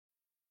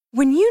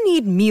When you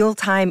need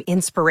mealtime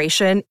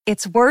inspiration,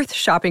 it's worth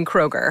shopping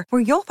Kroger,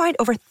 where you'll find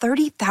over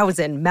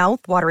 30,000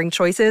 mouth-watering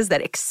choices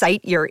that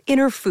excite your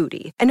inner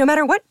foodie. And no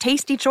matter what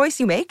tasty choice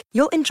you make,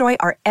 you'll enjoy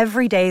our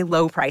everyday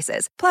low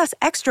prices, plus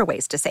extra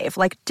ways to save,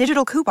 like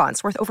digital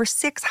coupons worth over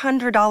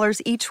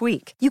 $600 each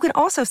week. You can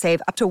also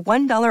save up to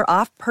 $1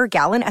 off per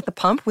gallon at the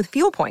pump with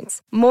fuel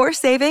points. More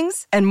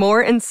savings and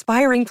more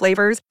inspiring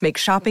flavors make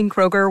shopping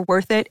Kroger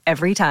worth it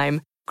every time.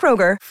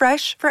 Kroger,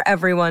 fresh for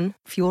everyone.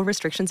 Fuel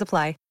restrictions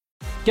apply.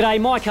 G'day,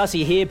 Mike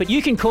Hussey here, but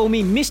you can call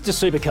me Mr.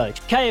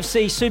 Supercoach.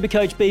 KFC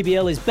Supercoach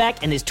BBL is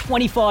back and there's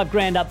 25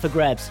 grand up for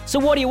grabs. So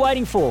what are you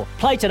waiting for?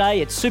 Play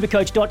today at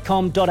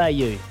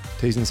supercoach.com.au.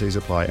 T's and C's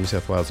apply. New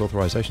South Wales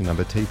authorisation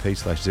number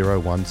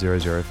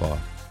TP/01005.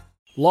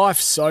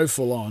 Life's so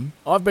full on.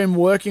 I've been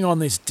working on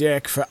this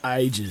deck for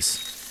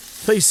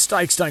ages. These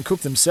steaks don't cook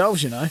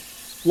themselves, you know.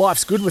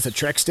 Life's good with a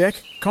Trex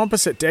deck.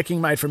 Composite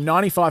decking made from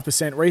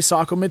 95%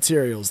 recycled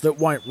materials that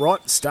won't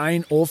rot,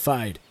 stain or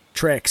fade.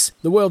 Trex,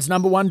 the world's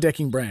 #1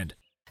 decking brand.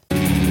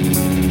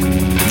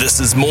 This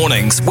is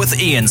Mornings with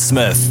Ian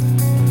Smith.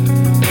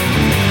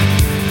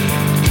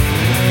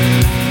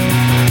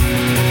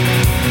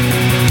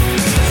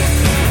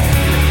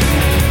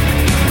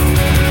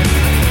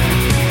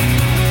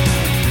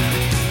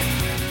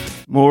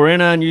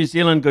 Morena, New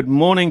Zealand, good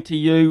morning to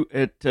you.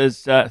 It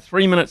is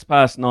 3 minutes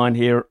past 9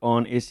 here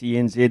on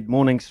SENZ,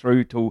 mornings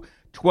through till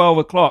 12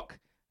 o'clock.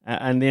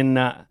 And then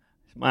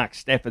Mark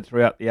Stafford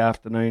throughout the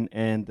afternoon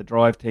and the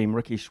drive team,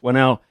 Ricky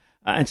Schwinnell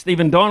and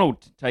Stephen Donald,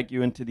 to take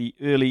you into the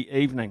early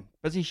evening.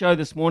 Busy show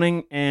this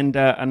morning and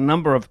a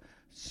number of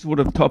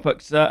sort of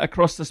topics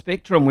across the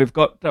spectrum. We've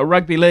got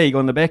rugby league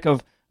on the back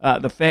of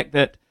the fact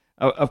that,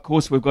 of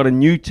course, we've got a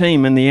new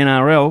team in the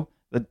NRL,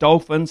 the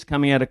Dolphins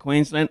coming out of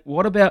Queensland.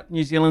 What about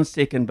New Zealand's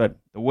second bid?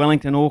 The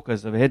Wellington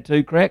Orcas have had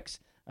 2 cracks.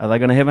 Are they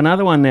going to have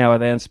another one now? Are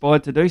they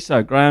inspired to do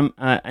so?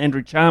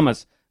 Andrew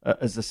Chalmers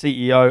is the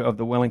CEO of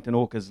the Wellington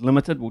Orcas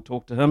Limited. We'll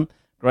talk to him.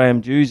 Graham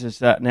Dews is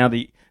now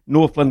the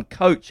Northland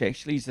coach.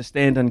 Actually, he's the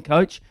stand-in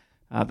coach.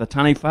 The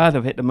Taniwha,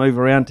 they've had to move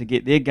around to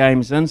get their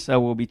games in,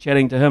 so we'll be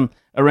chatting to him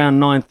around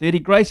 9:30.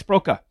 Grace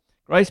Brooker.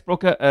 Grace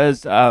Brooker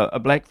is a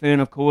Black Fern,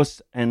 of course,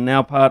 and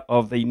now part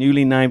of the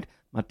newly named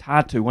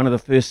Matatu, one of the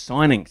first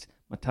signings,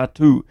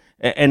 Matatu,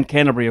 and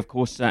Canterbury, of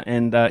course,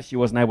 and she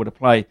wasn't able to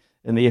play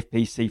in the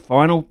FPC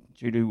final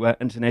due to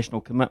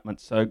international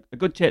commitments. So a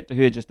good chat to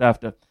her just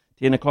after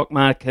 10 o'clock.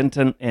 Mark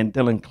Hinton and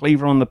Dylan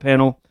Cleaver on the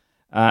panel.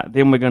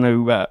 Then we're going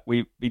to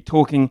be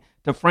talking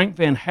to Frank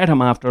Van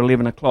Hattem after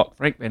 11 o'clock.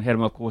 Frank Van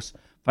Hattem, of course,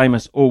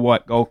 famous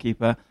all-white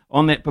goalkeeper,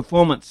 on that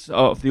performance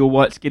of the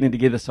All-Whites getting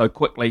together so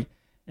quickly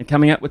and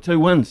coming up with 2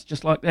 wins,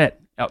 just like that.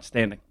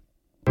 Outstanding.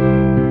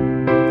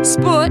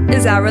 Sport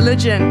is our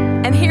religion,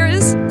 and here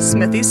is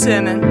Smithy's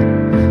sermon.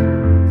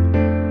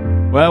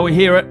 Well, we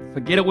hear it.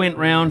 Forget it went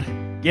round.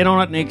 Get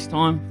on it next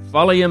time.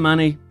 Follow your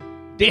money.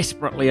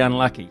 Desperately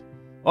unlucky.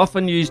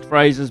 Often used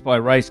phrases by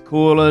race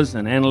callers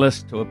and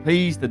analysts to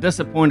appease the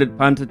disappointed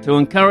punter, to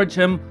encourage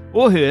him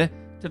or her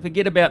to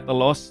forget about the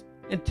loss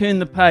and turn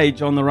the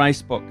page on the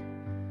race book.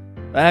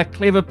 They are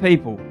clever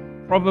people,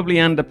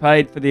 probably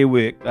underpaid for their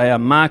work. They are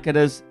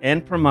marketers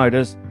and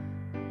promoters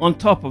on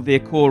top of their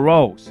core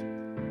roles.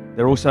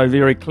 They're also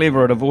very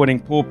clever at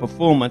avoiding poor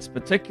performance,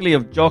 particularly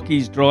of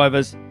jockeys,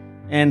 drivers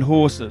and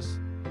horses.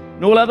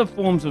 In all other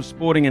forms of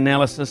sporting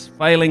analysis,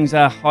 failings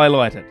are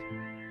highlighted.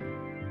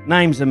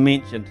 Names are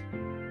mentioned.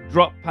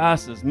 Drop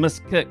passes,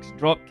 missed kicks,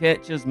 drop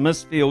catches,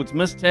 missed fields,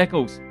 missed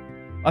tackles.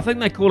 I think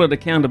they call it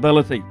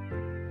accountability.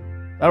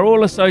 They're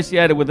all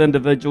associated with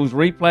individuals,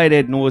 replayed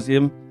ad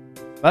nauseum,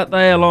 but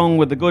they, along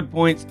with the good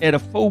points, add a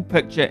full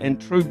picture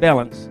and true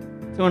balance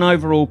to an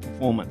overall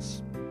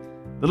performance.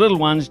 The little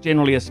ones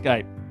generally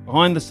escape.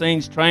 Behind the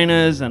scenes,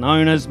 trainers and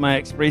owners may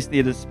express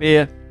their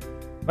despair,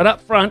 but up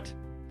front,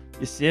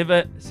 you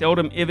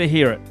seldom ever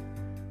hear it.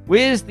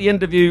 Where's the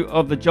interview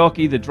of the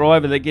jockey, the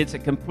driver that gets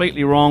it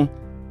completely wrong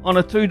on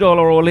a $2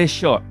 or less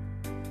shot?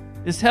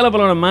 There's a hell of a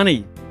lot of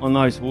money on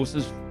those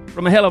horses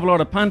from a hell of a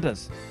lot of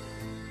punters.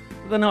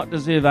 Do they not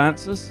deserve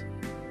answers?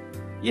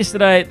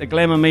 Yesterday at the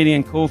Glamour meeting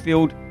in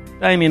Caulfield,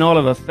 Damien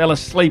Oliver fell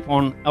asleep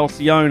on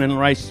Alcyone in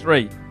race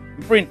 3.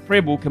 Brent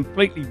Preble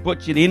completely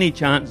butchered any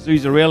chance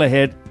Zuzarella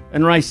had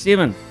in race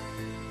 7.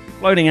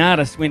 Floating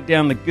Artist went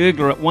down the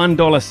gurgler at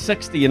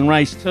 $1.60 in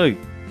race 2.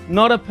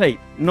 Not a peep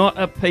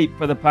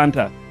for the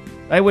punter.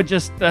 They were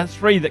just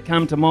 3 that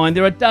come to mind.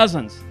 There are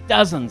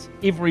dozens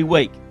every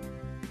week.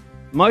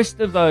 Most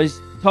of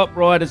those top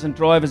riders and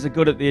drivers are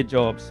good at their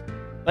jobs.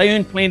 They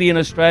earn plenty in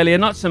Australia,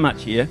 not so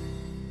much here.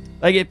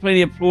 They get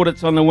plenty of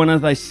plaudits on the winners.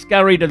 They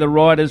scurry to the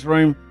riders'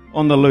 room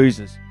on the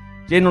losers.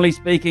 Generally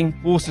speaking,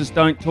 horses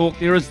don't talk.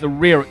 There is the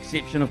rare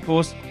exception, of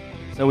course,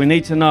 so we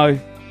need to know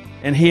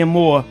and hear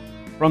more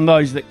from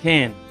those that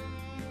can.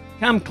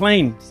 Come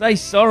clean. Say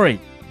sorry.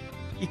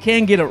 You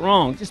can get it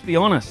wrong. Just be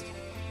honest.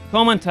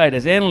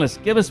 Commentators, analysts,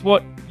 give us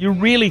what you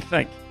really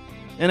think.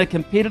 In a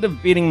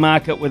competitive betting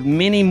market with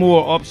many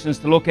more options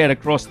to look at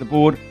across the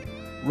board,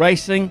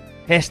 racing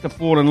has to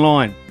fall in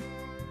line.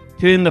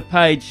 Turn the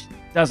page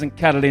doesn't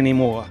cut it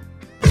anymore.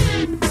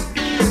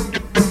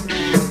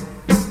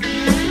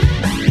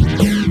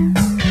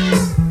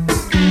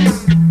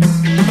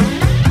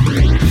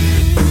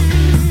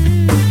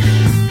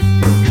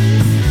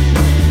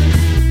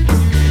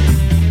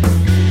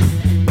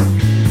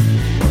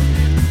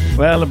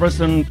 Well, the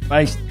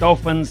Brisbane-based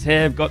Dolphins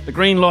have got the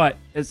green light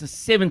as the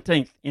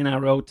 17th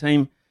NRL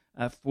team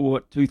for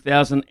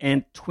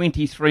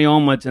 2023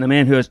 onwards, and a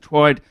man who has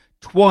tried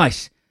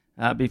twice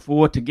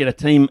before to get a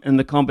team in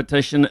the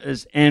competition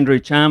is Andrew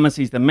Chalmers.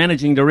 He's the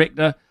Managing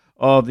Director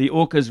of the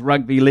Orcas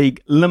Rugby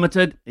League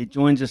Limited. He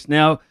joins us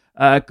now.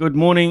 Good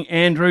morning,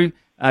 Andrew.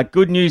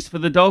 Good news for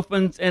the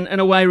Dolphins, and in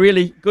a way,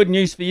 really good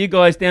news for you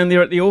guys down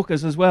there at the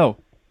Orcas as well.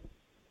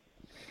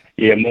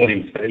 Yeah,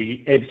 morning,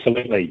 Steve.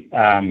 Absolutely.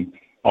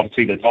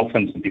 Obviously, the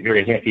Dolphins will be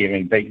very happy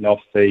having beaten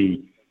off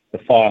the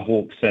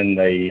Firehawks and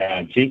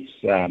the Jets.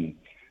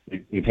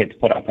 We've had to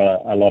put up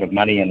a lot of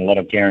money and a lot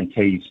of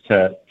guarantees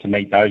to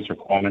meet those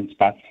requirements,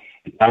 but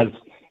it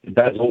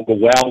does augur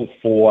well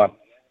for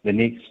the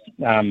next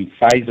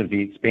phase of the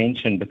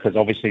expansion, because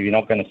obviously you're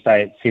not going to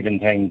stay at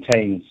 17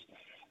 teams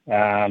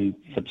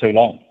for too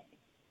long.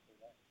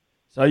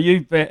 So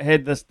you've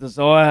had this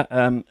desire,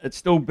 it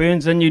still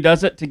burns in you,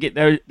 does it, to get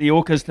the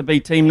Orcas to be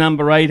team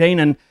number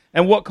 18?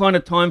 And what kind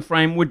of time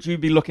frame would you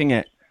be looking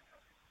at?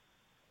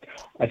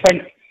 I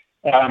think,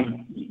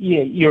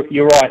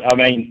 you're right. I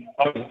mean,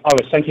 I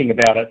was thinking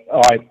about it.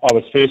 I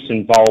was first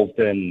involved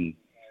in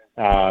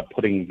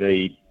putting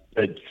the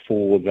bid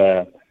for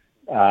it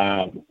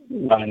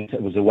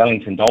was the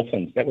Wellington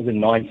Dolphins. That was in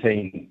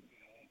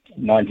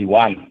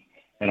 1991.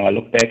 And I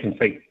look back and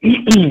think,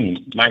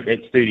 mate,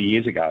 that's 30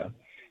 years ago.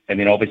 And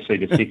then obviously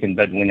the second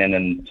bid went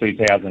in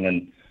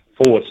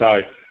 2004.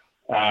 So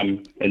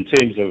in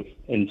terms of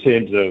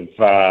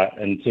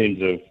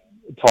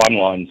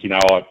timelines, you know,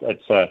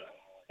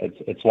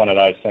 it's one of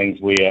those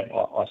things where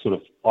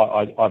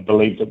I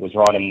believed it was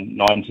right in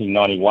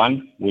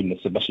 1991 when the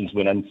submissions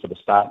went in for the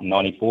start in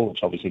 94,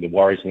 which obviously the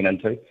Warriors went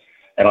into.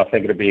 And I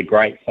think it'd be a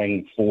great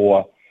thing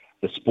for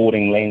the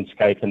sporting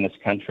landscape in this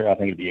country. I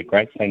think it'd be a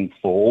great thing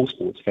for all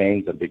sports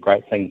fans. It'd be a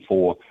great thing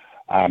for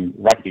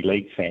rugby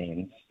league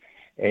fans.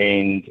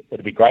 And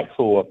it'd be great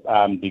for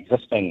the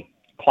existing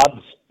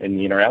clubs in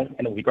the NRL, and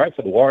it'll be great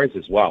for the Warriors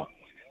as well,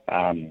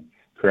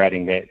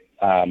 creating that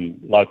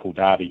local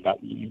derby.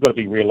 But you've got to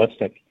be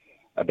realistic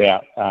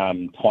about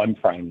time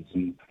frames.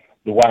 And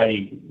the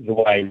way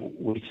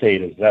we see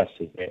it is this,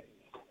 is that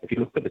if you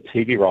look at the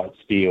TV rights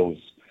deals,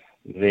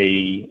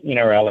 the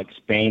NRL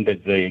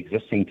expanded the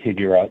existing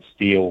TV rights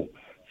deal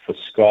for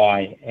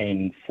Sky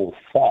and for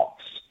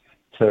Fox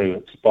to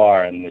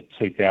expire in the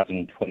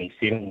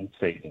 2027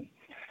 season.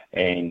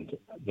 And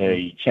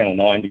the Channel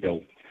 9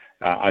 deal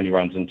only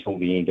runs until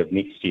the end of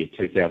next year,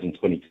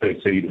 2022.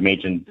 So you'd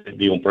imagine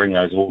they'll bring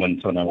those all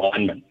into an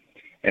alignment.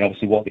 And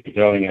obviously what they're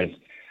doing is,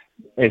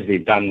 as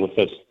they've done with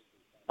this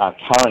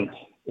current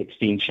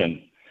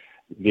extension,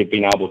 they've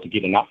been able to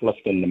get an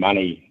uplift in the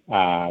money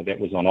that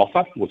was on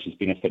offer, which has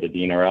benefited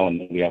the NRL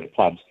and the other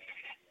clubs.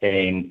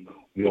 And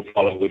we'll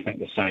follow, we think,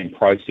 the same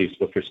process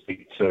with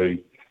respect to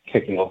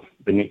kicking off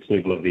the next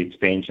level of the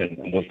expansion.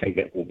 And we think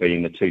that will be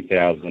in the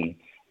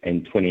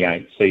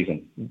 2028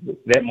 season.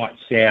 That might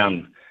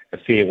sound a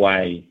fair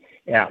way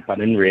out,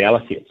 but in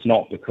reality it's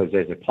not, because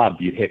as a club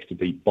you have to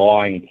be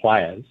buying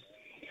players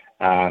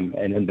and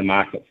in the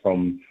market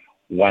from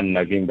 1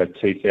 November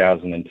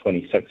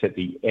 2026 at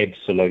the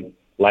absolute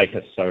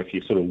latest. So if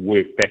you sort of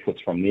work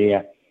backwards from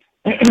there,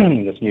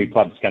 this new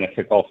club's going to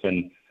kick off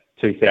in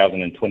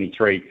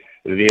 2023.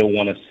 They'll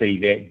want to see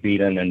that bid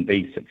in and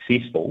be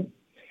successful.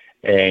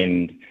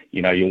 And,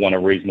 you know, you'll want a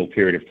reasonable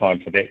period of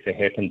time for that to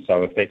happen.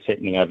 So if that's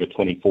happening over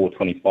 24,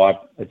 25,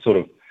 it sort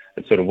of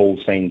all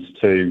seems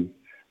to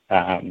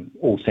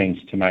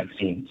make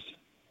sense.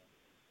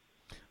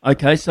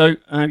 Okay, so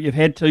you've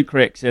had two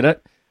cracks at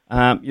it.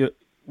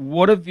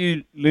 What have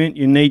you learnt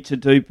you need to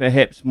do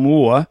perhaps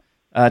more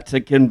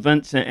to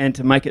convince and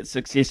to make it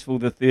successful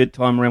the third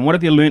time around? What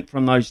have you learnt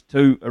from those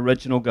two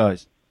original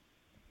goes?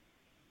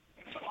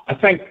 I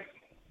think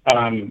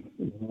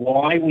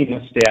why we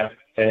missed out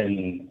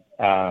in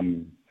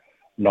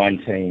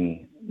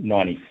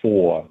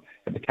 1994,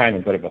 it became a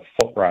bit of a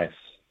foot race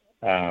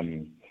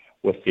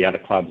with the other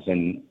clubs,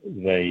 and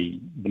the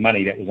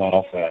money that was on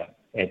offer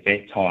at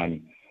that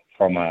time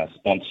from a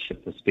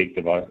sponsorship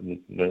perspective.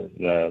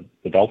 The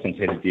Dolphins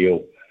had a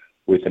deal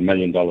worth $1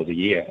 million a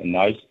year, and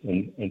those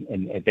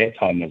and at that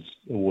time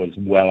was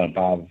well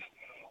above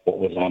what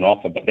was on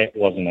offer, but that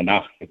wasn't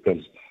enough,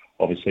 because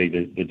obviously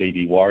the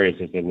DD Warriors,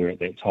 as they were at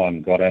that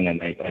time, got in and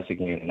they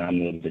basically had an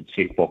unlimited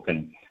checkbook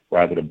and were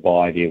able to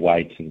buy their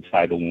way to the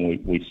table,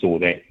 and we saw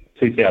that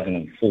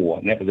 2004,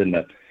 and that was in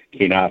the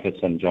Ken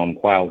Artis and John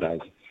Quayle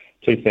days.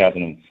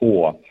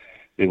 2004,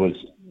 there was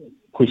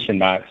question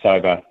marks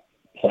over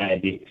player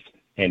depth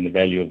and the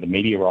value of the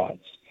media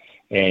rights,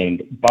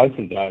 and both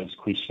of those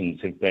questions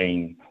have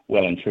been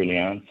well and truly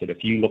answered.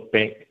 If you look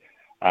back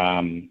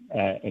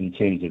in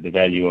terms of the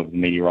value of the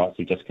media rights,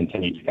 they just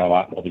continue to go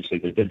up. Obviously,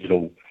 the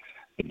digital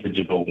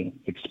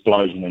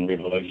explosion and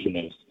revolution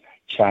has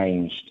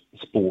changed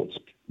sports'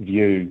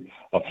 view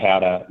of how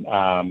to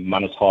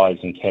monetize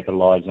and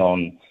capitalise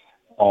on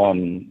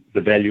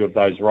the value of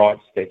those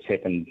rights. That's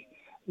happened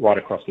right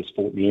across the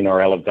sport. The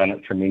NRL have done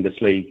it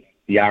tremendously.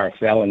 The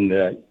RFL in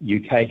the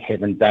UK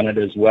haven't done it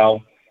as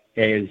well.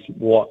 as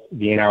what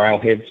the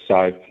NRL have.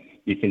 So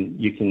you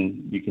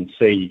can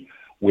see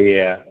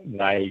where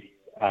they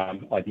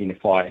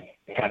identify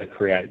how to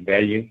create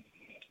value.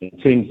 In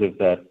terms of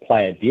the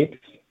player depth,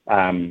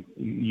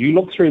 you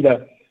look through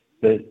the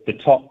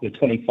top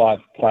 25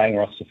 playing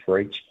roster for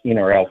each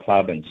NRL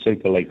club and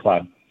Super League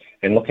club,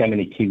 and look how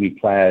many Kiwi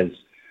players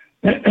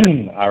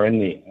are in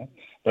there.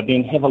 But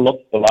then have a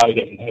look below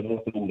that and have a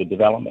look at all the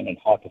development and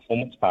high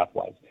performance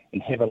pathways,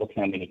 and have a look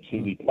how many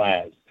Kiwi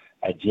players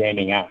are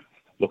jamming up,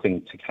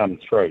 looking to come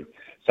through.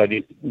 So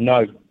there's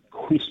no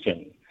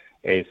question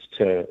as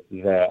to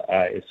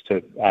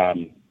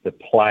the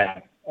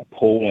player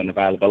pool and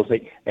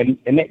availability, and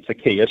that's a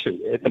key issue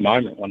at the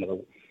moment. One of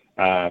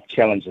the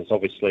challenges,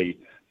 obviously,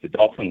 the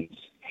Dolphins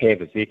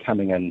have is they're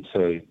coming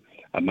into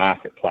a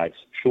marketplace.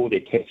 Sure, they're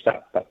catched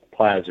up, but the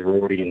players are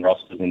already in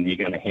rosters, and they're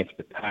going to have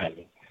to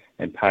pay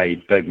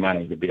big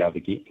money to be able to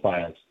get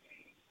players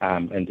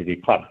into their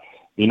club.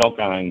 They're not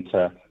going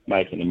to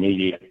make an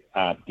immediate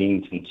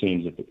dent in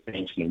terms of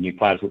expansion of new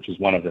players, which is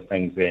one of the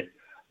things that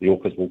the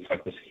Orcas will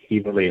focus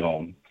heavily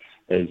on,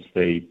 is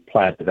the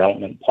player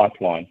development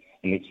pipeline.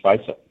 And let's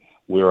face it,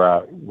 we're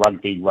a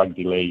rugby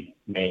league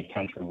mad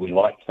country. We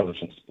like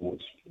television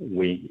sports.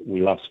 We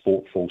love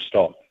sport, full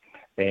stop.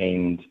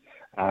 And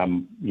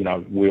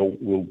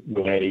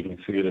we'll add even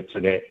further to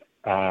that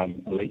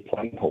elite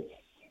playing pool.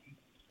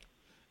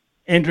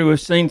 Andrew, we've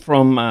seen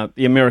from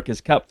the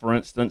America's Cup, for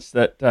instance,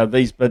 that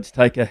these bids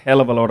take a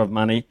hell of a lot of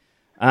money.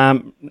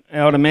 I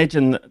would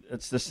imagine that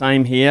it's the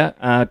same here.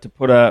 To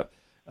put a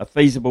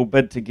feasible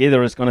bid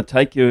together is going to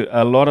take you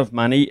a lot of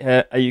money.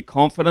 Are you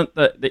confident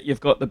that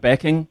you've got the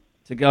backing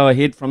to go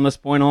ahead from this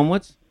point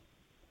onwards?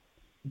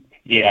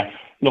 Yeah.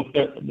 Look,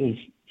 there's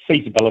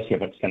feasibility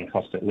of it's going to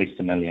cost at least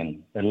 $1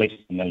 million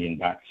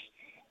bucks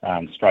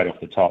straight off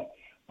the top.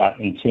 But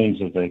in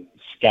terms of the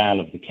scale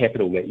of the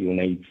capital that you'll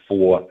need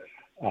for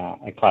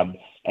a club,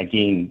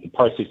 again, the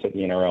process that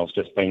the NRL's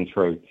just been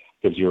through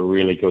gives you a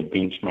really good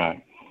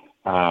benchmark.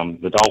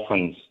 The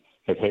Dolphins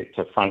have had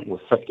to front with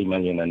 $50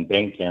 million in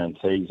bank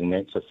guarantees, and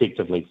that's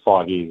effectively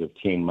 5 years of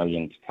 $10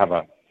 million to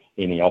cover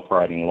any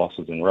operating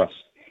losses and risks.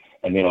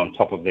 And then on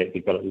top of that,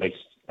 they've got at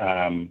least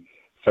 $50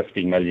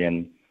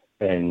 million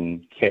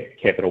in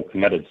capital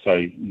committed.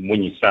 So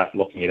when you start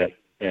looking at it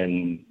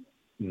in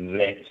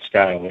that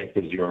scale, that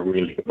gives you a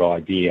really good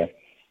idea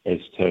as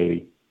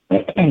to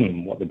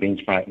what the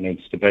benchmark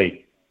needs to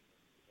be.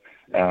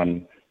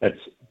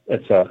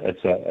 It's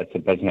a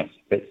business.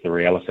 That's the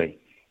reality.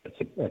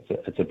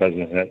 It's a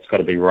business, and it's got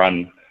to be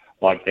run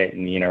like that.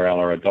 And the NRL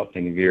are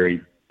adopting a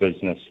very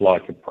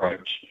business-like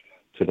approach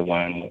to the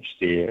way in which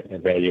they're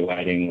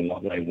evaluating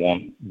what they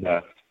want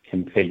the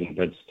competing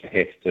bids to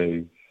have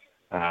to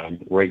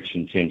reach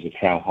in terms of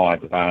how high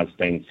the bar's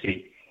being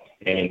set.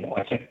 And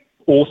I think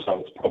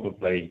also it's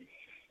probably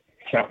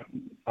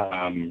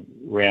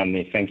around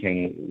their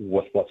thinking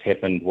with what's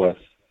happened with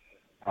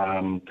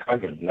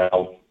COVID.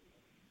 They'll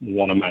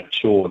want to make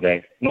sure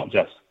that not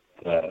just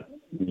the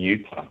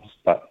new clubs,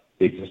 but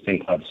the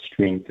existing clubs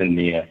strengthen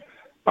their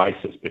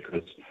basis,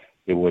 because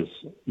there was,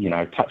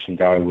 touch and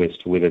go as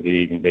to whether there'd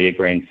even be a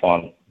grand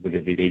final,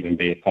 whether there'd even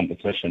be a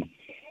competition,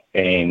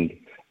 and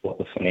what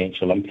the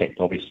financial impact,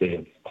 obviously,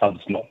 of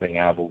clubs not being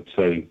able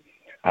to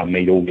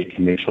meet all their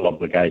commercial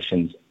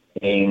obligations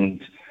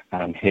and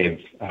have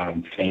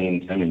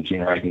fans in and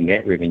generating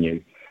that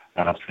revenue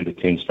through the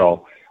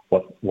turnstile,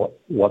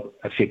 what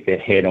effect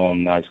that had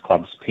on those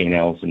clubs'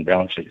 P&Ls and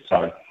balance sheets.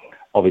 So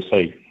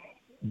obviously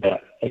the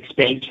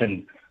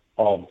expansion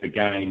of the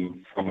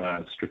game from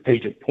a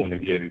strategic point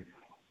of view,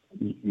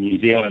 New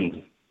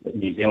Zealand,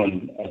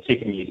 a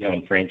second New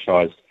Zealand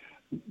franchise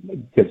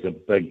gives a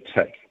big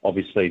tick.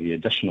 Obviously the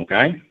additional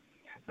game,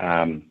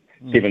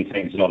 17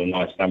 is not a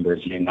nice number,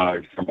 as you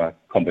know, from a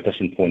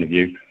competition point of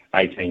view.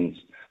 18's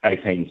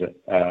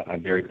a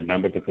very good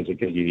number because it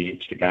gives you the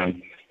extra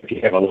game. If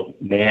you have a look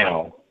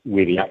now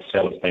where the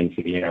upsell has been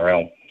for the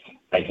NRL,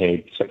 they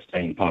had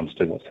 16 times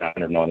 2, what's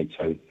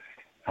 192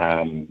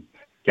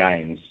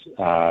 games,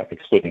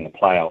 excluding the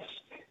playoffs.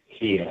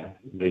 Here,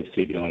 they've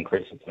said they'll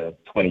increase it to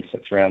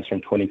 26 rounds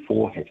from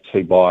 24, have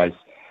 2 buys,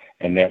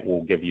 and that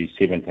will give you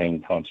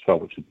 17 times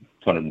 12, which is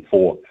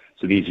 204.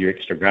 So there's your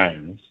extra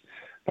games.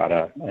 But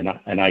an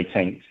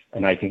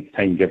 18th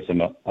team gives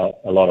them a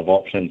lot of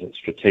options. It's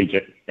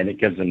strategic, and it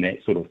gives them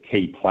that sort of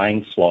key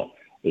playing slot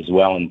as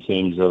well in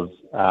terms of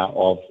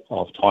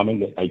timing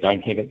that they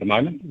don't have at the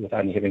moment with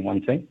only having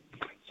one team.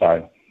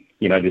 So,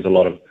 there's a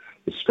lot of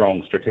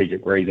strong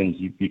strategic reasons.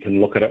 You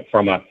can look at it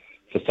from a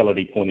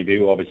facility point of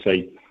view.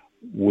 Obviously,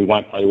 we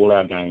won't play all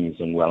our games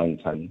in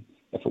Wellington.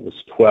 If it was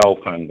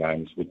 12 home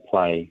games, we'd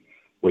play,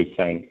 we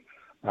think,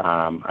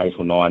 8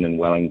 or 9 in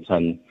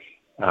Wellington,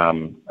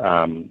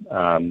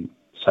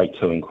 say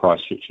 2 in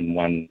Christchurch and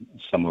 1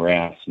 somewhere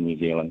else in New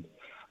Zealand.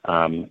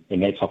 And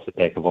that's off the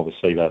back of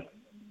obviously the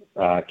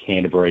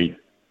Canterbury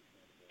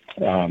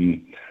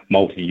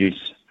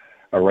multi-use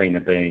arena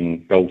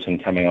being built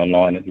and coming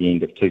online at the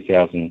end of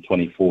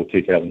 2024,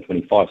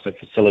 2025. So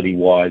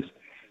facility-wise,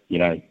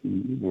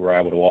 we're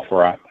able to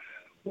offer up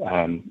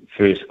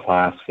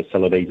first-class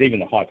facilities, even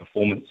the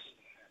high-performance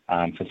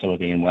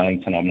facility in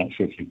Wellington. I'm not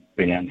sure if you've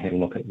been out and had a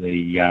look at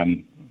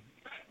the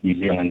New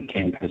Zealand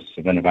Campus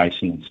of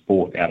Innovation and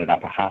Sport out at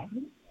Upper Hutt.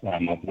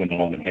 I went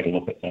along and had a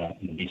look at the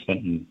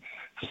investment and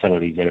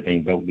facilities that are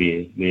being built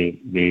there.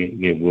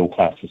 They're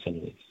world-class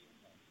facilities.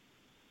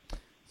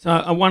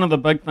 So one of the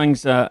big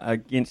things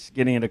against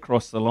getting it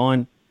across the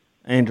line,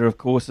 Andrew, of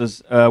course,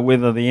 is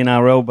whether the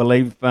NRL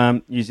believe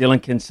New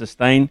Zealand can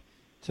sustain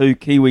two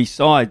Kiwi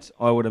sides,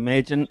 I would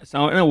imagine.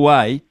 So in a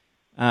way,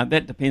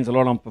 that depends a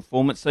lot on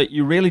performance. So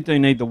you really do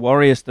need the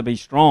Warriors to be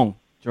strong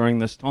during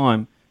this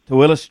time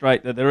to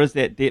illustrate that there is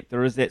that depth,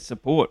 there is that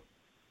support.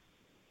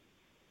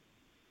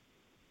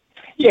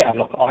 Yeah,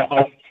 look,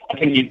 I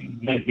think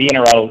the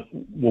NRL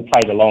will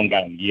play the long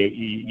game.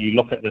 You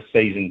look at the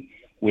season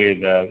where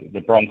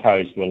the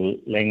Broncos were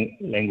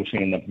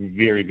languishing in the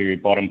very, very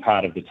bottom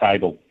part of the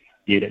table,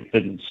 yet it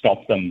didn't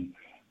stop them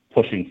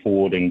pushing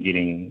forward and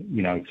getting,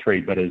 three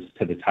bidders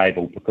to the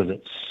table because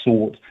it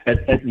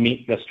met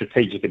the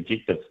strategic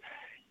objectives.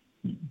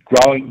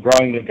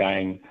 Growing the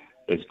game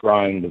is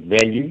growing the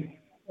value,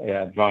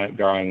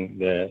 growing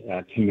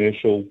the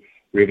commercial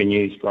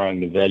revenues, growing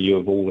the value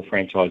of all the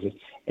franchises,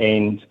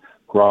 and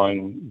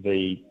growing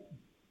the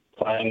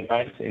playing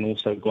base, and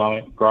also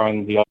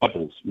growing the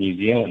eyeballs. New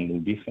Zealand will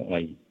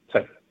definitely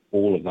tick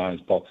all of those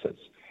boxes.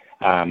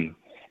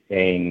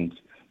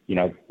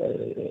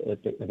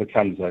 It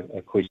becomes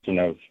a question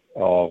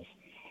of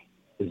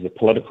is the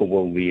political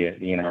will there at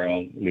the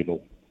NRL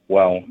level?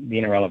 Well, the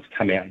NRL have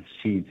come out and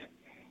said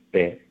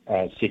that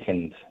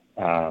second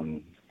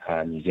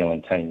New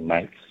Zealand team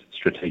makes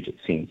strategic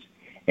sense.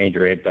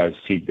 Andrew Abdo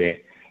said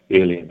that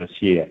earlier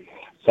this year.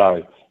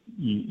 So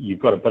you've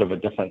got a bit of a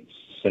different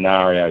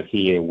scenario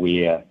here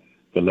where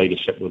the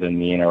leadership within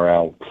the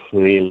NRL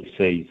clearly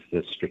sees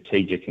the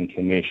strategic and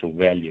commercial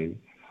value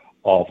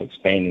of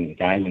expanding the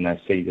game, and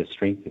they see the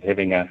strength of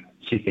having a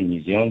second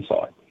New Zealand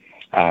side.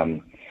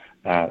 And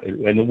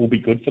it will be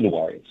good for the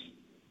Warriors.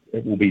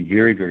 It will be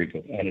very, very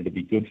good, and it'll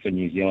be good for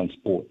New Zealand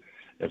sport.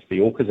 If the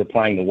Orcas are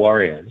playing the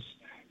Warriors,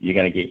 you're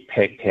going to get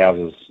packed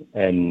houses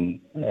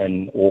in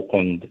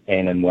Auckland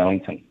and in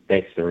Wellington.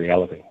 That's the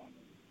reality.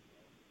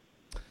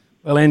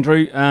 Well,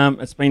 Andrew,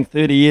 it's been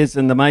 30 years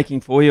in the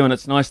making for you, and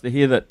it's nice to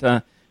hear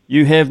that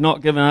you have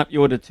not given up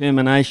your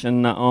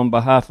determination on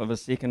behalf of a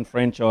second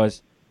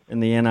franchise in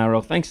the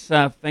NRL.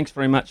 Thanks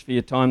very much for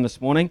your time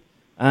this morning,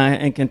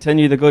 and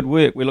continue the good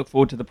work. We look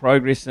forward to the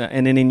progress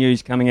and any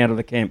news coming out of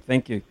the camp.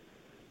 Thank you.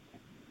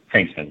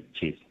 Thanks, man.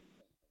 Cheers.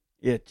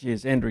 Yeah,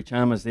 cheers. Andrew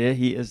Chalmers there.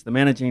 He is the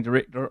Managing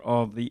Director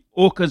of the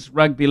Orcas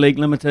Rugby League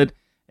Limited,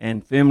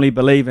 and firmly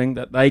believing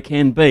that they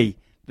can be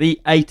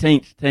the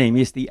 18th team.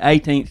 Yes, the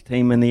 18th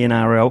team in the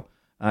NRL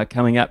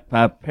coming up,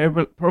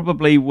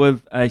 probably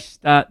with a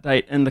start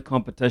date in the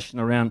competition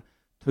around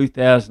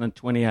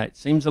 2028.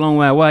 Seems a long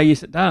way away.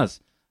 Yes, it does.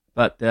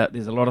 But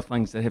there's a lot of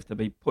things that have to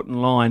be put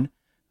in line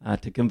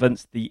to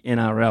convince the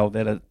NRL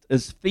that it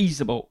is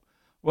feasible.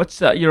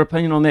 What's your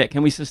opinion on that?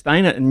 Can we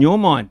sustain it in your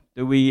mind?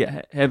 Do we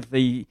have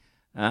the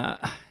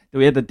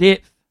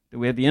depth? Do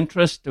we have the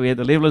interest? Do we have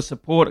the level of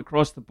support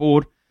across the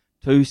board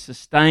to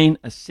sustain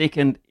a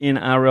second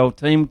NRL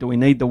team? Do we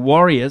need the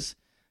Warriors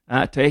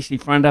to actually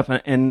front up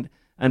and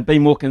be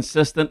more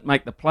consistent,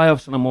 make the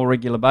playoffs on a more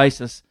regular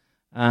basis?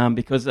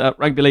 Because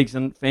rugby leagues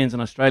and fans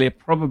in Australia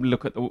probably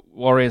look at the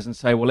Warriors and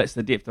say, well, that's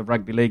the depth of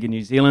rugby league in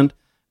New Zealand.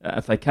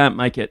 If they can't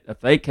make it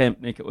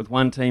with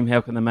one team,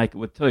 how can they make it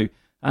with two?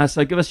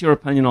 So give us your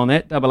opinion on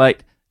that.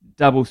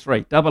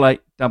 8833.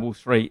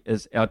 8833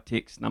 is our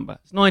text number.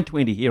 It's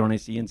 9:20 here on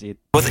SENZ.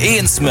 With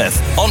Ian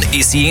Smith on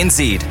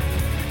SENZ.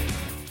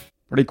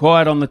 Pretty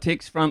quiet on the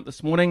text front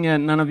this morning.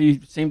 None of you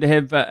seem to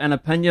have an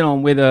opinion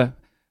on whether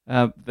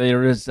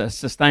there is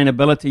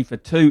sustainability for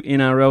two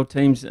NRL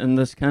teams in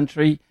this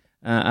country.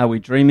 Are we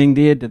dreaming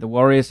there? Do the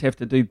Warriors have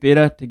to do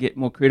better to get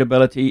more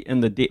credibility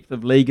in the depth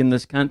of league in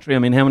this country? I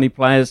mean, how many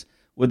players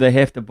would they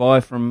have to buy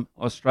from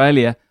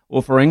Australia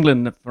or for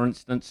England, for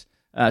instance,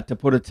 to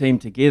put a team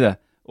together?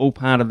 All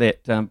part of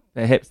that,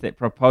 perhaps that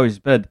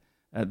proposed bid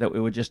that we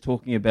were just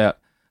talking about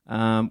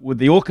with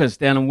the Orcas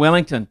down in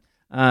Wellington.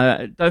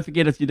 Don't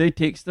forget, if you do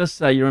text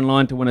us, you're in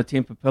line to win a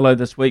Tempur pillow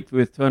this week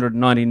worth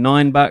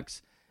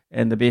 $299,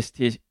 and the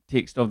best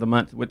text of the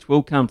month, which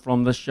will come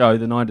from this show,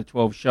 the 9 to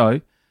 12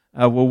 show,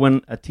 will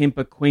win a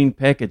Tempur Queen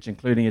package,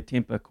 including a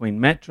Tempur Queen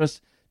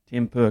mattress,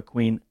 Tempur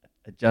Queen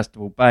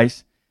adjustable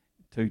base,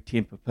 2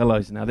 Tempur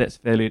pillows. Now that's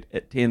valued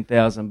at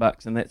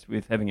 $10,000, and that's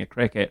worth having a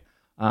crack at,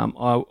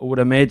 I would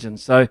imagine.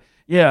 So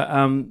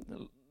yeah,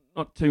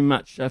 not too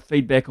much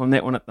feedback on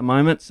that one at the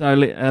moment. So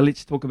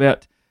let's talk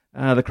about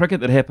the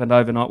cricket that happened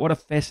overnight. What a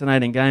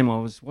fascinating game. I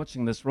was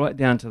watching this right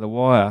down to the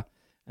wire,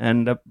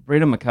 and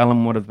Brendan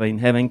McCullum would have been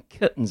having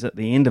kittens at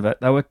the end of it.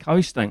 They were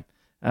coasting.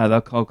 They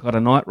were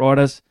Kolkata Knight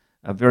Riders,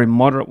 a very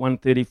moderate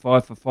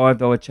 135 for 5.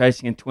 They were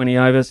chasing in 20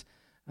 overs.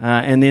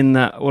 And then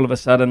all of a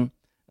sudden,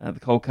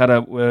 the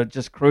Kolkata were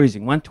just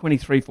cruising.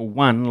 123 for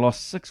 1,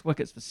 lost 6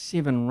 wickets for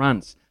 7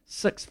 runs.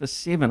 6 for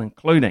 7,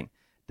 including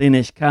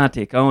Dinesh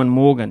Karthik, Owen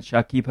Morgan,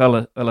 Shakib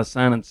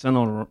Al-Hassan and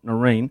Sunil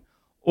Nareen,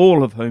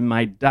 all of whom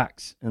made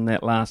ducks in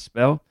that last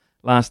spell.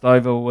 Last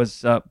over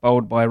was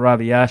bowled by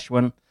Ravi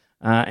Ashwin,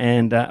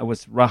 and it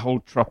was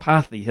Rahul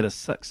Tripathi hit a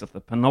six of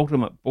the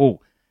penultimate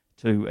ball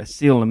to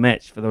seal the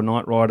match for the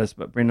Knight Riders,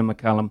 but Brendan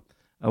McCullum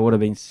would have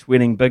been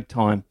sweating big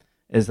time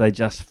as they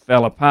just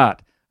fell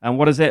apart. And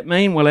what does that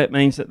mean? Well, that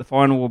means that the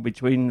final will be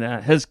between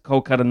his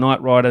Kolkata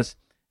Knight Riders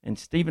and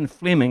Stephen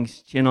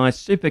Fleming's Chennai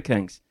Super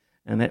Kings,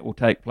 and that will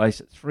take place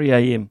at 3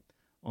 a.m.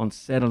 on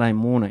Saturday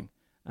morning.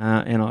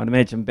 And I'd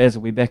imagine Baz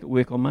will be back at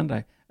work on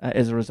Monday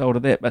as a result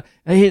of that. But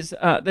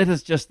that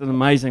is just an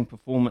amazing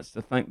performance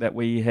to think that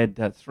we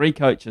had three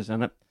coaches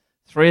in it.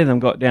 Three of them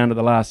got down to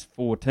the last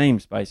four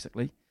teams,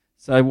 basically.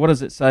 So what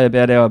does it say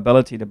about our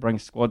ability to bring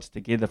squads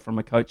together from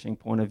a coaching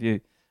point of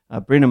view?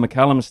 Brendan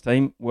McCullum's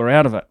team were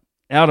out of it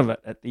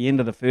at the end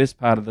of the first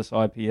part of this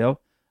IPL.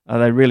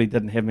 They really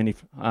didn't have many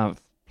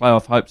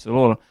playoff hopes at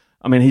all.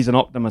 I mean, he's an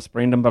optimist,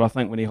 Brendan, but I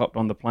think when he hopped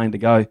on the plane to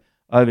go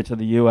over to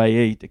the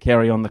UAE to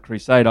carry on the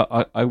crusade,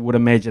 I would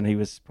imagine he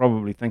was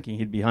probably thinking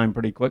he'd be home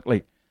pretty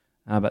quickly.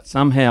 But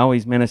somehow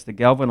he's managed to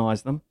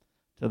galvanise them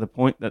to the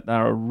point that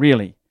they're a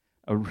really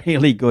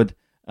good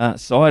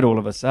side all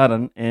of a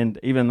sudden. And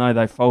even though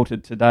they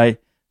faltered today,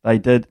 they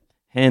did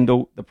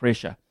handle the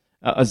pressure.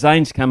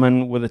 Zane's come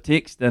in with a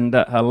text, and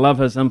I love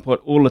his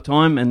input all the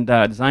time. And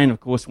Zane, of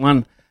course,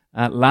 won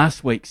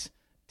last week's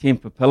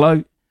Temper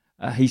Pillow.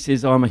 He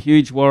says, I'm a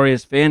huge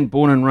Warriors fan,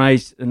 born and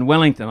raised in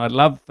Wellington. I'd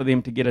love for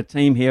them to get a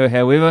team here.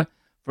 However,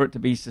 for it to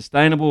be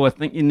sustainable, I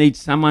think you need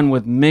someone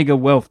with mega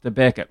wealth to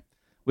back it.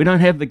 We don't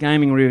have the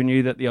gaming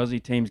revenue that the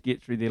Aussie teams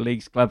get through their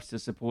leagues clubs to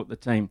support the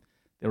team.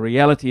 The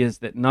reality is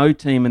that no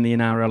team in the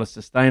NRL is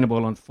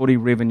sustainable on footy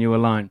revenue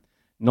alone.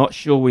 Not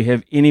sure we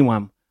have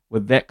anyone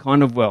with that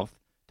kind of wealth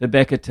to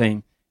back a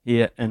team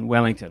here in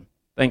Wellington.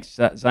 Thanks,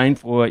 Zane,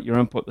 for your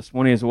input this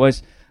morning, as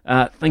always.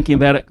 Thinking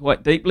about it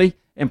quite deeply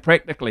and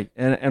practically,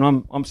 and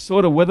I'm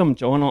sort of with him,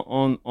 John,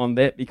 on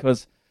that,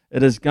 because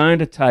it is going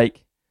to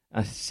take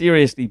a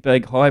seriously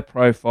big,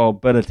 high-profile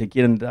bidder to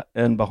get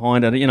in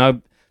behind it. You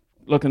know,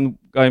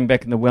 going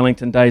back in the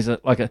Wellington days,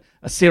 like a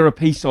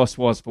Serepisos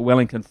was for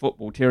Wellington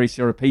football, Terry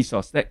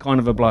Serepisos, that kind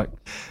of a bloke.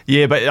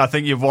 Yeah, but I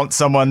think you want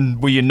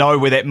someone where you know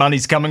where that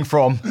money's coming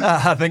from.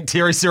 I think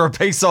Terry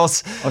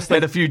Serepisos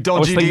had a few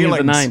dodgy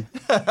dealings.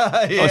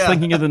 I was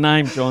thinking of the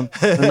name, John.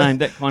 The name,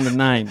 that kind of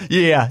name.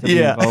 Yeah.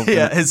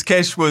 His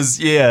cash was,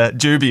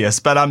 dubious.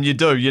 But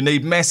you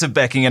need massive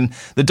backing. And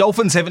the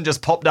Dolphins haven't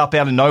just popped up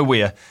out of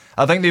nowhere.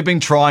 I think they've been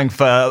trying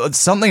for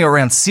something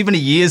around 70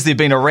 years they've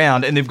been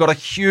around, and they've got a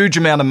huge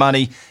amount of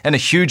money and a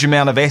huge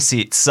amount of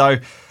assets. So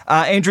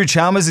Andrew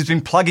Chalmers has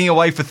been plugging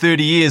away for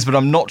 30 years, but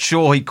I'm not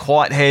sure he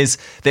quite has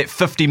that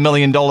 $50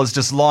 million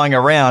just lying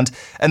around.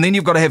 And then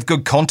you've got to have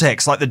good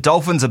contacts. Like the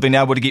Dolphins have been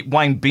able to get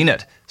Wayne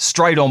Bennett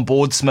straight on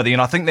board, Smithy,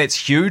 and I think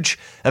that's huge.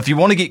 If you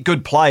want to get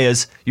good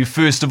players, you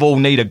first of all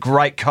need a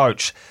great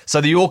coach. So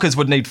the Orcas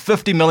would need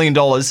 $50 million,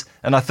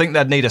 and I think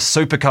they'd need a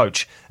super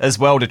coach as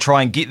well to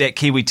try and get that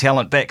Kiwi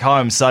talent back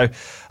home. So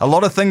a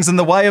lot of things in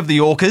the way of the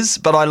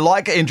Orcas, but I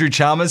like Andrew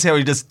Chalmers, how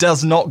he just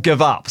does not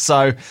give up.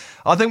 So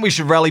I think we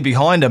should rally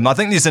behind him. I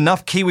think there's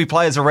enough Kiwi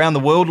players around the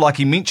world, like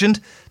he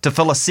mentioned, to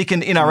fill a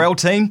second NRL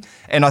team,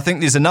 and I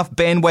think there's enough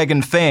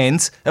bandwagon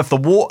fans. If the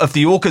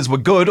Orcas were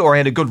good or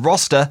had a good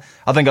roster,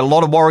 I think a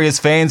lot of Warriors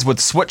fans would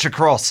switch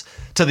across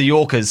to the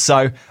Orcas.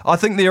 So I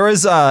think there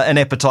is an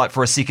appetite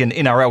for a second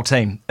NRL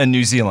team in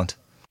New Zealand.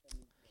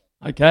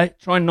 Okay,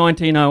 try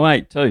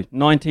 1908 too.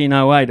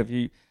 1908. If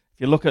you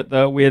look at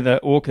where the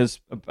Orcas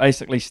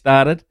basically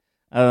started,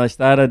 they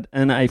started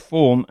in a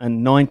form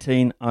in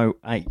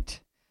 1908.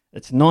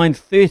 It's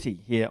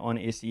 9:30 here on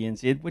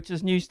SENZ, which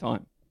is news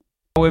time.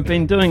 We've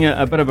been doing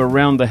a bit of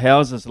around the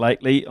houses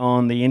lately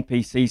on the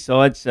NPC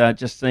sides,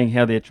 just seeing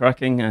how they're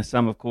trucking.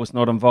 Some, of course,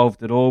 not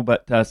involved at all,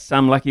 but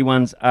some lucky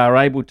ones are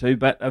able to,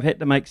 but have had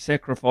to make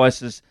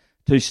sacrifices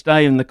to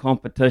stay in the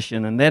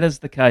competition, and that is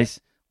the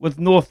case with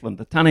Northland,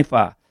 the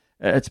Taniwha.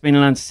 It's been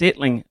an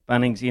unsettling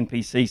Bunnings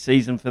NPC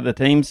season for the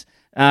teams,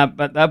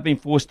 but they've been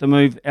forced to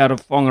move out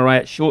of Whangarei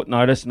at short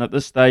notice, and at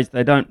this stage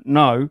they don't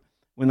know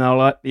when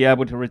they'll be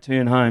able to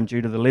return home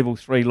due to the level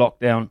 3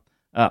 lockdown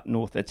up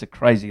north. That's a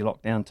crazy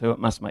lockdown too. It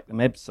must make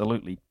them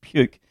absolutely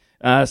puke.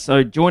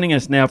 So joining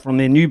us now from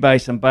their new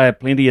base in Bay of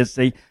Plenty is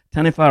the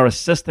Taniwha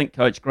assistant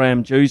coach,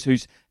 Graham Jews,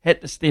 who's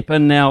had to step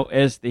in now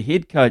as the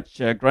head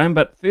coach, Graham.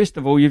 But first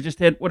of all, you've just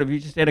had a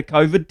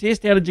COVID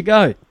test? How did you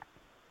go?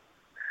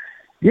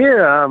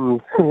 Yeah,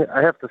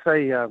 I have to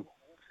say,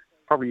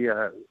 probably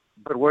a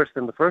bit worse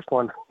than the first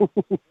one.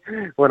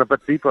 Went a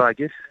bit deeper, I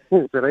guess,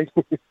 today.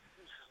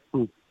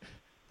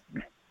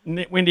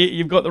 When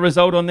you've got the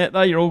result on that,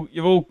 though,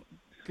 you're all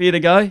clear to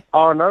go?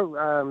 Oh,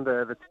 no,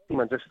 the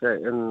team are just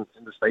in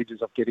the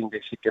stages of getting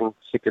their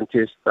second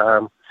test.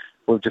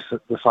 We've just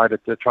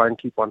decided to try and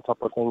keep on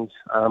top of things.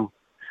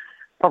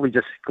 Probably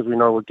just because we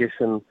know we're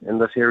guests in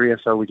this area,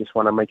 so we just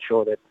want to make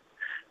sure that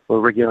we're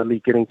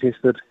regularly getting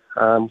tested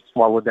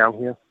while we're down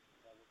here.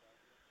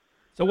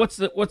 So what's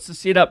the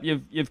setup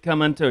you've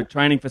come into,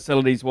 training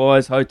facilities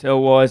wise,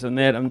 hotel wise, and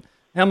that? And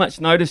how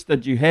much notice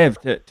did you have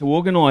to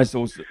organise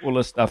all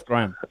this stuff,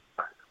 Graham?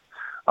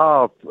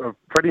 Oh,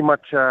 pretty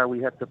much.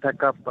 We had to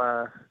pack up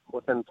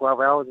within 12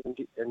 hours and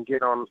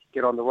get on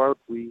the road.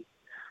 We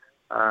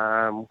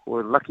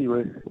were lucky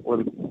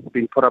we're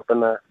being put up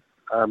in a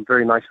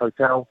very nice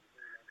hotel.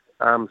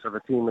 So the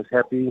team is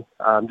happy.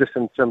 Just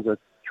in terms of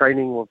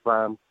training, we've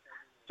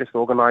just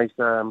organised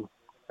a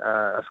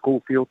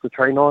school field to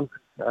train on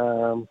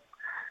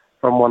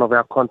from one of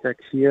our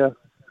contacts here.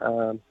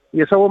 So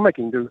we're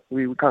making do.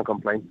 We can't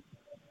complain.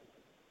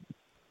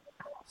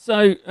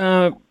 So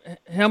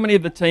how many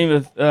of the team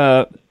have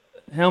the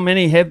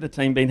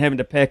team been having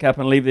to pack up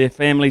and leave their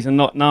families and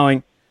not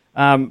knowing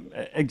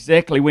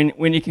exactly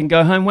when you can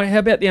go home? How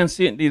about the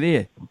uncertainty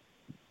there?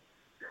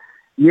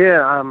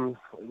 Yeah,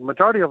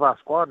 majority of our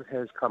squad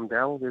has come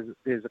down.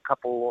 There's a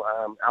couple.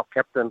 Our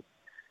captain,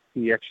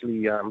 he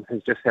actually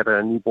has just had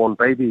a newborn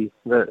baby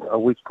a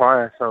week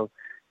prior, so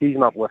he's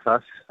not with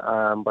us.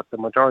 But the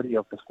majority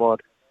of the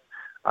squad,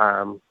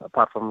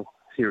 apart from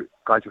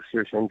guys with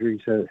serious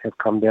injuries, have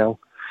come down.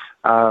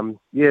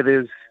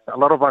 There's a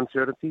lot of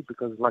uncertainty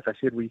because, like I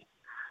said, we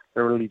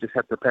really just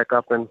had to pack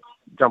up and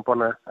jump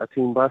on a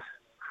team bus.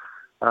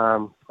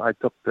 I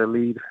took the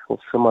lead with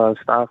some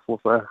staff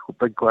with a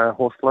big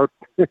horse float,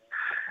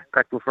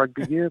 packed with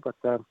rugby gear. But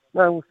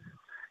no,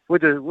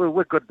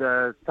 we're good.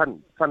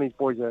 Sonny's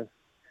boys are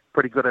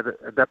pretty good at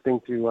adapting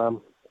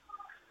to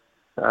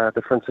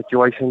different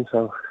situations.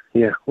 So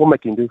yeah, we're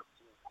making do.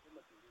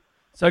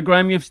 So,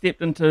 Graham, you've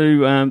stepped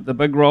into the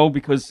big role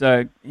because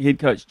head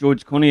coach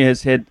George Corney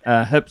has had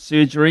hip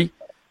surgery.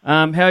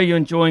 How are you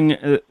enjoying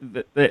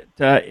that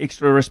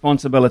extra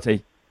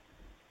responsibility?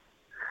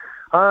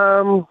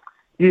 I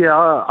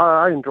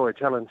enjoy a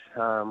challenge.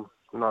 I'm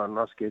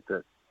not scared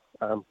to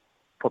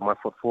put my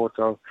foot forward.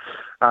 So,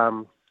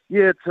 I'm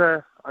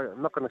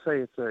not going to say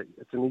it's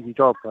an easy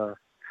job.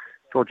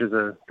 George is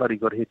a bloody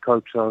good head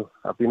coach, so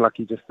I've been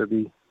lucky just to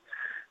be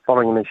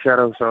following in his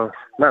shadow. So,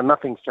 no,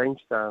 nothing's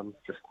changed.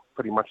 Just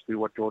pretty much do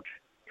what George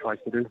tries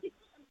to do.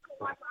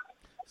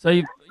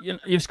 So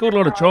you've scored a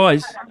lot of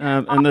tries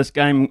in this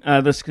game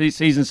this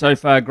season so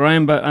far,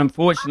 Graham, but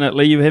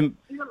unfortunately you haven't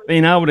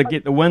been able to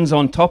get the wins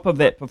on top of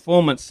that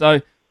performance.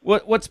 So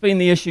what's been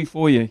the issue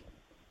for you?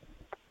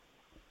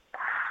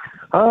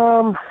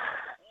 Probably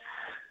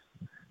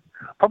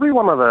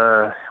one of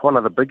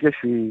the big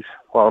issues.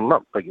 Well,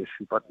 not big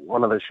issue, but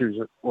one of the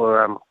issues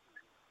were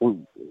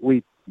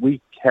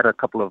we had a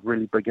couple of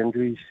really big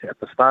injuries at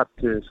the start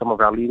to some of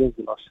our leaders.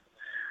 We lost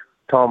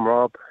Tom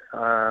Robb,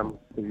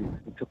 who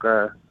took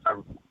a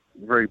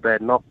very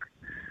bad knock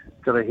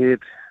to the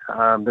head.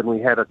 Then we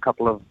had a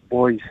couple of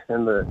boys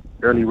in the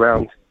early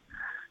rounds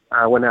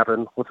went out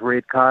with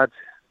red cards.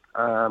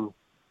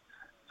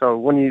 So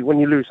when you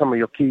lose some of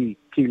your key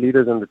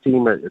leaders in the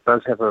team, it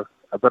does have a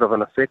bit of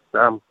an effect.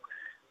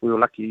 We were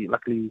lucky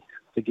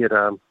to get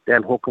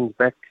Dan Hawkins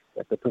back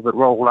at the pivot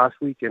role last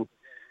week and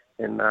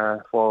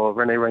for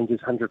Rene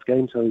Ranger's 100th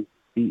game, so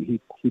he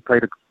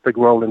played a big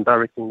role in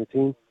directing the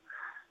team.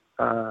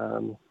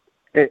 And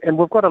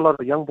we've got a lot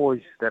of young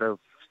boys that have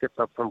stepped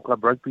up from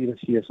club rugby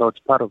this year, so it's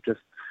part of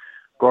just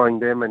growing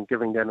them and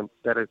giving them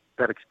that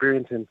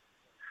experience. And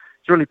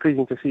it's really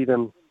pleasing to see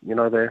them. You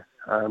know, they're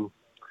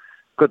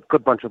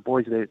good bunch of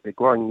boys. They're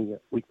growing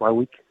week by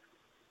week.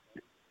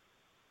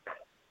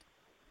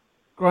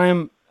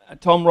 Graham,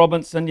 Tom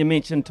Robinson, you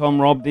mentioned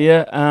Tom Robb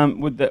there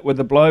with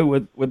the blow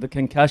with the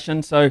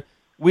concussion. So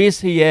where's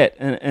he at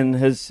in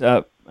his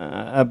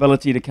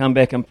ability to come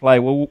back and play?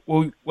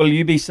 Will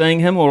you be seeing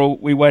him, or are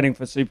we waiting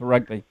for Super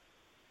Rugby?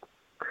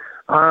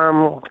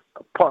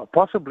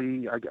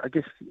 Possibly. I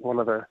guess one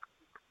of the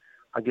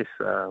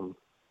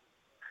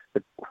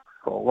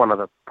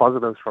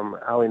positives from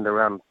our end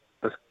around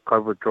this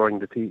COVID drawing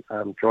the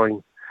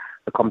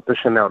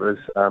competition out is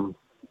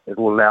it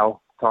will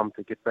allow Tom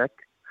to get back.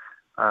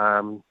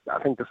 I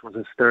think this was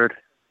his third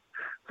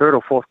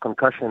or fourth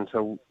concussion,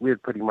 so we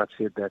had pretty much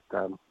said that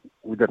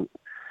we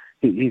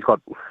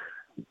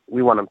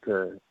want him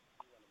to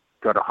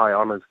go to high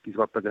honours. He's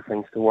got bigger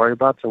things to worry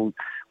about, so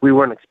we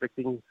weren't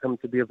expecting him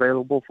to be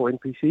available for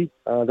NPC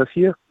this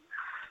year.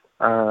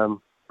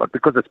 But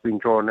because it's been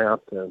drawn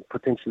out,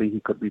 potentially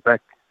he could be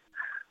back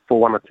for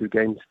 1 or 2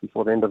 games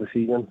before the end of the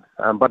season.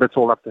 But it's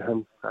all up to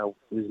him.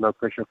 There's no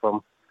pressure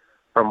from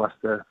us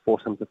to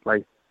force him to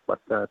play.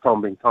 But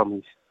Tom being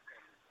Tom,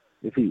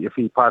 if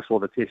he passed all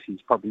the tests,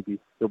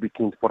 he'll be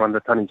keen to put on the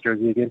Tunny's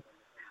jersey again.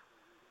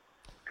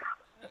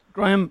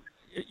 Graham,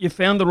 you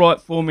found the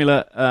right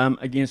formula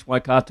against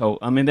Waikato.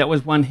 I mean, that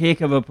was one heck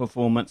of a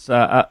performance,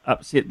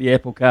 upset the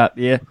apple cart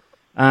there.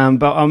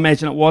 But I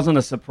imagine it wasn't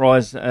a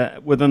surprise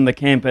within the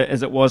camp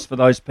as it was for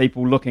those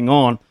people looking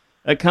on.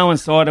 It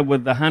coincided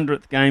with the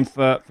 100th game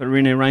for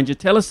Rene Ranger.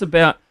 Tell us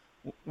about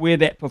where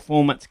that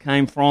performance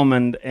came from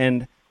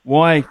and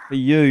why, for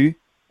you,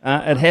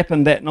 it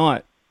happened that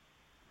night.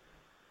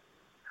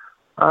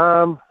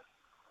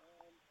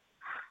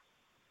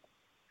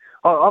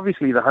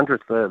 Obviously, the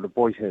 100th, the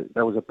boys,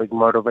 that was a big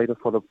motivator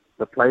for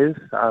the players.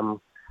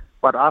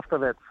 But after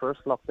that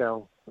first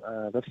lockdown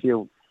this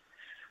year,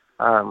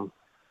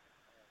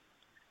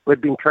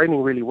 we'd been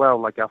training really well.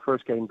 Like our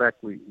first game back,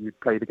 we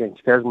played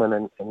against Tasman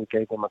and we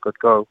gave them a good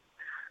go.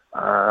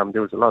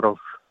 There was a lot of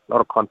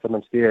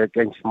confidence there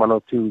against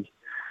Manawatu.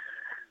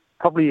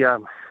 Probably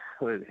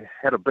we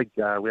had a big.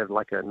 We had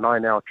like a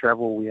 9-hour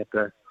travel. We had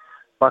to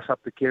bus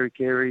up to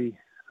Kerikeri,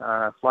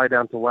 fly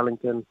down to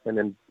Wellington, and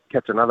then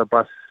catch another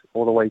bus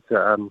all the way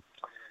to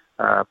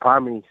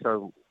Palmy.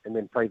 So and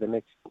then play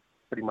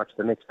pretty much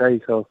the next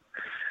day. So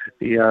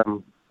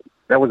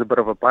that was a bit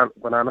of a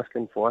banana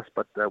skin for us.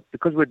 But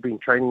because we'd been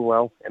training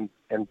well and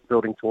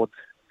building towards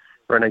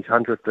Rene's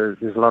 100th,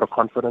 there's a lot of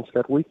confidence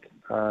that week.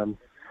 And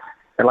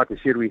like I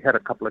said, we had a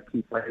couple of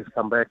key players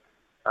come back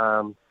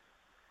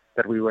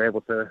that we were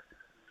able to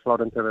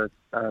slot into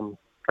the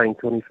playing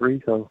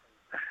 23. So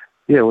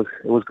yeah,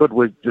 it was good.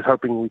 We're just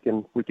hoping we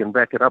can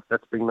back it up.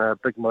 That's been a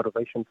big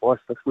motivation for us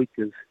this week.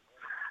 Is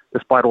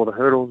despite all the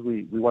hurdles,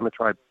 we want to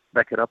try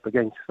back it up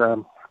against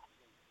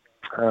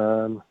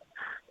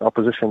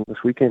opposition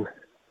this weekend.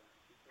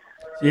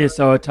 Yeah,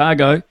 so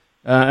Otago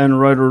in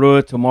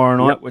Rotorua tomorrow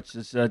night, which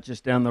is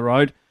just down the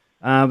road.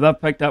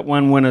 They've picked up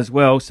one win as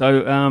well.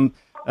 So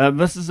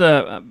this is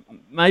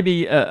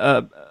maybe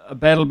a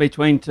battle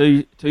between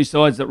two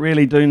sides that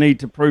really do need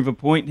to prove a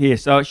point here.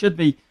 So it should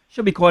be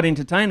quite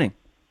entertaining.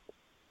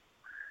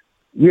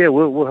 Yeah,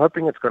 we're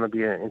hoping it's going to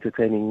be an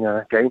entertaining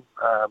game.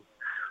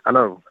 I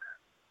know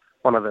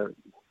one of the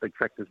big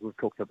factors we've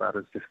talked about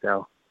is just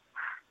our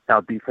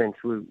defence.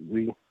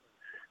 We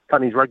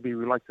Tunnies rugby,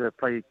 we like to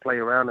play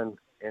around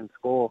and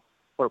score.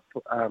 But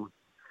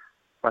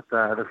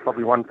there's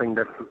probably one thing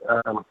that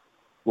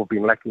we've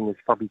been lacking is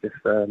probably just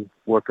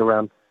work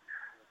around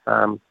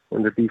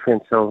in the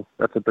defence. So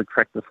that's a big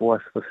factor for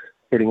us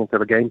heading into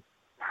the game.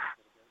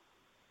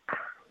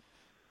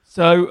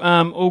 So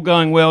all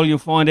going well, you'll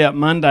find out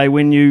Monday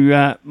when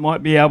you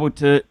might be able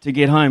to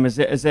get home. Is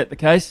that the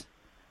case?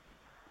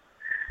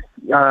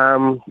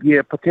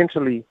 Yeah,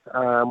 potentially.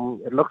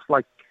 It looks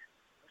like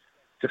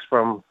just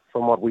from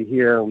what we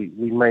hear,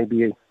 we may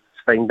be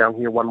staying down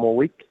here one more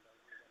week.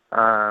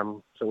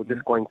 So we're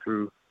just going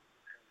through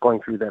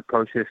that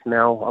process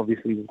now.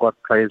 Obviously, we've got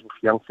players with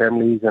young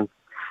families and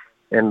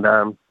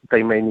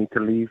they may need to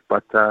leave,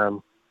 but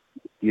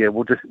yeah,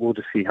 we'll just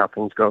see how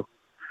things go.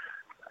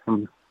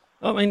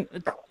 I mean,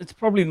 it's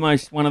probably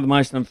one of the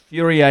most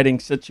infuriating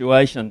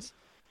situations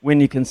when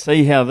you can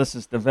see how this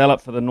has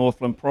developed for the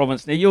Northland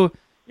Province. Now, you're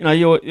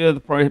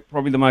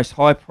probably the most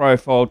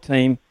high-profile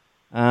team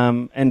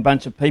and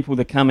bunch of people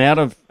that come out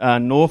of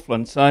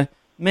Northland. So,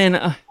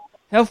 man,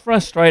 how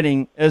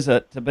frustrating is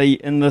it to be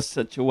in this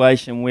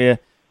situation where,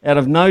 out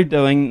of no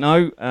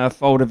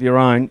fault of your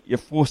own, you're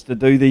forced to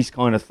do these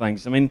kind of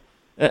things? I mean,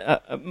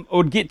 it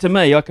would get to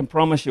me. I can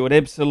promise you, it would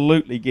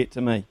absolutely get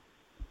to me.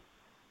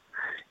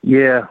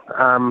 Yeah,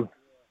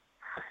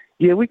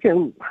 we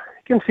can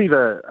see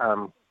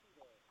the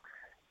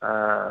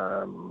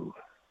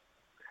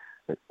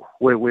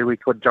where we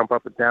could jump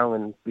up and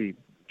down and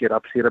get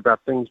upset about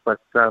things, but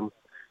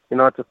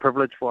it's a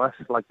privilege for us.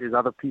 Like there's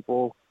other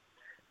people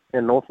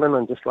in Northland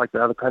and just like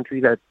the other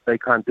country that they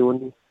can't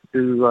do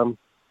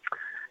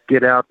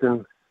get out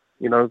and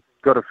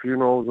go to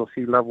funerals or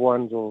see loved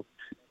ones or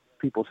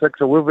people sick.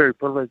 So we're very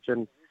privileged,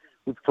 and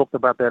we've talked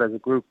about that as a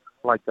group.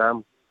 Like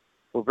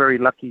we're very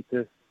lucky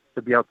to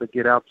be able to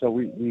get out. So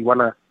we want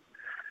to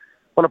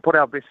put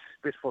our best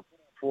foot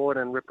forward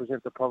and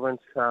represent the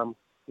province,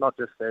 not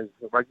just as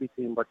a rugby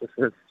team, but just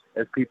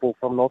as people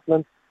from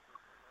Northland.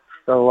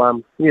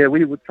 So we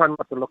would try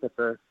not to look at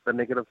the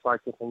negative side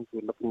of things.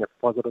 We're looking at the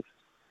positives.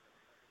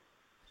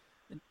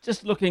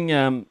 Just looking,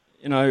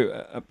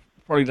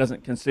 probably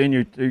doesn't concern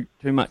you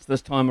too much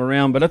this time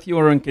around. But if you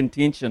were in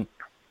contention,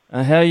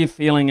 how are you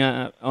feeling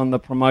on the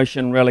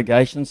promotion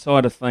relegation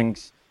side of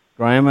things?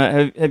 Graham,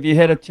 have you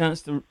had a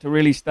chance to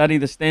really study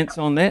the stance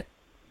on that?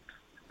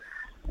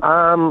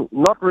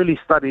 Not really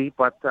study,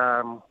 but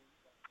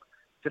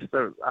just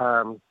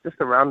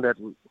around that.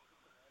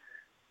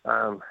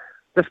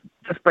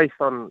 Just based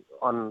on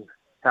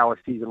how our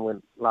season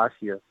went last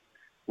year,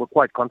 we're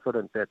quite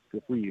confident that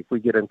if we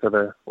get into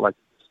those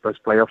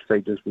playoff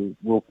stages, we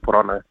will put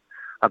on a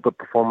good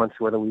performance,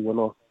 whether we win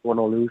or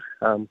lose.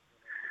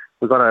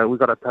 We've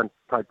got a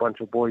tight bunch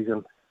of boys,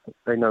 and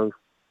they know.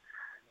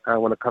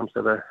 When it comes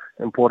to the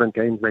important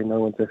games, they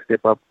know when to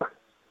step up.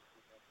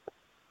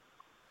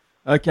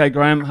 Okay,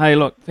 Graham. Hey,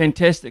 look,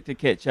 fantastic to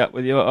catch up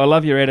with you. I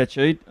love your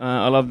attitude.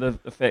 I love the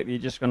fact that you're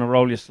just going to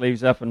roll your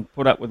sleeves up and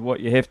put up with what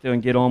you have to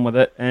and get on with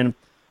it. And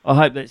I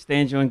hope that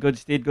stands you in good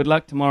stead. Good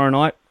luck tomorrow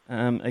night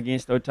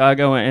against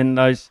Otago and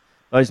those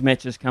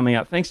matches coming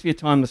up. Thanks for your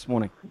time this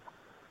morning.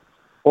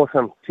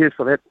 Awesome. Cheers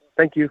for that.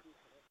 Thank you.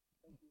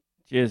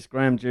 Cheers,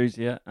 Graham Jews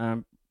here.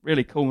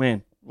 Really cool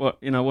man. What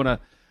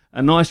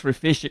a nice,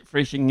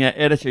 refreshing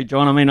attitude,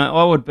 John. I mean,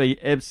 I would be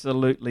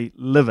absolutely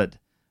livid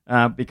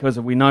because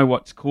we know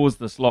what's caused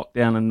this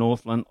lockdown in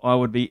Northland. I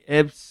would be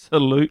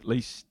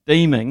absolutely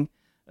steaming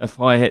if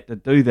I had to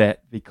do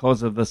that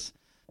because of this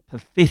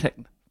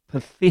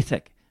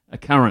pathetic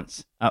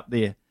occurrence up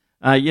there.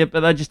 But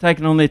they're just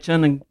taking on their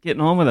chin and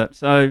getting on with it.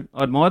 So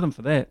I admire them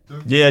for that.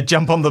 Yeah,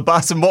 jump on the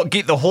bus and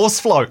get the horse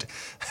float.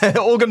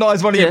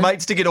 Organise one of your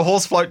mates to get a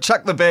horse float,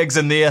 chuck the bags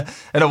in there,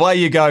 and away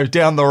you go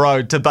down the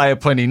road to Bay of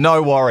Plenty.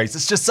 No worries.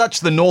 It's just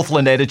such the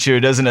Northland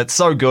attitude, isn't it?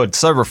 So good,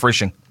 so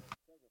refreshing.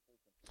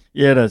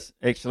 Yeah, it is,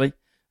 actually.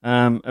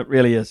 It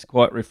really is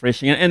quite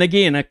refreshing. And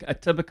again, a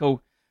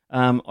typical,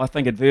 I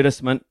think,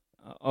 advertisement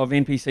of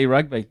NPC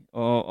rugby,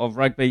 or of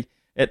rugby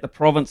at the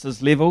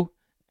provinces level,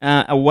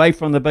 away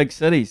from the big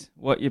cities,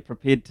 what you're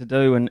prepared to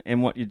do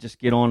and what you just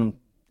get on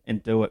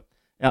and do it.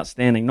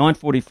 Outstanding.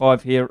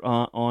 9:45 here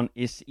on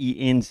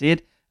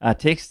SENZ.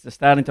 Texts are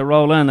starting to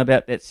roll in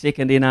about that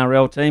second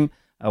NRL team.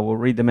 We'll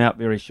read them out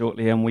very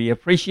shortly, and we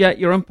appreciate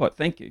your input.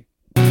 Thank you.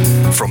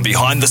 From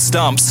behind the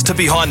stumps to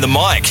behind the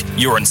mic,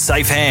 you're in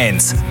safe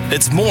hands.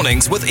 It's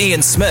Mornings with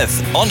Ian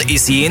Smith on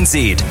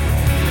SENZ.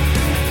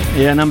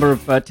 Yeah, a number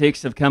of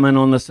texts have come in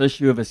on this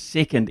issue of a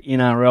second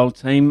NRL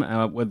team,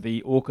 with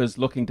the Orcas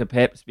looking to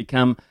perhaps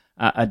become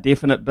a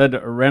definite bid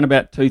around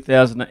about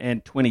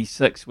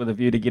 2026 with a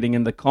view to getting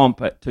in the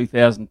comp at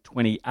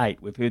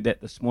 2028. We've heard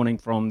that this morning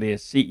from their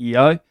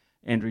CEO,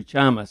 Andrew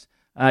Chalmers.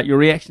 Your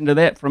reaction to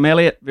that from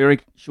Elliot, very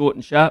short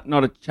and sharp.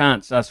 Not a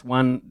chance us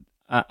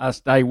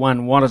day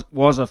one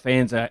Wazza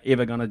fans are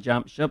ever going to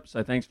jump ship,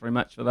 so thanks very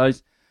much for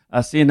those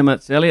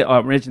sentiments, Elliot. I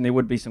imagine there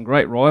would be some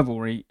great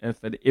rivalry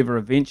if it ever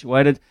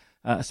eventuated.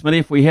 Smithy,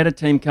 if we had a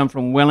team come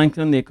from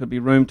Wellington, there could be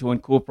room to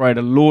incorporate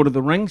a Lord of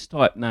the Rings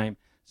type name.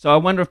 So I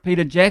wonder if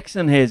Peter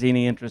Jackson has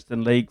any interest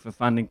in league for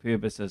funding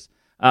purposes.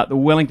 The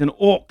Wellington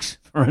Orcs,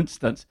 for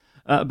instance.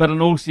 But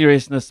in all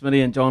seriousness,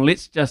 Smithy and John,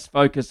 let's just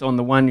focus on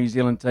the one New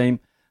Zealand team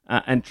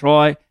and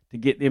try to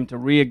get them to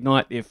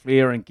reignite their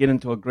flair and get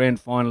into a grand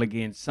final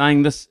again.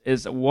 Saying this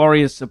as a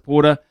Warriors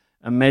supporter,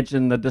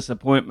 imagine the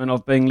disappointment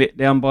of being let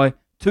down by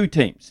two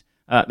teams.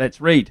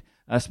 That's Reid.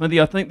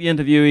 Smithy, I think the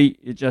interviewee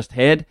you just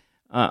had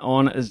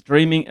on is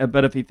dreaming a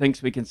bit if he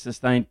thinks we can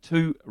sustain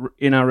two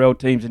NRL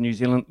teams in New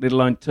Zealand, let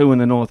alone two in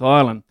the North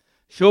Island.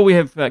 Sure, we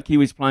have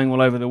Kiwis playing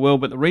all over the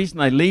world, but the reason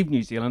they leave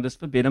New Zealand is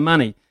for better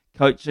money,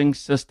 coaching,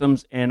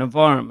 systems and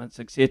environments,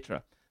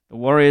 etc. The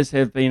Warriors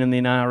have been in the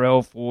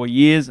NRL for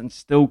years and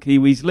still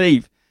Kiwis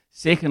leave.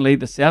 Secondly,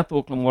 the South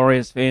Auckland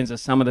Warriors fans are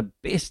some of the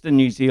best in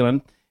New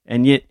Zealand,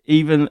 and yet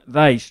even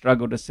they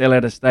struggle to sell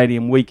out a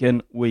stadium week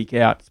in, week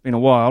out. It's been a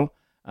while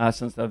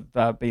since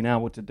they've been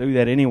able to do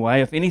that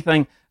anyway. If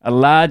anything, a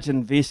large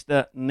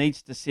investor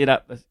needs to set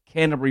up the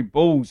Canterbury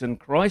Bulls in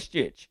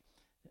Christchurch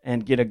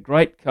and get a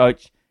great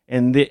coach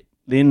and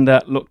then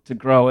look to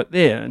grow it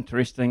there.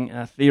 Interesting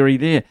theory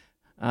there.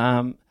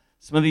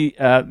 Smithy,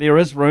 there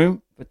is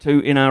room for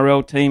two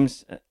NRL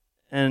teams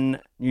in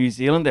New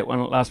Zealand. That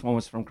last one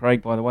was from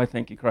Craig, by the way.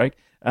 Thank you, Craig.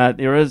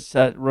 There is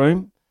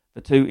room for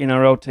two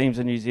NRL teams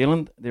in New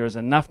Zealand. There is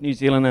enough New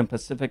Zealand and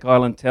Pacific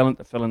Island talent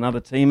to fill another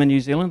team in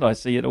New Zealand. I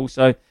see it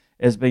also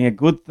as being a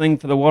good thing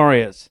for the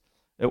Warriors.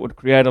 It would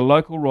create a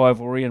local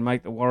rivalry and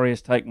make the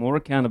Warriors take more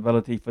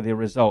accountability for their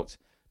results.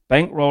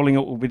 Bankrolling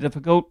it will be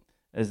difficult,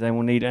 as they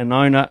will need an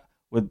owner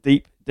with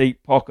deep,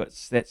 deep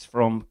pockets. That's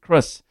from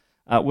Chris.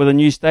 With a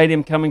new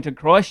stadium coming to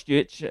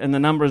Christchurch and the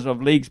numbers of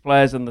leagues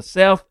players in the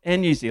South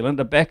and New Zealand,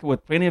 a backer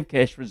with plenty of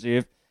cash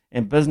reserve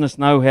and business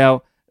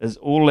know-how is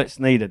all that's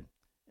needed.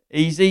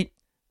 Easy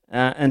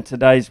in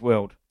today's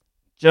world.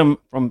 Jim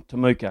from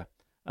Temuka.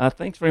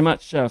 Thanks very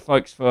much,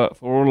 folks, for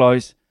all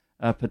those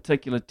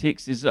particular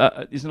texts.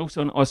 There's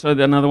also, I saw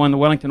another one, the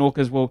Wellington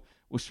Orcas will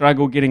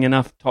struggle getting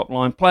enough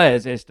top-line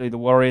players, as do the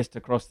Warriors,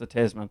 to cross the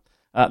Tasman.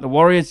 The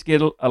Warriors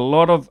get a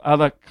lot of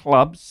other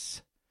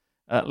clubs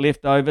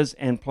leftovers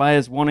and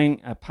players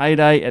wanting a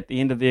payday at the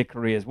end of their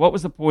careers. What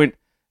was the point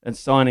in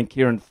signing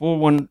Kieran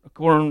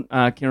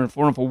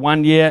Foran for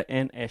 1 year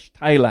and Ash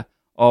Taylor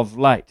of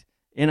late?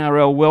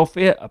 NRL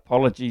welfare,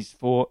 apologies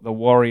for the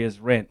Warriors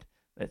rant.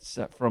 That's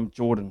from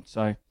Jordan.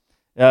 So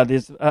there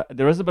is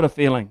a bit of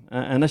feeling.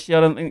 And this year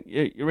I don't think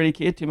you really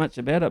care too much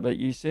about it, but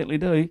you certainly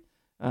do.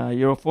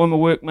 Your former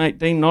workmate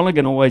Dean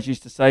Nolligan always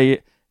used to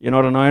say, you're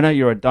not an owner,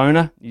 you're a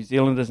donor. New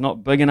Zealand is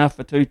not big enough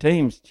for two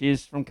teams.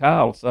 Cheers from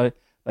Carl. So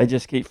they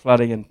just keep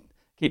flooding and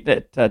keep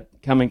that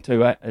coming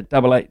to a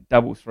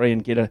 8833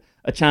 and get a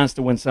chance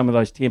to win some of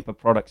those Temper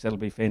products. That'll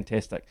be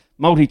fantastic.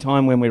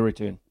 Multi-time when we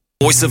return.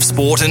 Voice of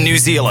sport in New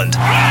Zealand.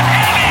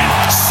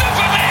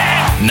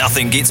 Superman!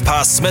 Nothing gets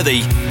past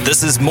Smithy.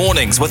 This is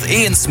Mornings with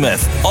Ian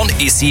Smith on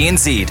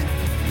SENZ.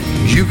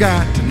 You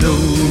got to know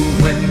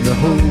when to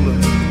hold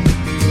up,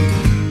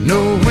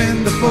 know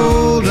when to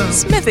fold up,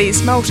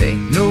 Smithy's Multi.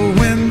 Know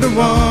when to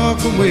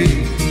walk away,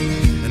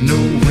 and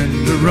know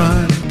when to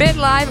run. Bet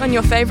live on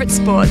your favourite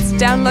sports.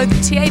 Download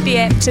the TAB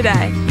app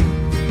today.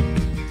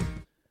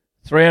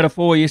 3 out of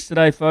 4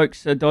 yesterday,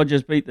 folks.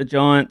 Dodgers beat the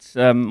Giants.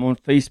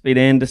 Monfils beat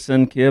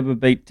Anderson. Kerber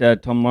beat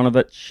Tom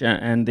Lonovich.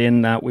 And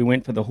then we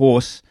went for the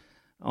horse.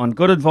 On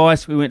good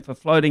advice, we went for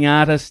Floating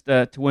Artist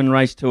to win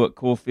race 2 at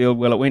Caulfield.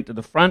 Well, it went to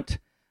the front.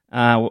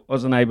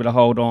 Wasn't able to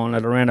hold on.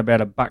 At around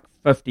about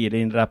 $1.50 it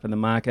ended up in the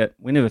market.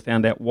 We never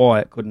found out why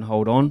it couldn't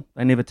hold on.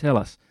 They never tell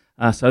us.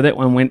 So that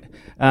one went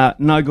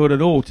no good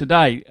at all.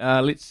 Today,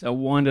 let's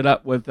wind it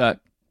up with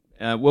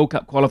World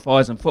Cup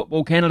qualifiers in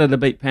football. Canada to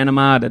beat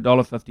Panama at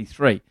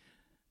 $1.53.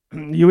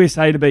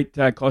 USA to beat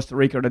Costa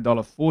Rica at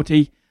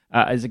 $1.40.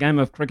 There's a game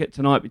of cricket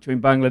tonight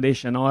between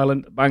Bangladesh and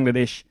Ireland.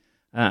 Bangladesh,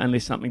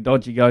 unless something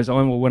dodgy goes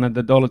on, will win at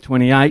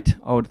 $1.28,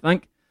 I would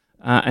think.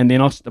 And then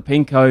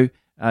Ostapenko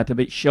to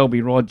beat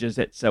Shelby Rogers.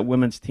 That's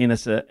women's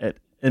tennis at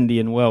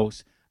Indian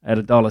Wells at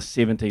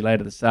 $1.70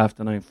 later this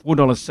afternoon.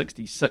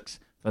 $4.66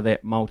 for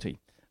that multi.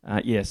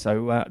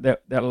 So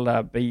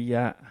that'll be,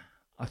 I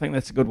think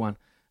that's a good one.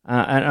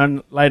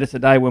 And later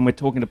today, when we're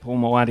talking to Paul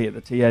Moati at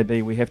the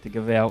TAB, we have to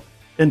give our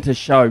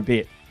inter-show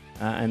bet.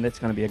 And that's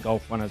going to be a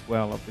golf one as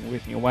well. I've been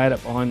working away at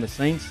it behind the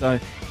scenes, so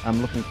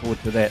I'm looking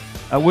forward to that.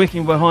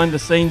 Working behind the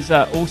scenes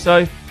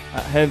also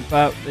have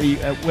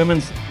the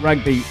women's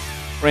rugby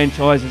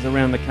franchises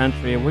around the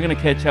country. We're going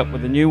to catch up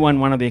with a new one.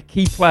 One of their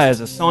key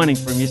players is signing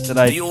from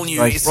yesterday. The all-new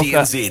Grace Brooker,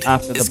 SENZ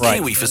after the is break.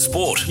 Kiwi for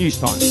Sport. News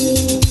time.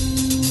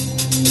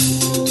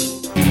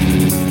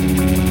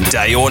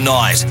 Day or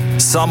night,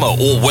 summer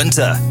or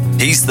winter,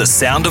 he's the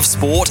sound of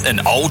sport in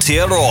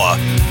Aotearoa.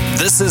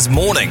 This is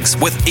Mornings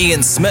with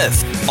Ian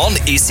Smith on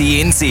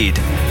SENZ.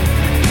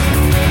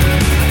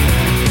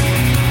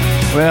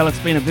 Well, it's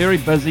been a very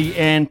busy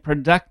and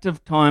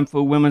productive time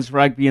for women's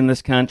rugby in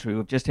this country.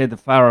 We've just had the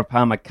Farah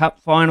Palmer Cup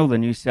final. The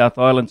New South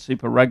Island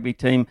Super Rugby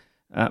team,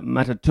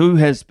 Matatu,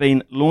 has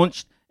been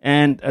launched,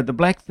 and the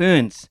Black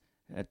Ferns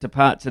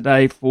depart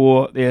today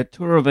for their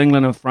tour of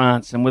England and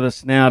France. And with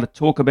us now to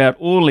talk about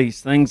all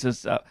these things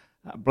is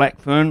Black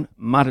Fern,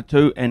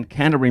 Matatu and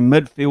Canterbury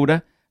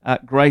midfielder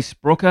Grace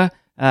Brooker.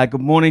 Good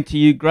morning to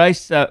you,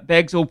 Grace.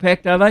 Bags all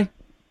packed, are they?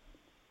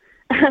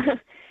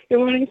 Good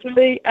morning,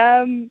 Smithy.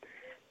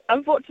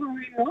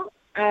 Unfortunately not.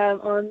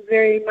 I'm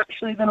very much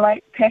the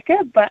late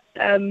packer, but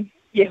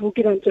we'll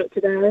get onto it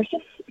today, I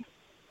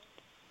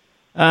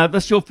reckon.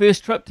 This your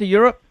first trip to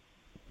Europe?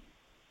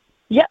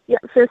 Yep,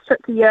 first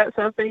trip to Europe.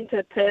 So I've been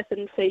to Perth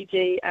and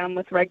Fiji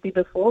with rugby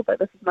before, but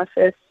this is my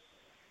first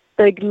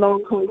big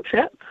long-haul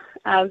trip,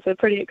 so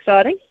pretty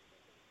exciting.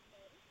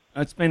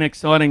 It's been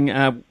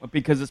exciting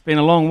because it's been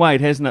a long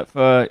wait, hasn't it,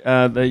 for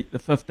the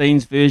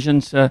 15s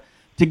versions to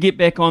get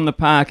back on the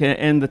park,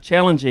 and the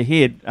challenge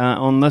ahead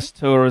on this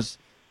tour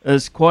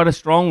is quite a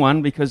strong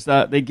one because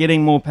they're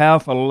getting more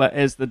powerful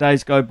as the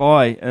days go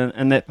by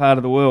in that part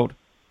of the world.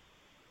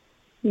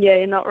 Yeah,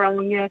 you're not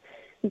wrong. Yeah,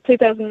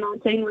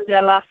 2019 was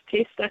our last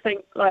test. I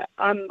think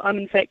I'm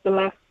in fact the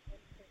last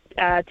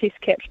test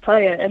capped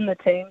player in the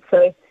team,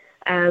 so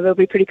it'll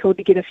be pretty cool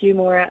to get a few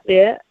more out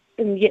there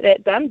and get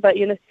that done. But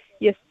you're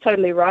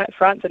totally right.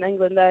 France and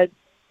England, they've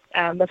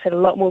had a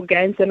lot more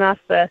games than us.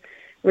 They're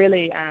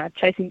really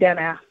chasing down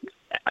our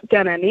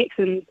necks,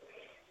 and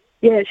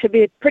it should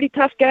be a pretty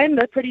tough game.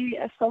 They're pretty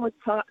a solid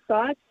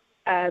side.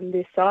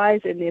 Their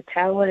size and their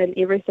power and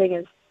everything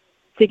is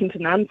second to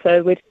none.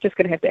 So we're just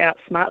going to have to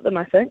outsmart them,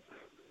 I think.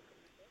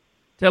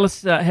 Tell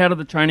us how did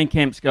the training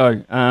camps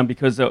go?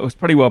 Because it was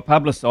pretty well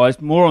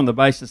publicised, more on the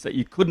basis that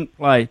you couldn't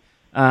play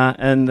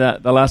in the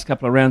last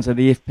couple of rounds of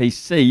the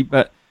FPC.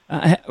 But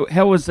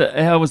how was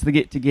the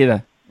get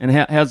together, and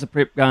how's the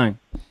prep going?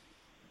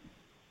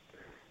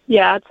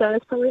 Yeah, I'd say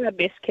it's probably our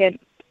best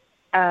camp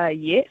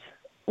yet.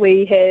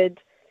 We had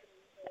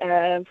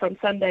from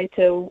Sunday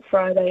till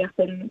Friday up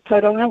in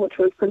Tauranga, which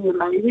was pretty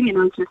amazing, and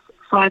it was just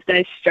 5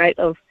 days straight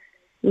of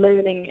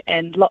learning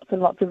and lots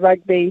of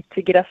rugby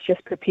to get us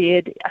just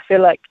prepared. I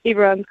feel like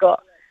everyone's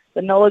got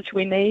the knowledge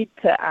we need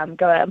to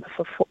go out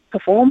and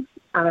perform.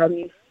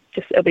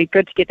 It'll be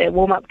good to get that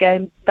warm-up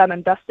game done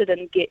and dusted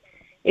and get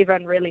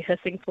everyone really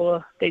hissing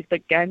for these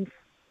big games.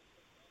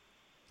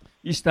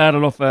 You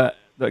started off the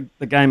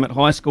game at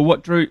high school.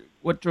 What drew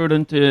it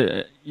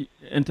into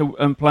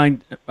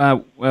playing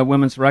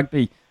women's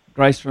rugby,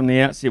 Grace, from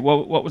the outset?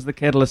 What was the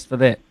catalyst for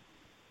that?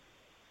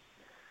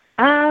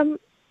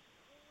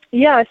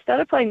 I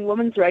started playing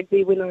women's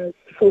rugby when I was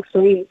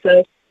 14,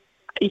 so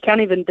you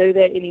can't even do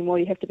that anymore.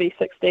 You have to be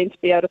 16 to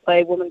be able to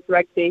play women's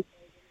rugby.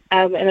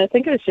 And I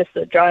think it was just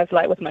a drive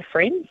with my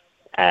friends.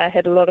 I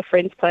had a lot of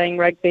friends playing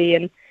rugby,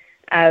 and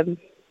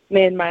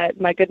me and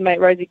my good mate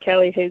Rosie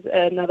Kelly, who's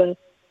another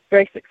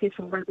very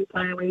successful rugby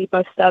player. We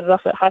both started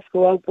off at high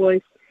school old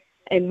boys,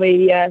 and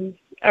we I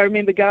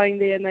remember going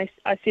there, and I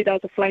said I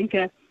was a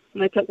flanker,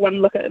 and they took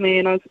one look at me,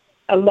 and I was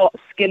a lot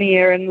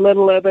skinnier and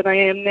littler than I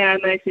am now,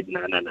 and they said,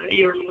 no,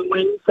 you're on the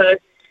wing. So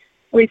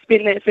we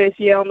spent that first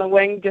year on the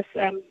wing just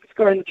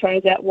scoring the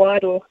tries out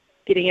wide or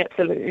getting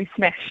absolutely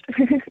smashed.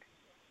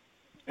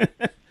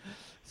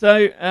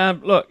 So,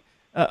 look,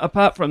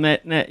 apart from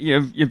that, Nat,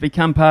 you've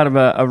become part of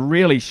a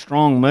really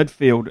strong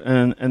midfield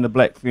in the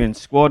Black Ferns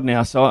squad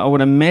now, so I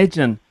would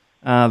imagine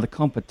the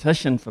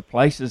competition for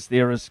places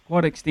there is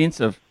quite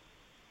extensive.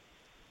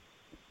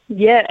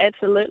 Yeah,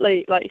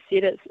 absolutely. Like you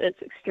said,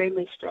 it's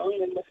extremely strong,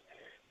 and with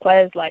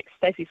players like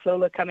Stacey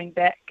Fuller coming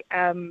back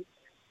out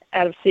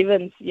of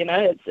sevens,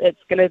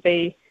 it's going to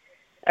be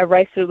a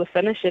race to the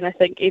finish, and I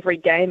think every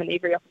game and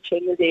every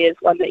opportunity is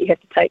one that you have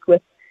to take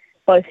with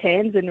both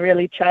hands and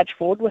really charge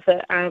forward with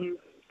it.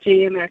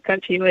 GM, our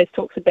country, always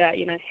talks about,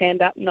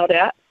 hand up, not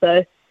out.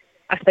 So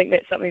I think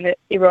that's something that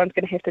everyone's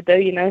going to have to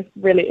do,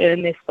 really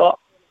earn their spot.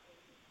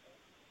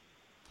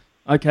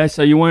 Okay,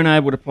 so you weren't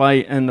able to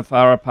play in the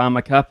Farah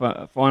Palmer Cup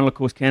final. Of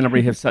course,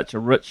 Canterbury have such a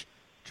rich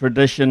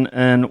tradition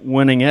in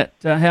winning it.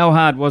 How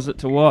hard was it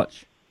to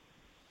watch?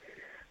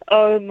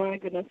 Oh, my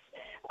goodness.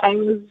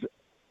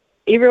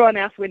 Everyone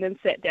else went and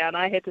sat down.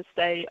 I had to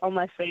stay on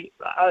my feet.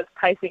 I was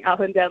pacing up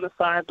and down the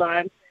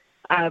sideline,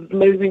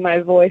 losing my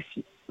voice,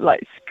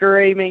 like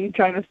screaming,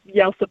 trying to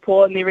yell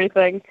support and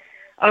everything.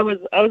 I was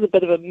a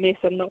bit of a mess,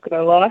 I'm not going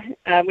to lie.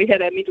 We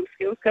had a mental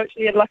skills coach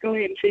there,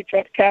 luckily, and she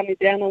tried to calm me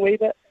down a wee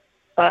bit.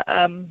 But,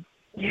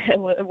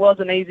 it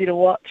wasn't easy to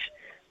watch.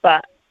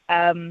 But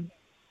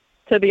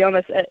to be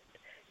honest,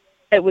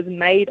 it was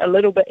made a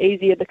little bit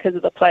easier because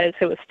of the players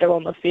who were still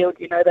on the field.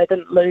 They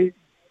didn't lose.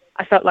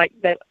 I felt like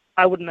that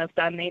I wouldn't have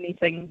done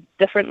anything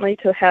differently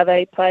to how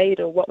they played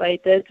or what they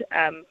did.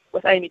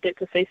 With Amy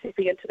Duplessis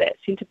stepping into that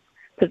centre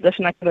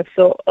position, I couldn't have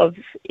thought of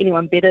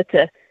anyone better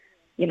to,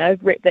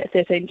 rep that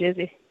 13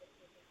 jersey.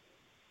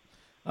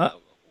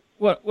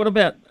 What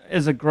about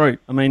as a group?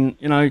 I mean,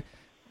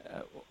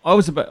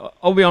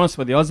 I'll be honest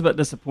with you, I was a bit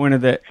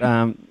disappointed that,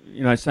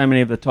 so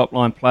many of the top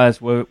line players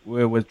were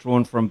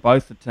withdrawn from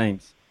both the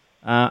teams.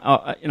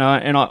 I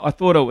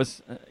thought it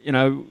was,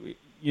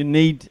 you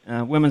need,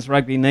 women's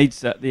rugby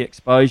needs the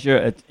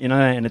exposure,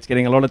 and it's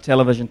getting a lot of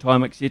television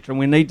time, etc. And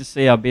we need to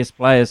see our best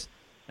players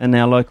in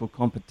our local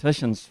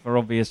competitions for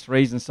obvious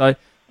reasons. So,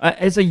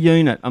 as a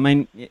unit, I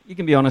mean, you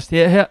can be honest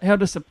here. How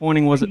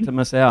disappointing was it to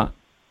miss out?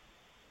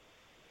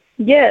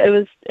 Yeah, it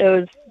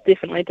was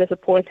definitely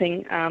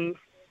disappointing.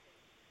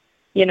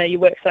 You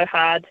work so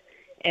hard,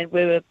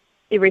 and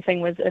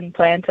everything was in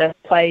plan to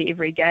play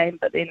every game,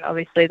 but then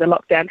obviously the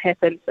lockdown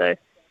happened, so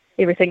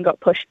everything got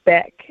pushed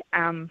back.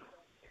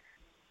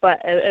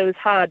 But it was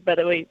hard, but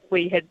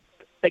we had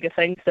bigger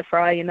things to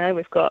fry,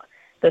 We've got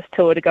this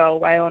tour to go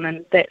away on,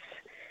 and that's,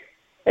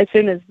 as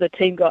soon as the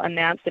team got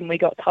announced and we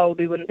got told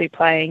we wouldn't be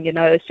playing,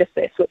 it's just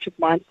that switch of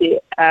mindset.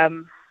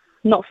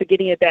 Not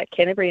forgetting about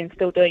Canterbury and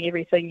still doing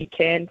everything you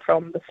can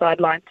from the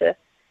sideline to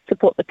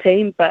support the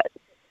team, but,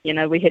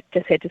 we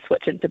just had to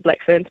switch into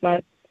Black Ferns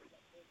mode.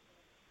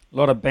 A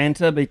lot of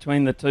banter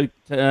between the two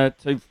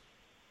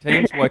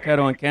teams,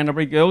 Waikato and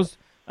Canterbury girls,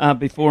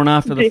 before and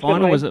after the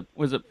final. Was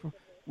it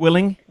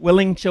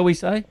willing, shall we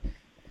say?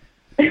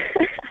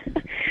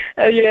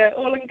 Yeah,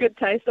 all in good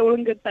taste.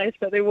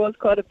 But there was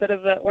quite a bit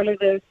of one of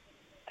the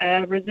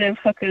reserve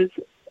hookers,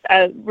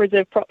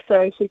 reserve props.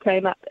 So she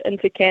came up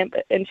into camp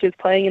and she was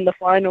playing in the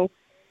final,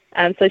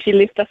 so she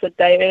left us a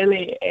day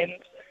early. And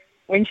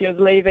when she was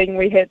leaving,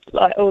 we had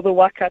like all the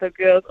Waikato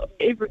girls.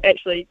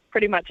 Actually,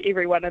 pretty much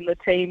everyone in the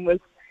team was,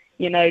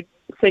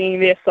 singing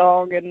their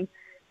song and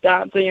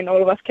dancing, and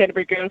all of us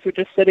Canterbury girls were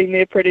just sitting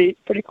there pretty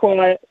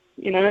quiet,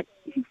 You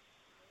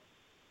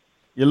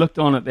looked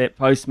on at that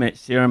post-match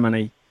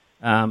ceremony,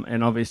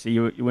 and obviously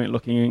you weren't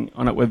looking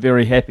on it with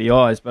very happy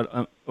eyes, but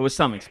it was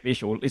something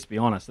special, let's be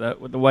honest.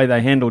 With the way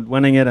they handled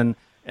winning it and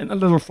the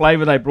little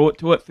flavour they brought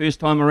to it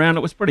first time around,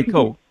 it was pretty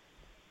cool.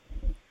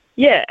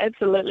 Yeah,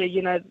 absolutely.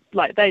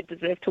 Like they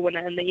deserve to win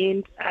it in the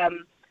end.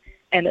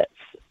 And it's,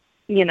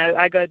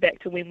 I go back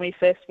to when we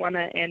first won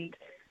it, and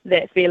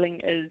that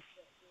feeling is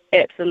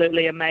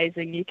absolutely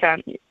amazing. You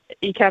can't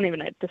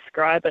even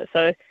describe it.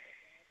 So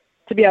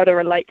to be able to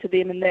relate to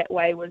them in that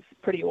way was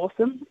pretty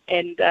awesome.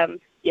 And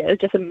it was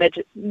just a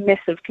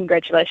massive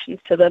congratulations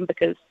to them,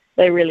 because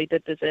they really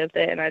did deserve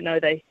that. And I know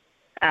they,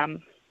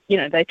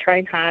 they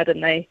train hard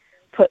and they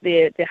put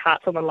their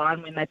hearts on the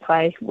line when they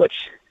play,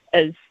 which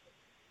is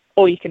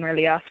all you can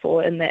really ask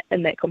for in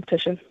that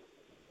competition.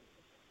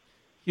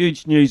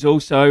 Huge news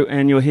also,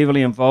 and you're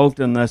heavily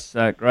involved in this,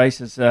 Grace,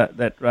 is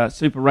that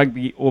Super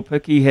Rugby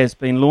Aupiki has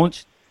been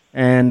launched,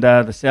 and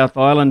the South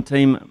Island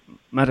team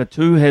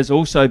Matatu has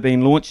also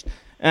been launched,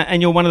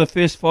 and you're one of the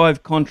first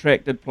 5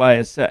 contracted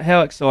players.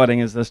 How exciting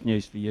is this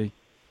news for you?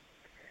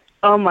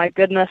 Oh my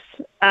goodness,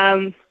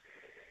 man!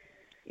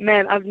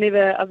 I've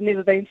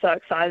never been so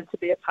excited to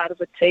be a part of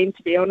a team.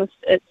 To be honest,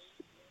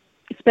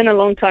 it's been a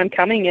long time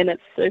coming, and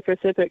it's super,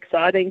 super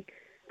exciting.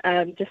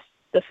 Just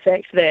the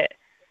fact that,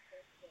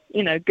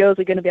 girls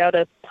are going to be able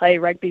to play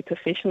rugby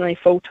professionally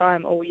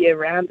full-time all year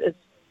round is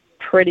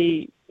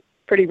pretty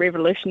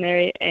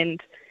revolutionary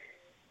and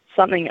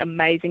something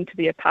amazing to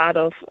be a part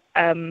of.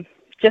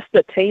 Just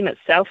the team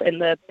itself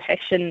and the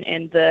passion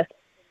and the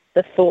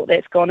thought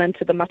that's gone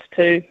into the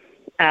Matatu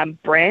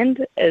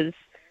brand is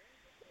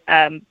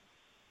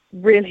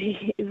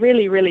really,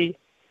 really, really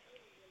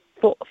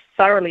thought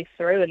thoroughly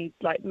through, and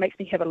like makes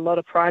me have a lot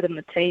of pride in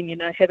the team.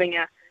 Having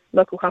a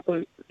local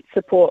hapu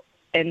support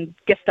and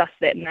gift us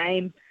that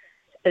name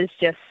is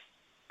just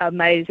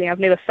amazing. I've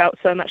never felt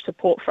so much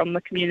support from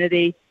the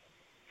community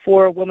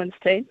for a women's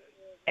team,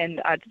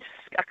 and I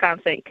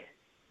can't thank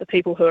the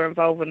people who are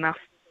involved enough.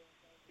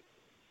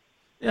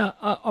 Yeah,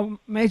 I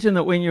imagine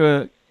that when you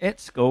were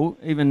at school,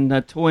 even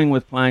toying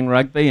with playing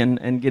rugby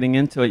and getting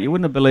into it, you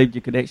wouldn't have believed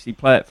you could actually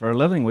play it for a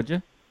living, would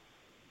you?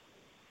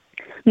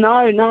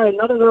 No,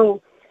 not at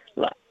all.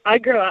 I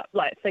grew up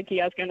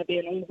thinking I was going to be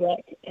an All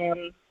Black,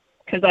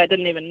 because I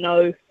didn't even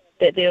know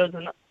that there was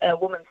a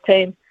women's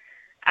team.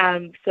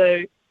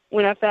 So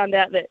when I found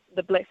out that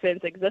the Black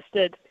Ferns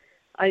existed,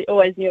 I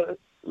always knew it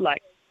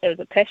was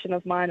a passion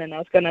of mine, and I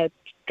was going to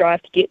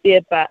strive to get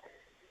there. But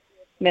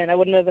man, I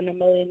wouldn't have in a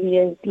million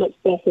years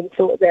looked back and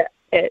thought that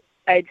at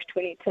age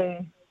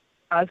 22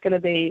 I was going to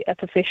be a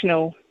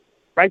professional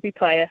rugby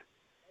player.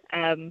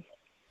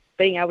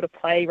 Being able to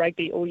play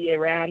rugby all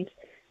year round,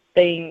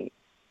 being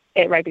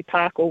at Rugby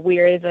Park or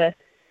wherever,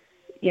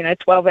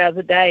 12 hours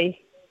a day,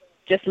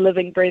 just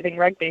living, breathing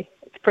rugby.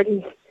 It's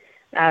pretty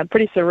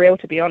surreal,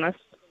 to be honest.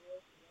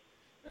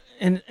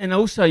 And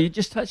also, you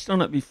just touched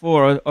on it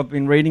before. I've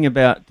been reading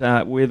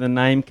about where the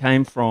name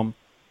came from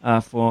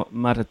for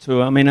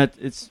Matatua. I mean,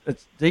 it's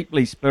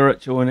deeply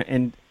spiritual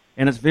and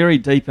it's very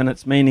deep in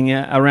its meaning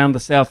around the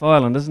South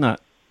Island, isn't it?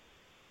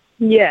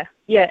 Yeah,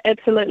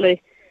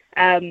 absolutely.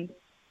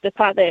 The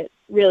part that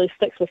really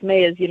sticks with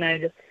me is,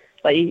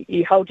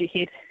 you hold your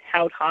head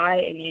held high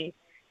and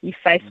you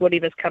face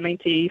whatever's coming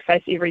to you. You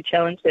face every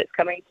challenge that's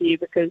coming to you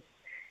because,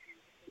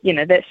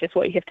 that's just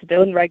what you have to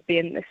do in rugby,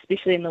 and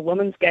especially in the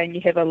women's game,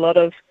 you have a lot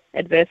of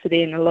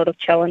adversity and a lot of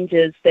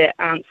challenges that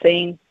aren't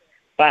seen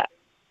but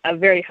are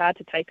very hard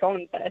to take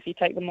on. But if you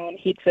take them on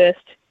head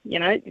first,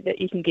 that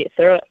you can get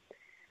through it.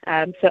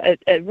 So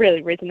it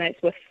really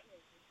resonates with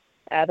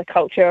the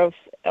culture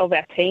of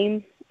our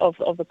team, of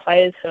the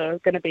players who are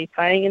going to be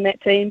playing in that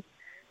team.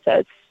 So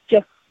it's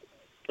just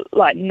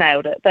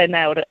nailed it. They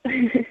nailed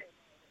it.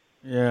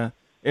 Yeah,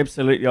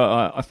 absolutely.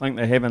 I think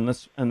they have in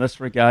this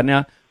regard.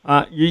 Now,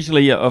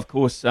 usually, of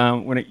course,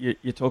 when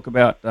you talk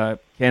about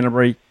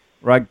Canterbury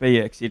rugby,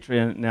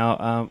 etc.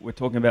 Now we're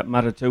talking about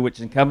Matatua, which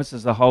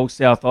encompasses the whole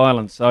South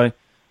Island. So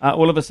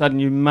all of a sudden,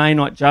 you may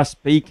not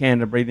just be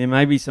Canterbury. There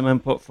may be some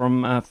input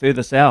from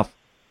further south.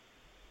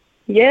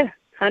 Yeah,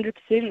 100%,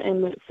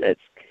 and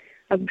it's.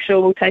 I'm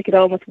sure we'll take it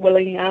on with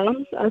willing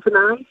arms, open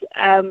arms.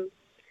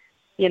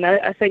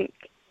 I think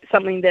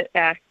something that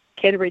our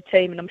Canterbury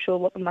team, and I'm sure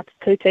what the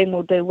Matatua team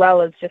will do well,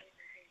 is just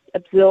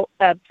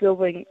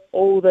absorbing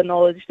all the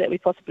knowledge that we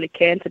possibly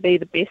can to be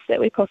the best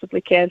that we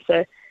possibly can.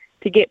 So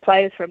to get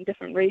players from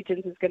different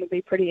regions is going to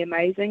be pretty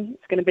amazing.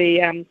 It's going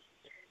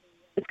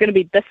to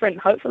be different,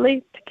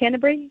 hopefully, to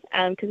Canterbury,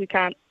 because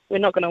we're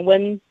not going to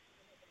win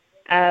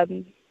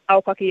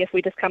Aupaki if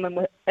we just come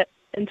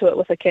into it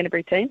with a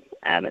Canterbury team.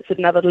 It's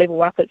another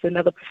level up. It's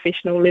another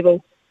professional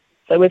level.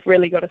 So we've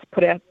really got to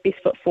put our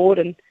best foot forward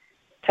and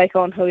take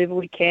on whoever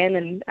we can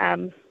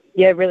and,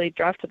 really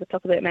drive to the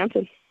top of that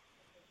mountain.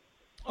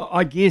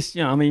 I guess,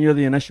 you're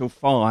the initial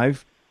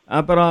five,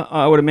 but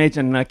I would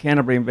imagine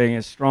Canterbury being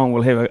as strong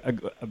will have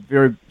a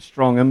very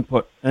strong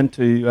input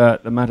into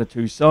the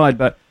Matatua side.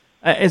 But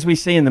as we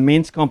see in the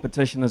men's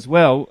competition as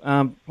well,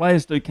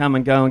 players do come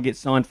and go and get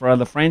signed for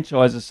other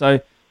franchises.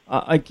 So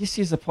I guess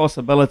there's a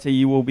possibility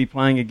you will be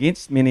playing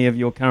against many of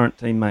your current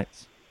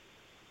teammates.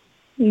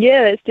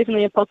 Yeah, it's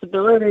definitely a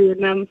possibility,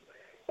 and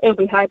it'll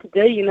be hard to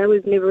do.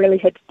 We've never really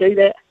had to do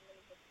that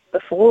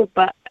before,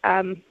 but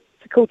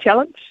it's a cool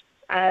challenge.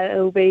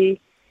 It'll be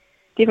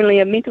definitely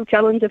a mental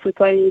challenge if we're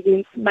playing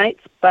against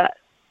mates, but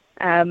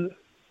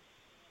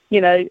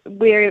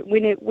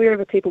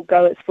wherever people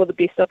go, it's for the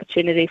best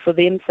opportunity for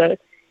them. So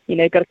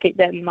got to keep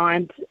that in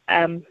mind,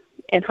 and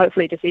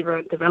hopefully just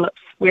everyone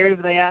develops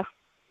wherever they are.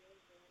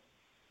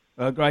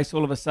 Well, Grace,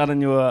 all of a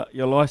sudden your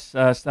life's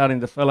starting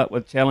to fill up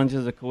with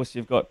challenges. Of course,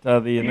 you've got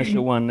the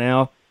initial one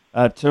now,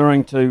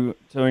 touring to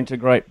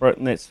Great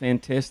Britain. That's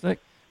fantastic.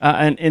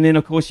 And then,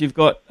 of course, you've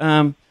got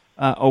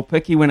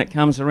Aupiki when it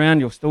comes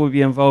around. You'll still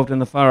be involved in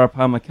the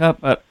Whareapama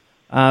Cup, but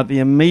the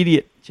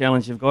immediate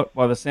challenge you've got,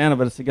 by the sound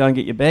of it, is to go and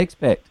get your bags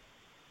packed.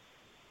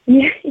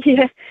 Yeah,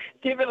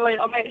 definitely.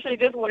 I'm actually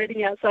just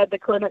waiting outside the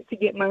clinic to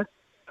get my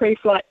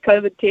pre-flight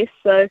COVID test,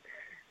 so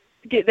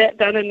get that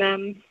done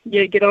and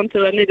get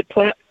onto it. I need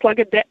a plug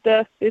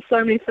adapter. There's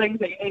so many things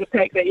that you need to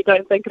pack that you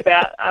don't think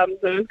about,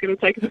 so it's going to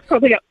take us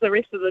probably up the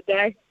rest of the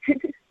day.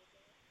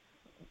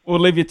 We'll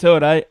leave you to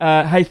it,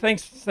 eh? Hey,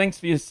 thanks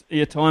for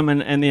your time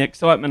and the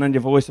excitement in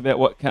your voice about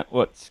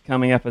what's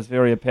coming up is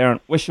very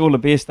apparent. Wish you all the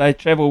best, eh?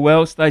 Travel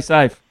well, stay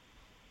safe.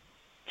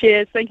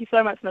 Cheers, thank you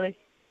so much, Millie.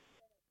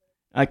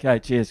 Okay,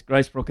 cheers.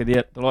 Grace Brooker,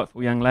 the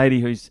delightful young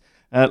lady whose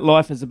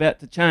life is about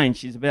to change.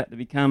 She's about to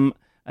become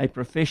a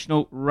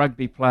professional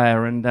rugby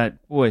player, and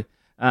what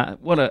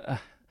a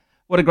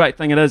great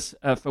thing it is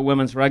for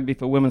women's rugby,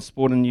 for women's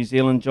sport in New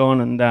Zealand, John,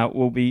 and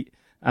we'll be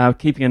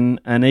keeping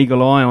an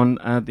eagle eye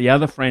on the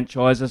other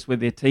franchises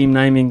with their team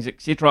namings,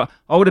 etc.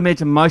 I would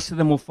imagine most of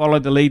them will follow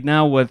the lead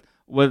now with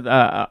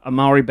a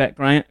Maori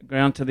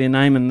background to their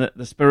name and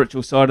the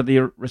spiritual side of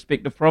their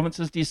respective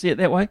provinces. Do you see it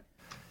that way?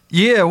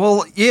 Yeah,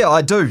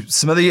 I do,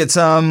 Smithy. It's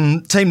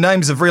team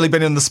names have really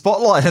been in the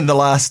spotlight in the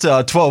last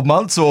 12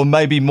 months or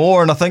maybe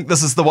more, and I think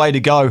this is the way to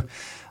go.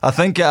 I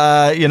think,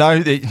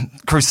 the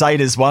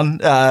Crusaders one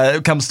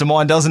comes to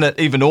mind, doesn't it?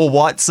 Even all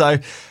white. So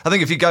I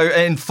think if you go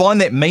and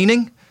find that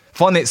meaning,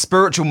 find that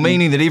spiritual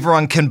meaning that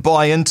everyone can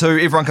buy into,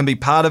 everyone can be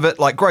part of it.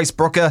 Like Grace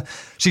Brooker,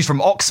 she's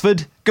from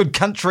Oxford, good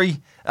country,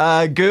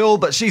 girl,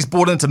 but she's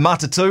bought into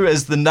Matatu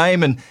as the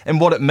name and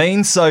what it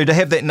means. So to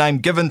have that name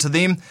given to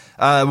them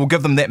will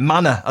give them that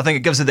mana. I think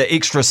it gives it that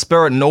extra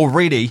spirit. And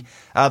already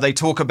they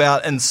talk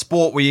about in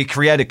sport where you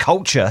create a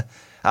culture,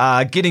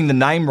 getting the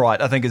name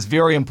right, I think is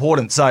very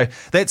important. So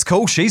that's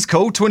cool. She's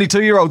cool.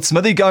 22-year-old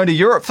Smithy going to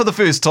Europe for the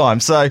first time.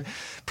 So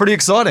pretty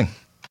exciting.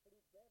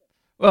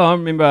 Well, I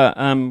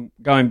remember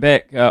going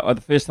back,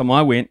 the first time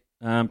I went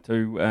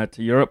to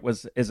Europe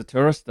was as a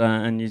tourist,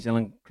 a New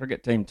Zealand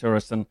cricket team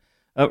tourist, and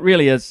it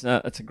really is.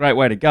 It's a great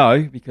way to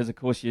go because, of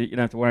course, you don't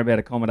have to worry about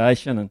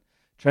accommodation and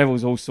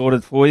travel's all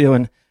sorted for you,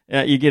 and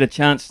you get a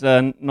chance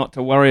not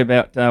to worry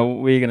about where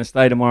you're going to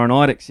stay tomorrow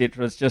night,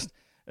 etc.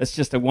 It's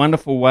just a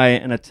wonderful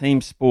way in a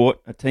team sport,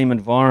 a team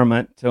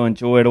environment to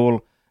enjoy it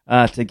all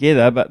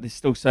together. But there's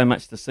still so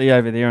much to see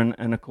over there,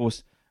 and of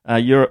course,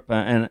 Europe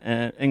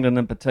and England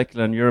in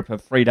particular, and Europe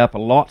have freed up a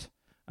lot.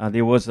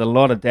 There was a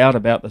lot of doubt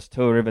about this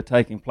tour ever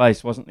taking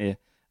place, wasn't there?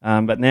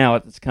 But now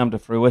it's come to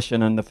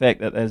fruition, and the fact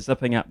that they're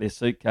zipping up their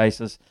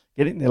suitcases,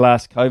 getting their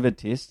last COVID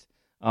test,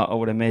 I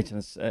would imagine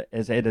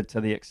has added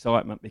to the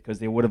excitement, because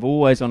there would have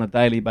always on a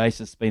daily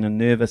basis been a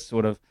nervous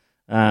sort of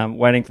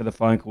waiting for the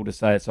phone call to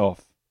say it's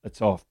off,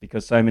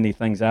 because so many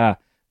things are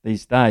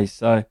these days.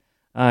 So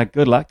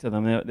good luck to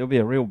them. There'll be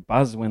a real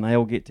buzz when they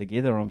all get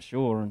together, I'm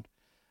sure. And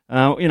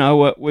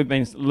we've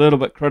been a little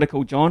bit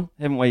critical, John,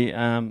 haven't we?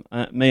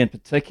 Me in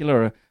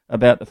particular,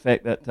 about the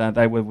fact that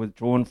they were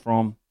withdrawn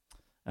from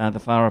the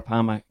Farah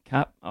Palmer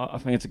Cup. I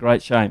think it's a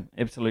great shame,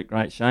 absolute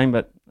great shame,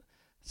 but it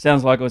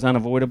sounds like it was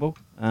unavoidable.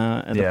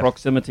 And the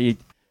proximity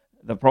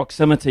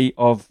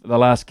of the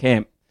last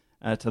camp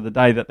to the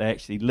day that they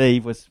actually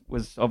leave was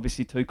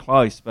obviously too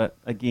close. But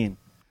again,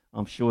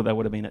 I'm sure they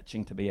would have been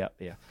itching to be up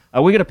there.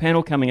 We've got a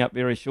panel coming up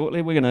very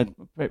shortly. We're going to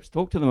perhaps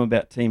talk to them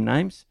about team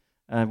names.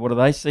 What do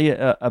they see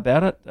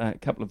about it? A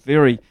couple of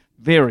very,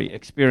 very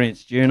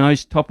experienced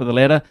journos, top of the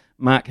ladder,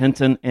 Mark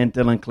Hinton and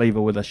Dylan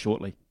Cleaver with us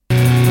shortly.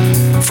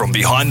 From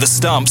behind the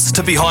stumps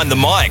to behind the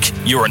mic,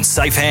 you're in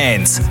safe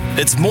hands.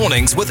 It's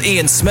Mornings with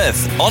Ian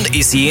Smith on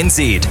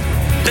SENZ.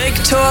 Big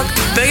talk,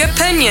 big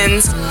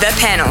opinions, the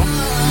panel.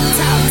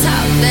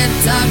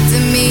 Talk to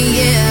me,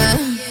 yeah.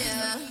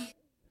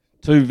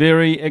 Two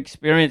very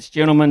experienced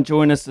gentlemen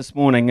join us this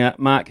morning.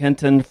 Mark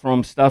Hinton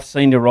from Stuff,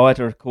 senior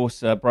writer, of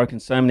course,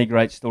 broken so many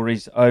great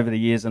stories over the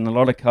years and a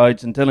lot of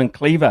codes. And Dylan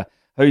Cleaver,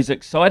 whose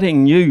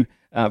exciting new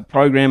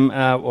program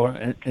or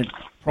a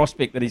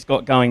prospect that he's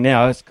got going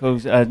now is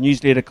called a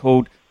newsletter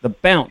called The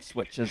Bounce,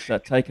 which has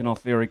taken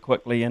off very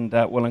quickly and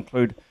will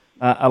include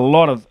a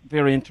lot of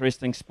very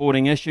interesting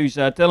sporting issues.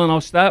 Dylan,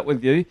 I'll start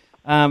with you.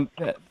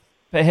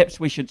 Perhaps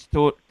we should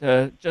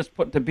just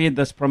put to bed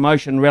this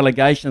promotion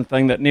relegation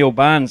thing that Neil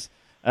Barnes,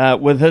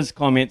 with his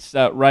comments,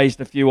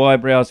 raised a few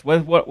eyebrows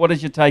with. What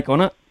is your take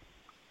on it?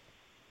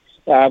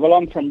 Well,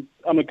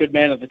 I'm a good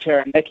man of the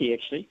Taranaki,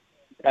 actually.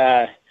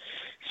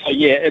 So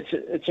yeah,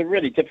 it's a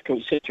really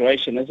difficult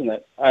situation, isn't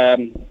it?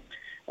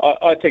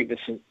 I think the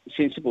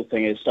sensible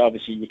thing is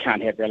obviously you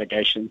can't have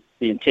relegation.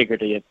 The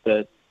integrity of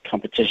the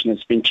competition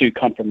has been too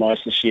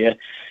compromised this year,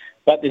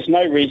 but there's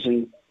no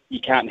reason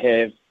you can't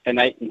have an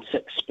 8 and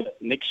 6 split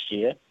next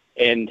year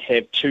and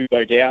have 2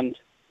 go down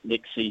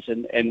next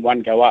season and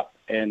 1 go up.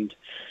 And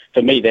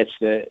for me, that's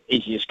the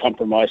easiest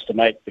compromise to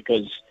make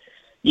because,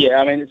 yeah,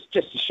 I mean, it's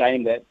just a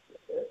shame that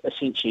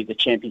essentially the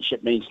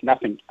championship means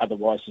nothing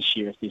otherwise this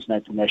year if there's no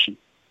promotion.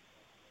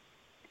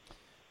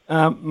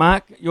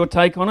 Mark, your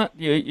take on it?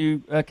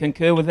 You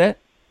concur with that?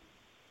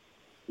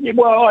 Yeah,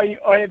 well,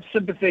 I have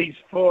sympathies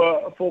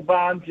for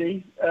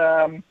Barnesy.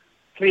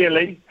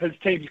 Clearly, his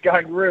team's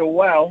going real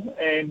well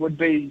and would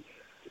be,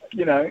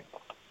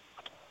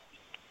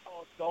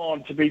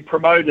 on to be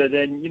promoted.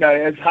 And,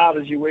 as hard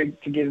as you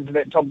work to get into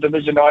that top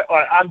division,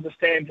 I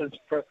understand his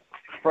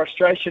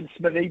frustration,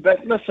 Smithy.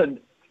 But listen,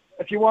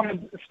 if you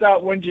want to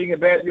start whinging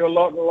about your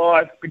lot in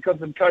life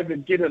because of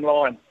COVID, get in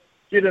line.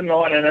 Get in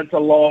line, and it's a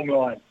long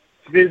line.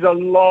 There's a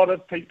lot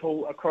of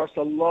people across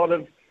a lot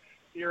of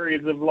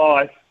areas of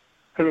life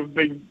who have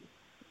been,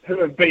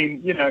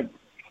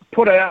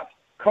 put out,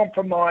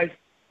 compromised,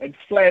 and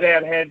flat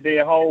out had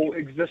their whole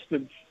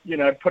existence,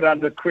 put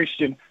under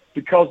question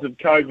because of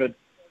COVID.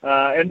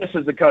 And this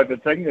is a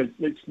COVID thing.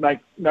 Let's make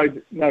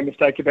no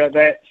mistake about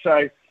that.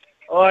 So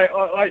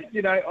I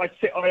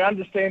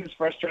understand his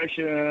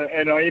frustration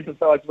and I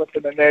empathise with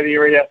him in that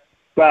area.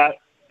 But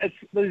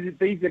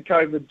these are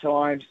COVID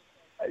times.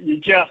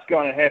 You're just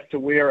going to have to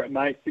wear it,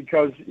 mate,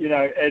 because,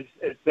 as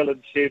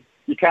Dylan said,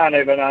 you can't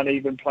have an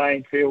uneven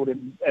playing field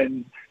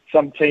and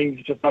some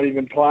teams just not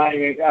even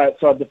playing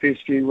outside the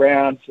first few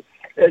rounds.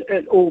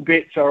 All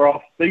bets are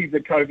off. These are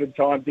COVID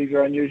times. These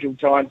are unusual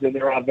times, and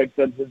there are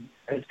victims, and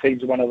his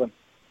team's one of them.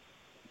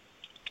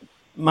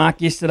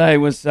 Mark, yesterday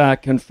was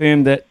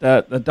confirmed that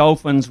the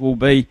Dolphins will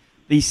be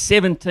the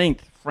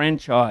 17th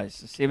franchise,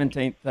 the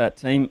 17th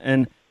team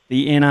in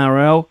the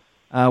NRL.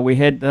 We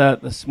had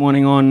this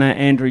morning on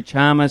Andrew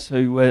Chalmers,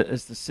 who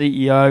is the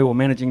CEO or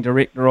Managing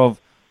Director of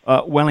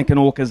Wellington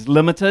Orcas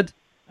Limited.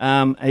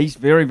 He's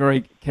very,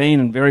 very keen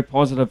and very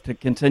positive to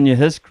continue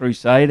his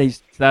crusade. He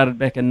started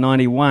back in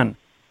 91.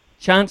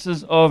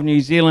 chances of New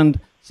Zealand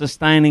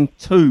sustaining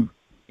 2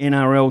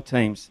 NRL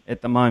teams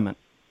at the moment?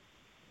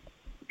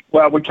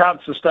 Well, we can't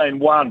sustain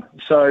 1,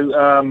 so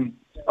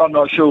I'm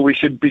not sure we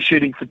should be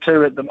shooting for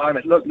 2 at the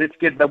moment. Look, let's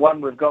get the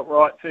one we've got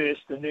right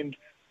first and then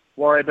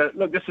worry about it.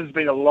 Look, this has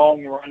been a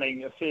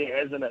long-running affair,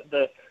 hasn't it?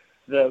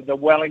 The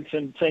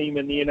Wellington team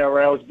in the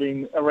NRL has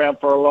been around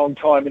for a long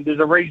time, and there's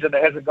a reason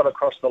it hasn't got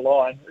across the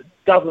line. It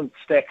doesn't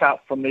stack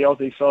up from the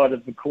Aussie side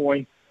of the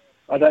coin.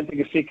 I don't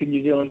think a second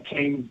New Zealand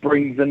team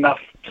brings enough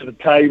to the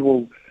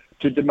table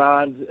to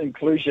demand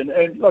inclusion.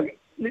 And look,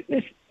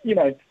 let's,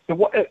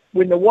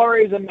 when the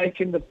Warriors are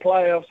making the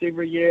playoffs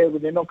every year,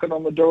 when they're knocking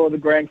on the door of the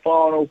grand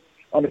final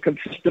on a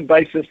consistent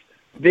basis,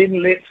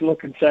 then let's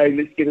look and say,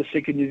 let's get a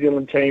second New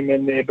Zealand team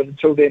in there. But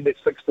until then, let's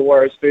fix the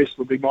Warriors first,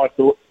 would be my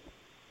thought.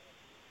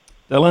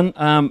 Dylan,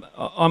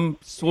 I'm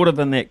sort of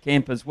in that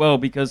camp as well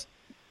because,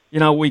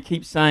 we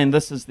keep saying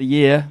this is the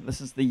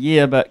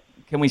year, but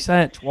can we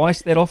say it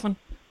twice that often?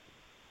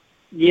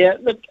 Yeah,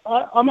 look,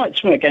 I might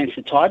swing against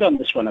the tide on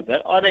this one a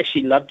bit. I'd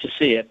actually love to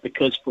see it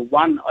because, for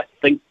one, I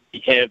think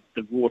we have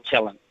the raw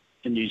talent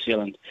in New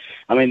Zealand.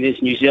 I mean,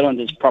 there's New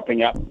Zealanders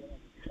propping up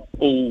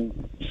all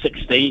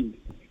 16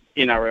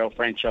 NRL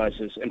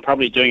franchises and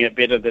probably doing it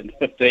better than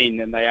 15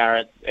 than they are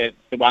at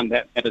the one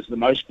that matters the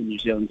most for New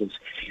Zealanders.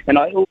 And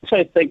I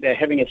also think that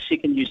having a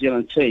second New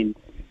Zealand team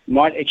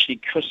might actually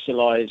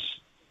crystallise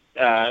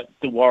the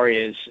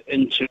Warriors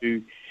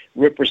into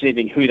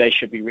representing who they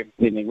should be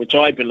representing, which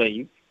I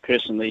believe,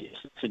 personally, is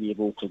the city of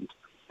Auckland.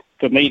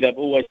 For me, they've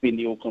always been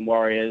the Auckland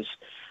Warriors.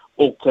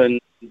 Auckland,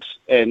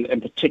 and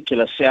in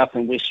particular South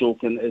and West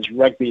Auckland, is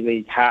rugby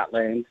league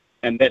heartland,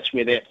 and that's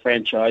where that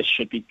franchise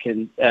should be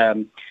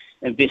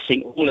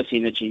investing all its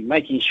energy,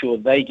 making sure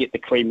they get the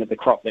cream of the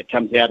crop that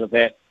comes out of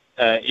that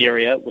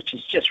area, which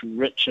is just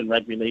rich in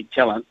rugby league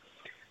talent.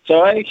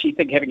 So I actually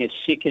think having a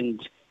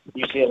second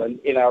New Zealand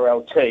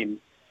NRL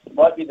team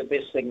might be the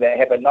best thing that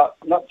happened,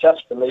 not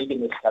just for league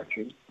in this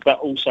country, but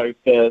also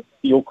for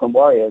the Auckland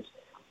Warriors.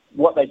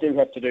 What they do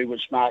have to do,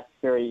 which Mark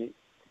very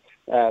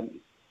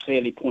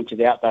clearly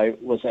pointed out, though,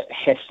 was it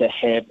has to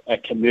have a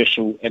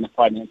commercial and a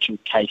financial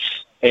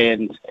case.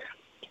 And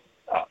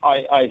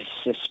I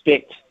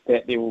suspect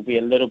that there will be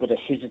a little bit of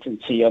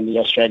hesitancy on the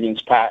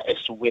Australians' part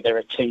as to whether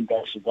a team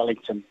based in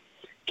Wellington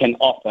can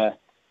offer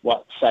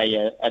what,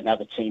 say,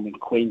 another team in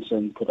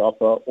Queensland could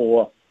offer,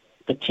 or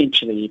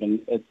potentially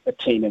even a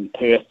team in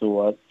Perth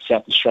or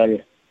South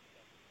Australia.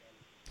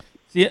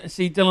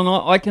 See,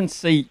 Dylan, I can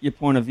see your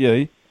point of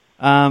view,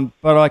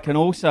 but I can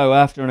also,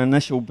 after an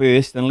initial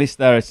burst, unless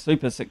they're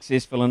super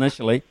successful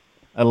initially,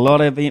 a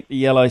lot of empty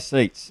yellow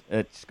seats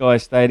at Sky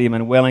Stadium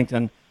in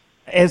Wellington,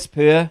 as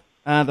per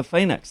the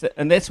Phoenix.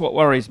 And that's what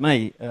worries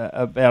me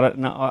about it.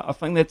 And I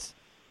think that's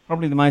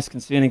probably the most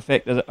concerning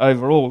factor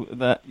overall,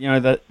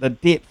 the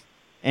depth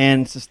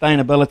and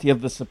sustainability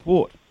of the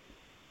support.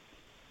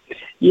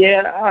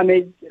 Yeah, I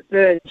mean,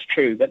 that's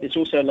true, but there's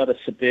also a lot of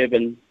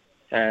suburban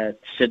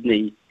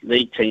Sydney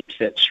league teams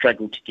that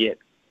struggle to get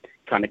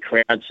kind of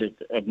crowds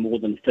of more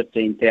than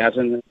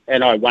 15,000.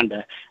 And I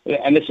wonder,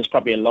 and this is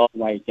probably a long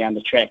way down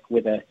the track,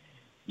 whether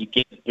you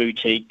get a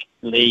boutique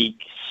league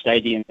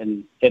stadium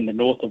in the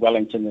north of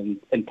Wellington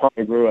in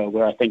Porirua,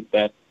 where I think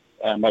that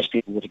most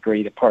people would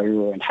agree that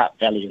Porirua and Hutt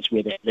Valley is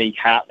where that league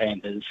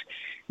heartland is.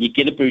 You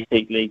get a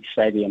boutique league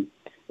stadium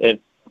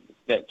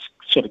that's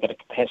sort of got a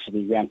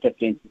capacity around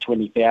 15 to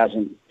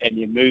 20,000, and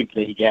you move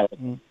league out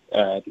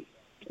of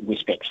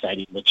Westpac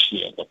Stadium, which,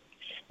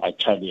 I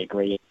totally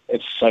agree.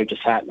 It's so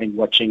disheartening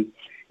watching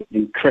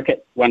in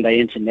cricket one-day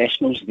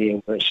internationals there,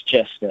 where it's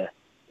just a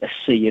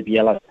sea of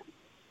yellow.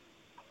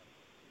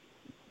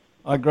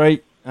 I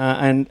agree,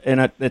 and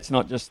it's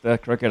not just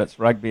cricket, it's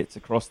rugby, it's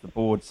across the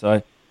board.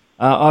 So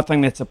I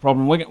think that's a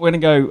problem. We're going to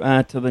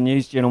go to the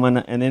news, gentlemen,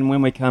 and then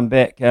when we come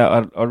back,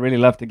 I'd really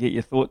love to get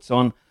your thoughts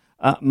on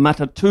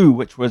Matatu,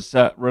 which was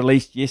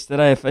released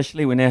yesterday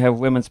officially. We now have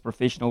women's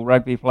professional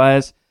rugby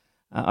players.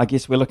 I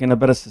guess we're looking at a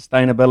bit of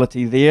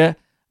sustainability there,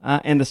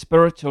 and the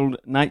spiritual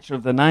nature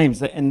of the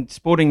names, and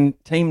sporting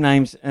team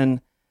names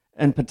in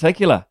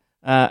particular.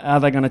 Are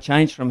they going to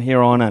change from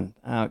here on in?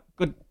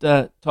 Good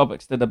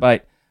topics to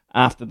debate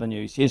after the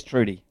news. Here's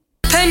Trudy.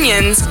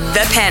 Opinions,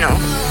 the panel.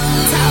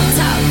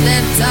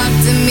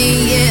 Talk to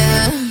me,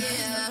 yeah.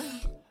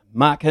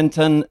 Mark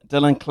Hinton,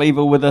 Dylan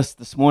Cleaver with us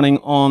this morning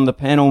on the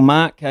panel.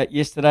 Mark,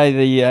 yesterday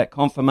the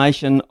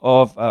confirmation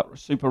of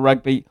Super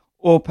Rugby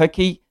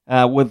Aupiki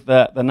with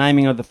the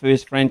naming of the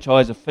first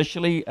franchise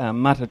officially,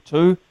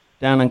 Matatu,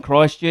 down in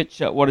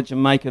Christchurch. What did you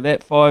make of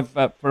that?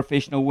 5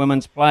 professional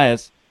women's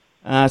players.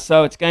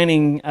 So it's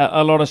gaining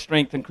a lot of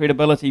strength and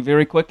credibility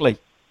very quickly.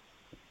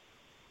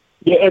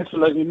 Yeah,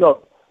 absolutely.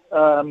 Look,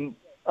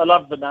 I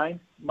love the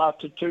name.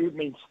 Matatu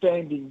means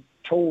standing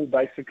tall,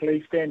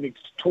 basically, standing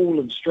tall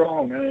and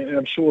strong. And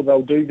I'm sure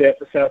they'll do that,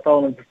 the South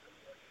Island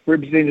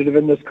representative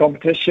in this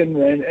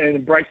competition, and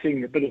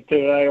embracing a bit of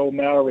Te Reo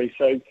Maori.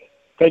 So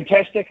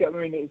fantastic. I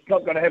mean, it's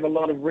not going to have a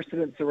lot of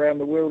resonance around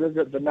the world, is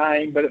it, the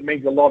name, but it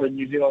means a lot in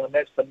New Zealand, and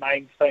that's the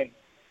main thing.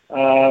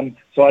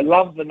 So I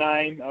love the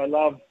name. I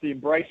love the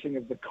embracing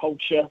of the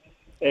culture.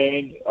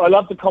 And I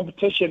love the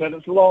competition, and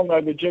it's long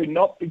overdue,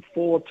 not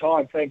before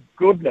time. Thank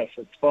goodness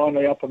it's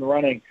finally up and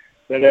running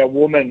that our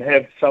women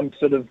have some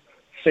sort of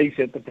seat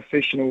at the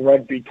professional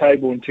rugby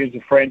table in terms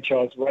of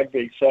franchise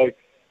rugby. So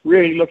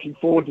really looking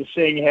forward to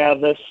seeing how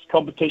this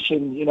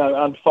competition,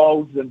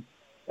 unfolds and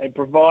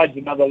provides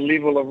another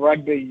level of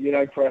rugby,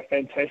 for our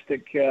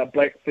fantastic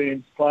Black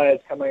Ferns players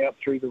coming up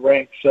through the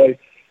ranks. So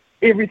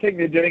everything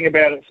they're doing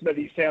about it,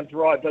 Smithy, sounds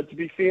right. But to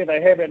be fair,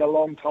 they have had a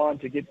long time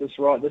to get this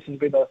right. This has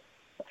been a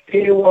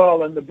fair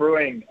while in the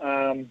brewing,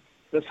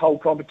 this whole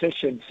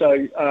competition.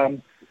 So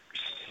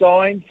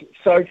signs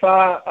so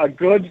far are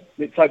good.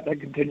 Let's hope they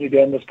continue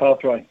down this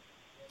pathway.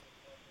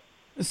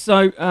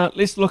 So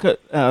let's look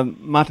at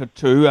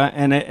Matatu,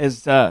 and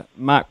as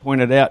Mark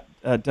pointed out,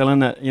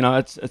 Dylan,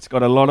 it's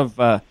got a lot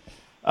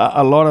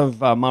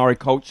of Maori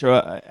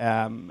culture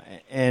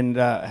and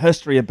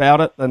history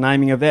about it. The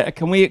naming of that.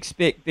 Can we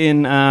expect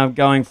then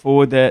going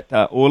forward that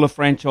all the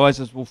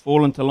franchises will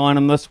fall into line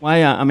in this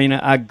way?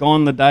 Are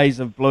gone the days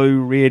of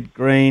blue, red,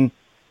 green,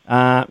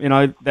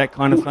 that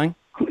kind of thing?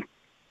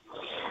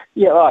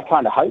 Yeah, well, I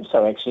kind of hope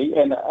so, actually.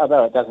 And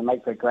although it doesn't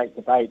make for a great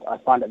debate, I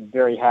find it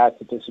very hard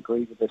to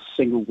disagree with a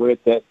single word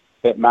that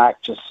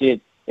Mark just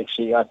said.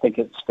 Actually, I think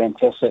it's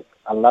fantastic.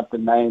 I love the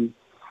name.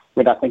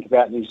 When I think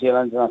about New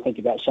Zealand and I think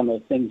about some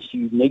of the things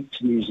unique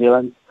to New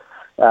Zealand,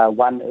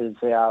 one is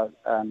our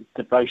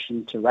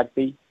devotion to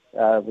rugby,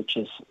 which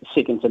is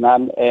second to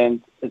none,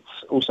 and it's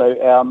also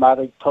our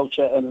Māori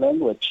culture and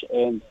language.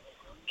 And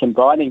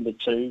combining the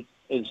two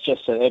is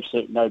just an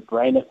absolute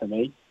no-brainer for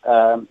me.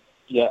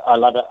 I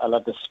love it. I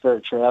love the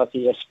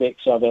spirituality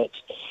aspects of it.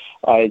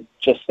 I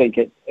just think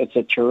it's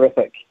a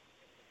terrific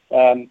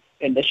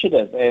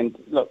initiative. And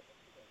look,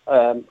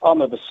 I'm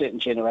of a certain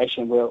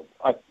generation where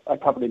I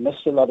probably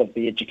missed a lot of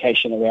the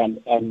education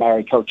around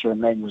Maori culture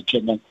and language.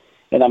 And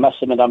I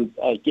must admit,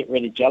 I get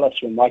really jealous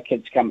when my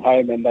kids come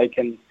home and they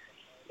can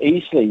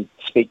easily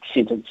speak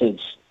sentences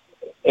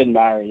in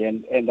Maori.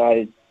 And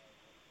I,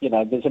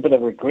 there's a bit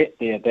of regret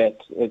there that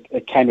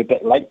it came a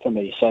bit late for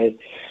me. So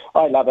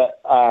I love it.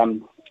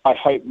 I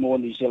hope more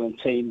New Zealand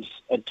teams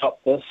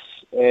adopt this,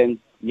 and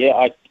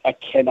I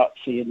cannot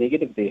see a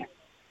negative there.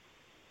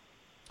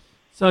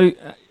 So,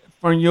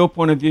 from your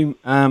point of view,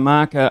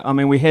 Mark,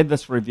 we had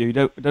this review,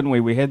 didn't we?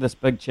 We had this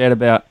big chat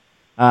about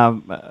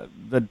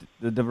the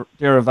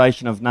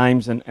derivation of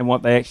names and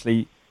what they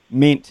actually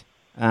meant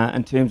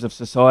in terms of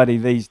society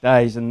these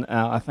days, and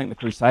I think the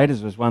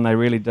Crusaders was one they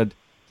really did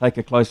take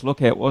a close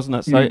look at, wasn't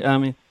it?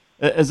 So,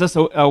 is this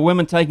a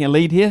women taking a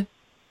lead here?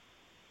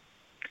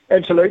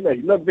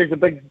 Absolutely. Look, this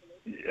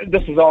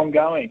is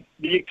ongoing.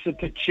 The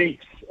Exeter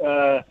Chiefs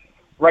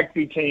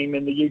rugby team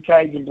in the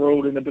UK is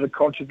embroiled in a bit of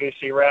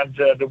controversy around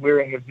the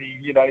wearing of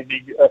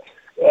the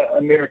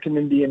American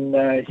Indian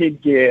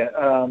headgear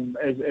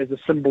as a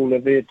symbol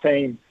of their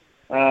team.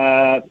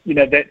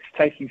 That's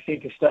taking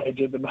centre stage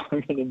at the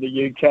moment in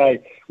the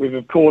UK. We've,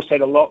 of course,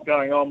 had a lot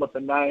going on with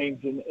the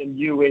names in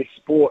US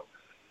sport,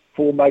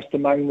 foremost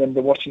among them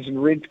the Washington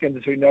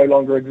Redskins, who no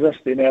longer exist.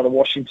 They're now the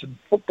Washington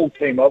football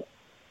team.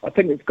 I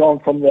think it's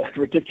gone from the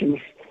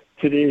ridiculous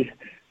to the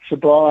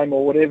sublime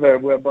or whatever,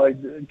 by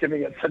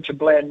giving it such a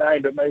bland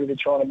name, but maybe they're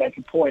trying to make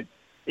a point.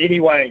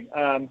 Anyway,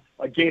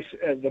 I guess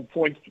the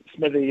point,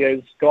 Smithy,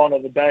 is gone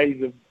are the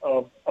days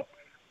of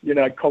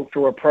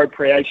cultural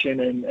appropriation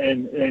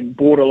and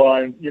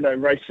borderline,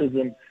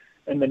 racism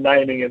in the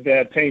naming of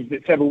our teams.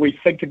 Let's have a wee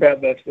think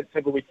about this. Let's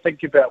have a wee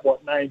think about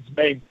what names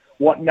mean,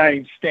 what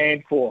names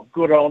stand for.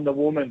 Good on the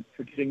woman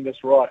for getting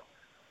this right.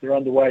 They're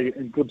underway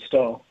in good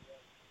style.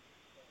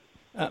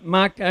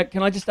 Mark,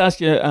 can I just ask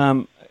you,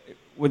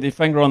 with your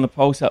finger on the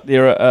pulse up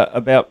there,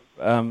 about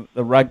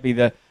the rugby,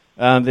 the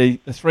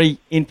three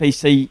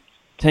NPC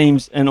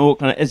teams in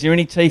Auckland? Is there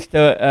any teeth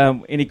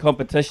to any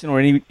competition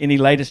or any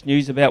latest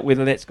news about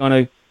whether that's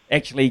going to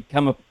actually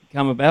come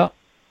about?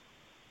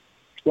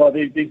 Well,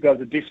 these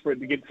guys are desperate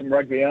to get some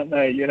rugby, aren't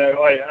they?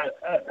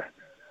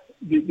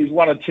 There's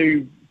one or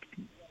two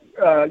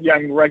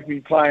young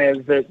rugby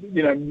players that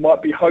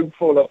might be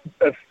hopeful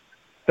if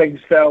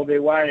things fell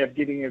their way of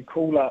getting a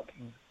call-up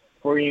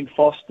for Ian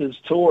Foster's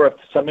tour. If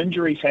some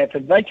injuries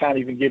happen, they can't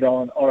even get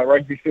on a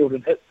rugby field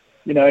and hit,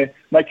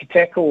 make a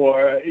tackle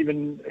or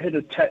even hit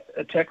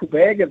a tackle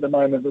bag at the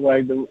moment, the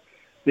way the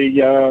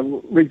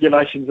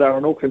regulations are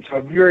in Auckland. So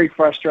a very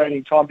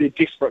frustrating time. They're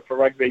desperate for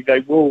rugby.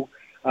 They will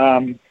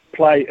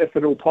play if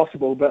at all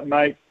possible, but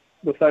mate,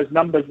 with those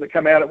numbers that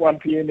come out at 1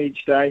 p.m.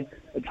 each day,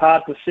 it's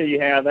hard to see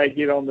how they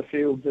get on the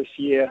field this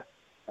year.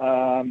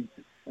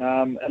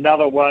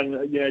 Another one,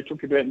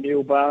 talk about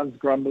Neil Barnes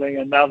grumbling,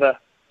 another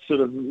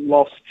sort of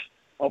lost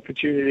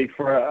opportunity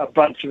for a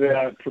bunch of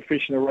our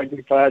professional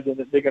rugby players, and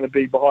that they're going to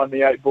be behind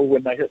the 8 ball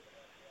when they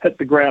hit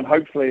the ground,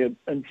 hopefully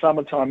in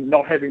summertime,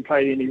 not having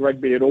played any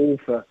rugby at all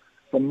for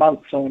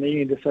months on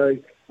end. So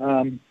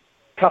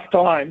tough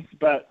times,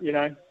 but,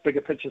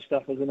 bigger picture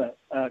stuff, isn't it?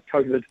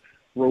 COVID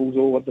rules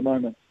all at the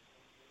moment.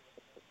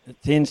 It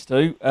tends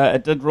to.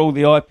 It did rule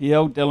the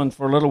IPL, Dylan,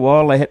 for a little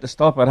while. They had to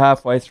stop it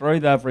halfway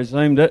through. They've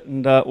resumed it,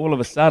 and all of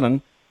a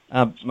sudden,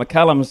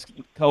 McCullum's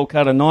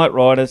Kolkata Knight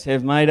Riders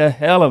have made a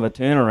hell of a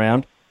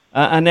turnaround.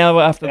 And now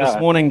after this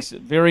morning's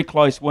very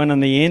close win in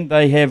the end,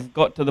 they have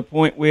got to the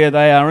point where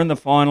they are in the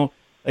final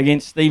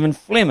against Stephen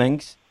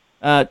Fleming's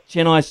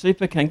Chennai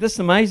Super King. This is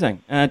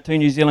amazing. Two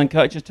New Zealand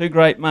coaches, two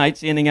great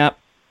mates, ending up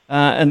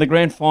in the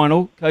grand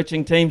final,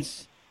 coaching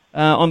teams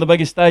on the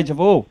biggest stage of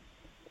all.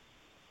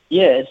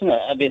 Yeah, isn't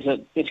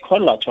it? There's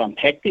quite a lot to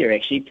unpack there,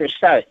 actually. For a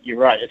start, you're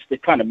right. It's the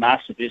kind of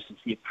master versus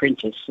the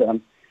apprentice.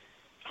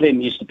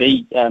 Flem used to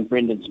be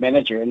Brendan's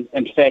manager. And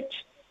in fact,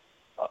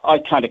 I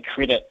kind of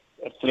credit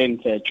Flem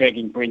for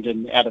dragging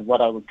Brendan out of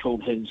what I would call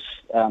his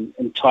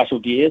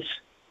entitled years,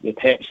 where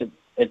perhaps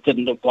it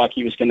didn't look like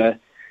he was going to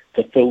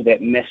fulfill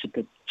that massive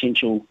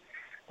potential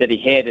that he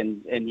had,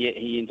 and yet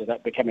he ended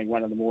up becoming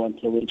one of the more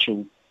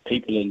influential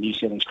people in New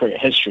Zealand's cricket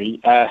history.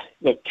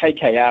 Look,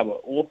 KKR were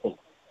awful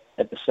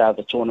at the start of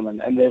the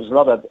tournament, and there was a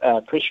lot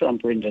of pressure on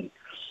Brendan.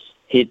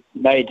 He'd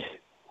made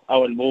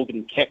Owen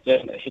Morgan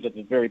captain ahead of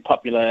a very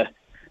popular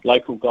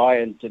local guy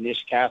in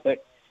Dinesh Karthik,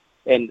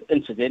 and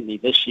incidentally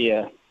this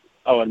year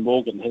Owen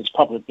Morgan has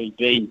probably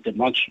been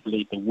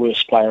demonstrably the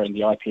worst player in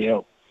the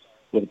IPL,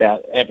 with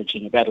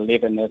averaging about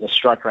 11 at a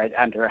strike rate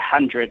under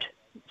 100.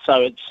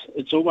 So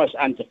it's almost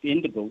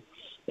undefendable,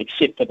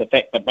 except for the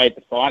fact they made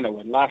the final.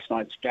 And last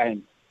night's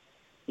game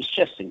was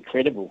just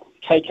incredible.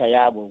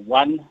 KKR were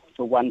 1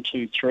 for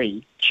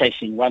 1-2-3,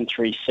 chasing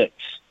 1-3-6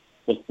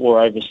 with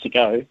 4 overs to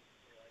go.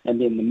 And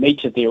then the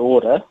meat of their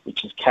order,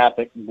 which is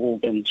Karthik,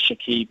 Morgan,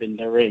 Shakib and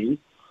Nareen,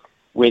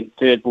 went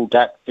third ball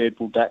duck, second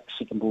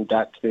ball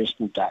duck, first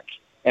ball duck.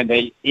 And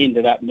they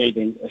ended up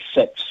needing a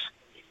 6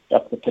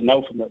 off the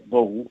penultimate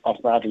ball off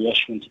Ravi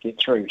Ashwin to get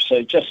through.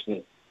 So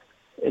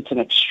it's an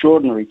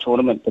extraordinary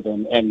tournament for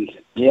them. And,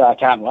 yeah, I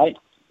can't wait.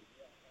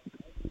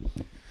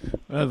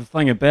 Well, the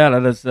thing about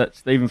it is that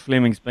Stephen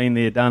Fleming's been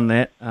there, done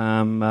that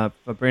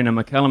for Brendan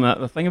McCullum.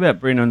 The thing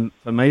about Brendan,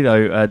 for me,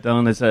 though,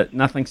 Dylan, is that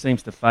nothing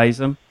seems to faze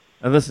him.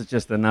 This is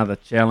just another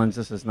challenge.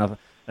 This is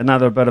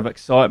another bit of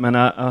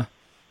excitement.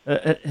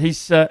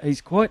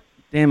 He's quite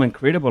damn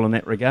incredible in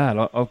that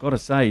regard. I've got to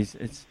say,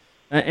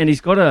 and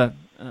he's got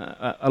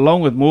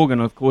along with Morgan,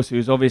 of course,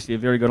 who's obviously a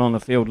very good on the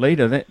field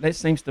leader. That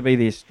seems to be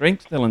their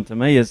strength, Dylan, to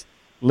me, is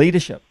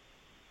leadership.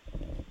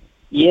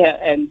 Yeah,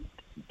 and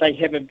they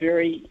have a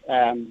very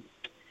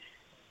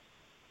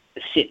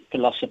set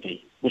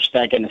philosophy, which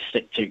they're going to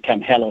stick to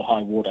come hell or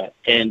high water.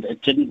 And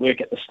it didn't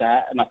work at the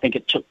start, and I think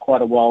it took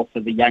quite a while for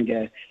the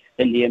younger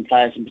Indian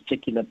players in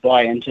particular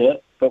buy into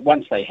it. But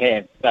once they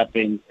have, they've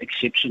been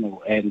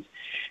exceptional. And,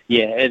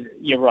 yeah,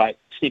 you're right.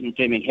 Stephen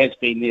Fleming has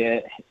been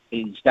there.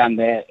 He's done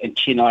that. And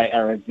Chennai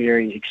are a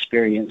very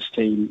experienced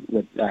team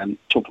with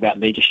talk about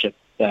leadership.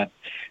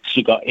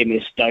 Still got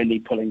MS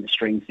Dhoni pulling the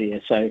strings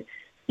there. So,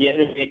 yeah,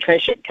 it'll be a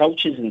clash of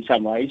cultures in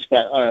some ways.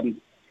 But,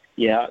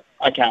 yeah,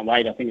 I can't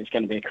wait. I think it's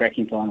going to be a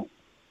cracking final.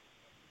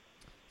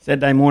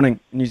 Saturday morning,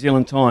 New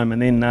Zealand time,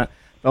 and then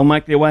they'll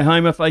make their way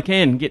home if they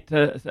can, get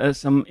to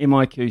some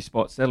MIQ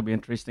spots. That'll be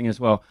interesting as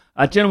well.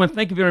 Gentlemen,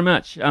 thank you very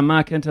much.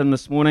 Mark Hinton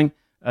this morning,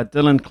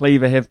 Dylan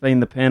Cleaver have been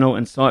the panel,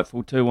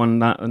 insightful too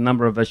on a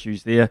number of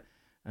issues there.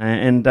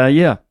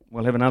 Yeah,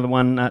 we'll have another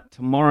one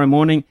tomorrow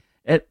morning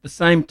at the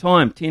same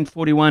time,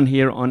 10:41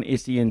 here on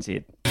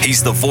SENZ.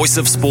 He's the voice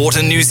of sport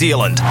in New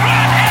Zealand.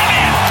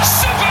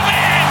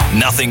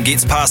 Nothing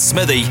gets past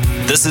Smithy.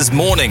 This is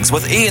Mornings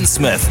with Ian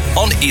Smith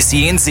on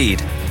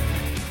SENZ.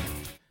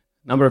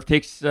 Number of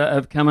texts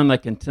have come in. They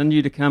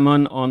continue to come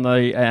in on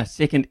the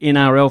second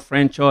NRL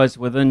franchise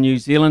within New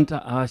Zealand.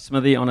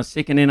 Smithy, on a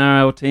second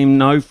NRL team,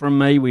 no from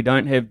me. We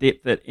don't have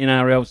depth at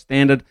NRL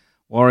standard.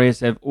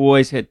 Warriors have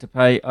always had to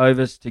pay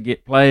overs to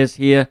get players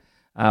here.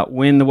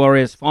 When the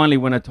Warriors finally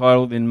win a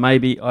title, then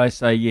maybe I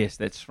say yes.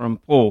 That's from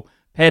Paul.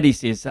 Paddy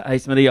says, hey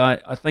Smithy,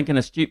 I think an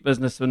astute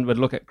businessman would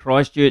look at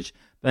Christchurch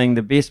being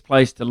the best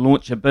place to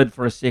launch a bid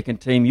for a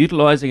second team,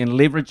 utilising and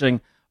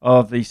leveraging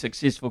of the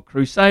successful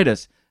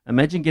Crusaders.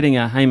 Imagine getting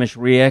a Hamish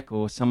Riak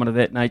or someone of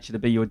that nature to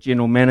be your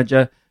general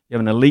manager. You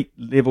have an elite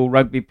level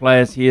rugby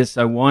players here,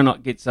 so why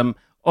not get some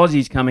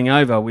Aussies coming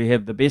over? We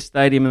have the best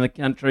stadium in the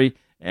country.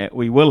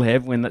 We will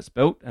have when that's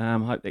built.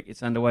 Hope that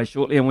gets underway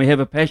shortly. And we have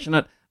a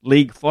passionate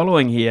league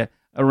following here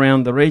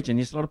around the region.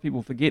 Yes, a lot of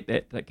people forget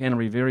that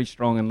Canterbury very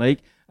strong in league.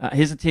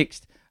 Here's a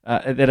text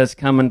that has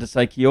come in to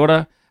say, Kia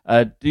ora.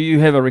 Do you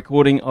have a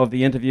recording of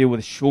the interview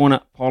with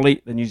Shauna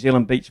Polly, the New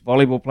Zealand beach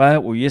volleyball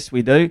player? Well, yes,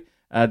 we do.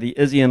 The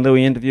Izzy and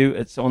Louis interview,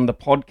 it's on the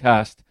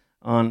podcast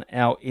on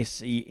our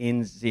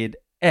SENZ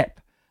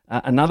app.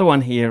 Another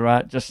one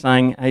here just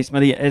saying, hey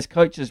Smithy, as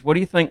coaches, what do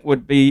you think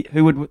would be,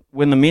 who would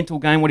win the mental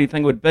game? What do you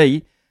think would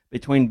be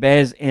between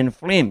Baz and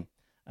Flem?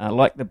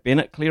 Like the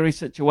Bennett-Cleary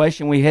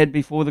situation we had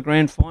before the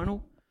grand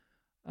final?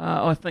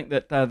 I think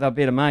that they're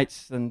better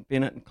mates than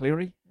Bennett and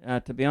Cleary,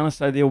 to be honest.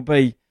 So there'll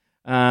be,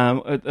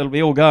 it'll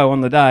be all go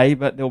on the day,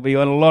 but there'll be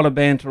a lot of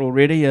banter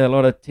already, a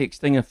lot of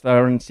texting if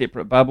they're in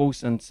separate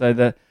bubbles, and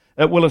so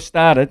it will have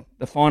started.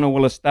 The final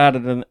will have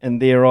started in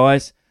their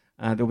eyes.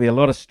 There'll be a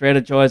lot of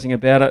strategizing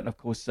about it. And of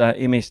course,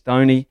 MS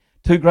Dhoni,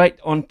 two great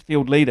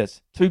on-field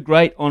leaders,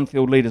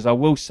 I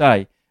will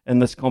say, in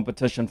this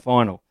competition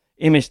final.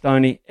 MS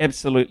Dhoni,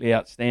 absolutely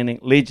outstanding,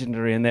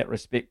 legendary in that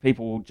respect.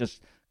 People will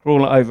just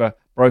crawl over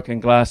broken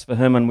glass for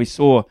him, and we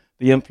saw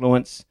the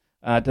influence,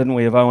 didn't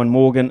we, of Owen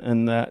Morgan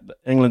in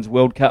England's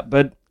World Cup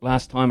bid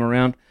last time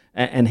around,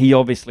 and he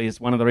obviously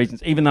is one of the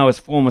reasons, even though his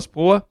form is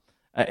poor,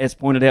 as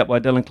pointed out by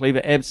Dylan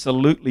Cleaver,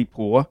 absolutely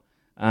poor.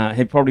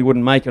 He probably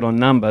wouldn't make it on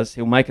numbers.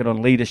 He'll make it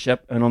on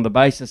leadership, and on the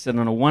basis that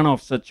in a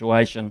one-off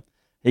situation,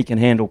 he can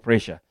handle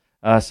pressure.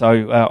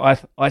 So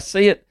I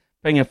see it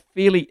being a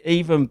fairly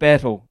even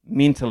battle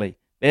mentally.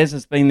 Baz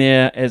has been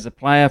there as a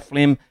player.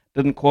 Flem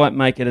didn't quite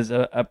make it as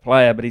a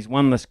player, but he's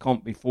won this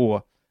comp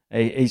before.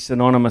 He's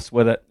synonymous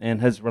with it,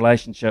 and his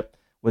relationship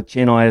with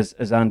Chennai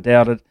is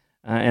undoubted.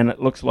 And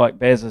it looks like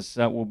Baz's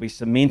will be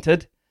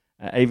cemented,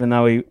 even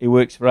though he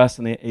works for us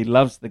and he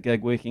loves the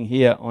gig working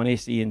here on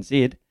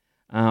SENZ.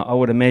 I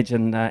would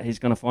imagine he's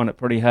going to find it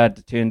pretty hard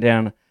to turn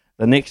down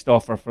the next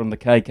offer from the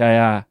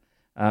KKR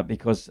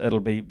because it'll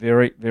be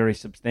very, very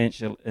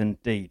substantial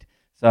indeed.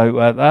 So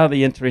they are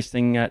the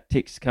interesting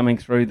texts coming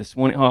through this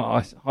morning.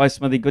 Hi,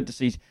 Smithy. Good to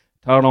see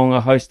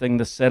Tauranga hosting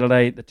this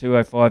Saturday, the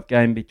 2:05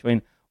 game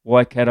between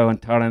Waikato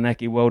and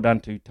Taranaki. Well done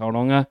to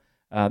Tauranga.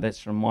 That's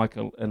from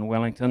Michael in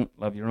Wellington.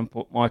 Love your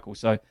input, Michael.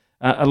 So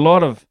a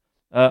lot of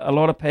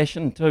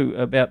passion too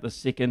about the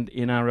second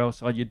NRL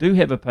side. You do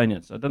have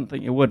opinions. I didn't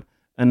think you would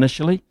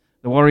initially.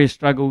 The Warriors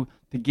struggle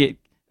to get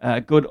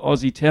good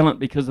Aussie talent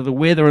because of the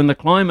weather and the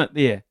climate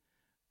there.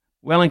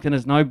 Wellington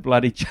has no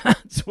bloody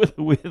chance with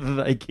the weather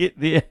they get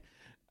there.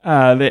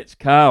 That's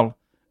Carl.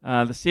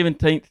 The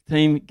 17th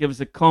team gives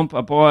a comp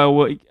by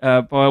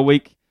a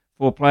week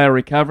for player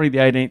recovery. The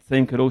 18th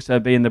team could also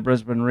be in the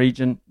Brisbane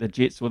region. The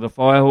Jets or the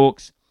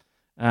Firehawks.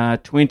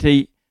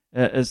 20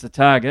 is the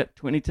target.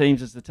 20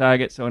 teams is the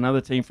target. So another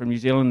team from New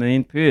Zealand and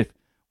then Perth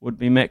would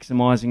be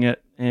maximising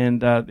it.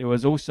 And there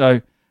was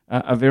also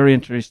a very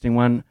interesting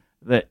one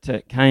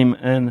that came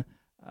in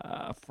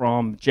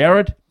from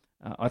Jared.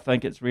 I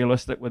think it's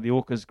realistic with the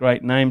Orcas'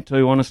 great name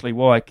too. Honestly,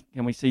 why?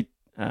 Can we see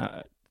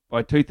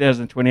by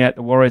 2028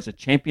 the Warriors a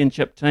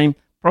championship team?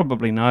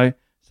 Probably no.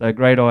 So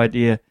great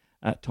idea.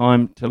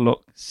 Time to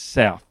look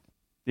south.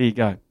 There you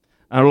go.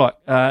 Right,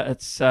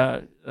 it's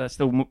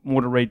still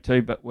more to read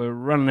too, but we're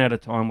running out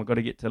of time. We've got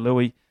to get to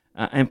Louis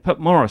and Pip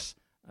Morris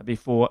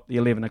before the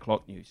 11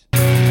 o'clock news.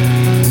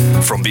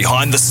 From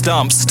behind the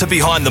stumps to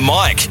behind the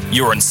mic,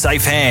 you're in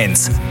safe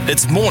hands.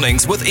 It's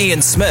Mornings with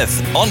Ian Smith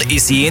on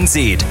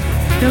SENZ.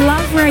 The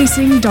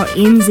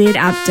loveracing.nz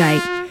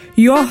update.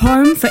 Your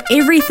home for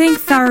everything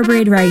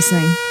thoroughbred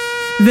racing.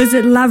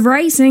 Visit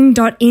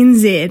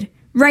loveracing.nz.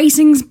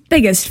 Racing's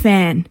biggest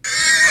fan.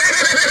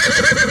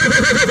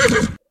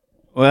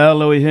 Well,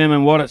 Louis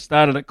Herman Watt, it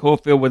started at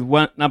Caulfield with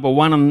number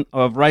one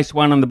of race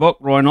one in the book,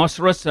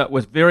 Rhinoceros. It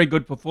was very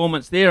good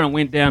performance there and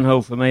went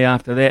downhill for me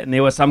after that, and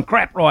there was some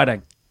crap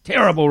riding.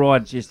 Terrible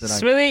rides yesterday.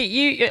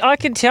 Smithy, I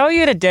can tell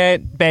you to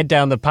bad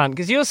down the punt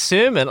because your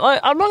sermon,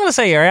 I'm not going to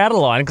say you're out of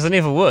line because I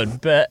never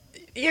would, but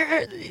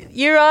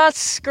you are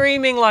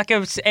screaming like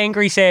an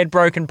angry, sad,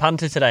 broken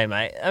punter today,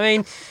 mate. I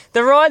mean,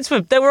 the rides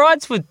were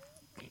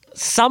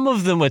some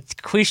of them were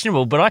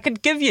questionable, but I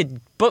could give you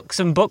books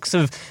and books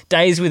of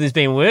days where there's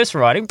been worse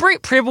riding.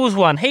 Brett Preble's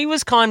one, he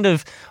was kind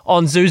of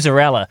on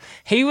Zuzarella.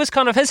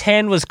 His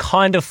hand was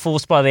kind of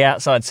forced by the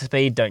outside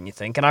speed, don't you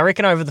think? And I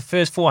reckon over the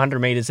first 400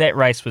 metres, that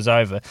race was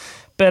over.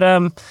 But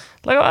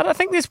I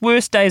think there's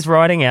worse days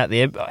riding out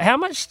there. How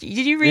much did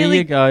you really? There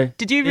you go.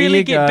 Did you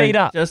really get beat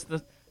up?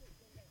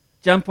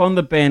 Jump on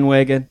the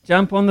bandwagon.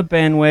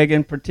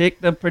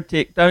 Protect.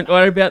 Don't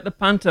worry about the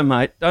punter,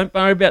 mate. Don't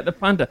worry about the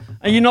punter.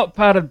 Are you not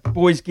part of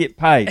Boys Get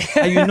Paid?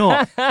 Are you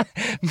not?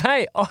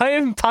 Mate, I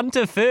am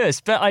punter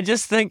first, but I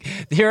just think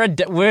there are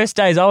worse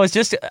days.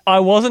 I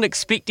wasn't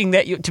expecting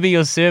that to be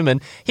your sermon.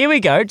 Here we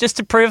go, just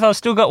to prove I've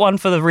still got one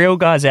for the real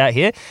guys out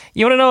here.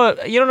 You want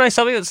to know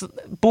something that's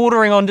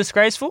bordering on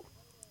disgraceful?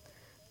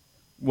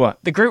 What?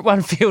 The Group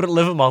 1 field at the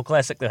Livermore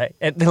Classic.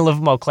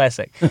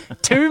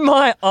 To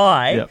my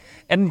eye, yep.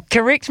 And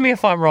correct me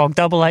if I'm wrong,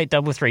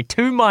 8833,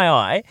 to my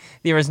eye,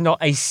 there is not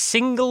a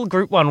single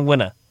Group 1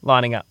 winner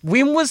lining up.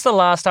 When was the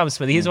last time,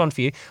 Smithy, here's one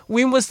for you,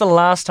 when was the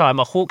last time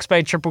a Hawke's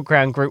Bay Triple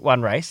Crown Group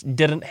 1 race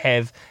didn't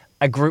have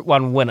a Group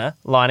 1 winner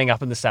lining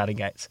up in the starting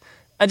gates?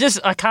 I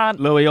can't...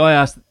 Louis, I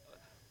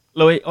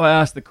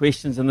asked the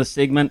questions in this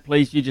segment.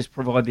 Please, you just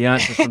provide the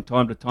answers from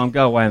time to time.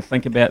 Go away and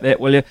think about that,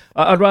 will you?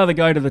 I'd rather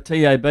go to the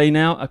TAB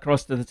now,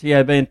 across to the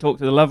TAB, and talk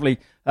to the lovely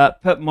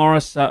Pip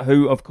Morris,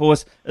 who, of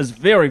course, is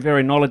very,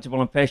 very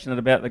knowledgeable and passionate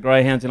about the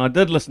greyhounds. And I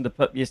did listen to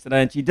Pip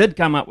yesterday, and she did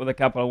come up with a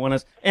couple of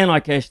winners, and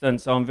I cashed in,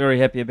 so I'm very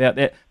happy about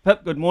that.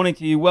 Pip, good morning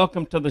to you.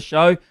 Welcome to the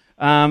show.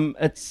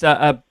 It's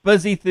a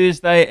busy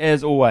Thursday,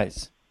 as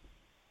always.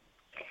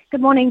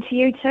 Good morning to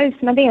you too,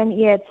 Smithy, and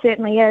yeah, it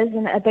certainly is,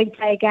 and a big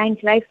day again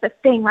today.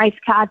 15 race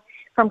card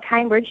from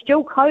Cambridge,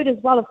 dual code as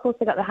well. Of course,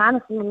 they've got the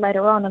harness a little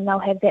later on, and they'll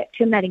have that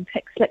terminating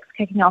pick slicks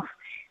kicking off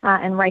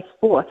in race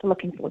 4. So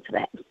looking forward to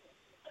that.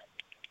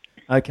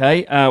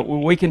 Okay,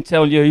 well, we can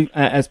tell you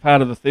as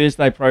part of the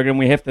Thursday program,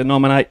 we have to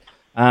nominate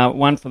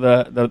one for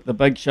the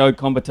big show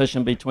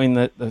competition between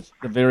the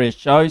various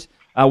shows.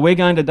 We're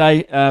going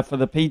today for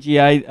the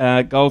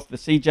PGA Golf, the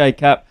CJ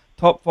Cup,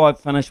 top 5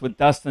 finish with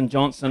Dustin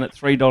Johnson at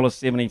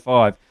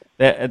 $3.75.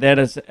 That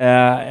is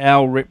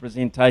our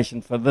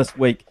representation for this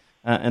week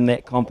in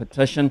that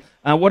competition.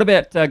 What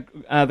about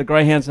the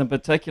Greyhounds in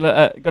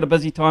particular? Got a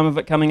busy time of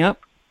it coming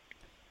up?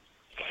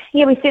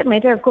 Yeah, we certainly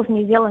do. Of course,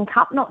 New Zealand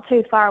Cup not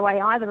too far away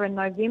either in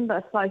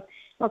November. So,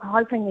 look,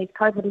 hoping these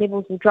COVID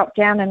levels will drop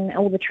down and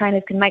all the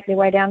trainers can make their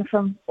way down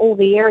from all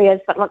the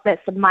areas. But, look,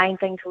 that's the main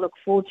thing to look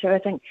forward to. I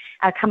think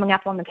coming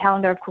up on the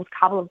calendar, of course, a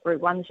couple of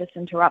Group 1s just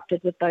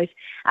interrupted with those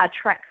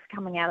tracks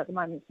coming out at the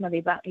moment,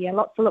 Smithy. But, yeah,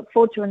 lots to look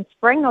forward to in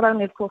spring, not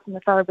only, of course, in the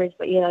thoroughbreds,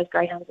 but, yeah, those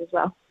greyhounds as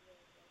well.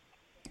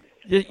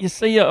 You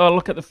see, I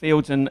look at the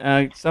fields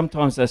and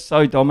sometimes they're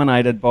so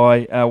dominated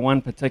by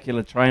one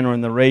particular trainer in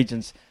the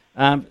regions.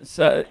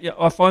 So yeah,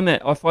 I find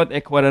that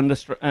quite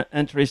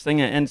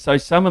interesting, and so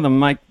some of them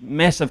make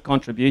massive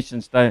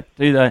contributions to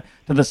the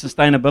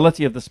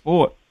sustainability of the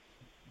sport.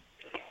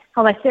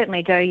 Oh, they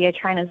certainly do. Yeah,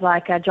 trainers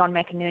like John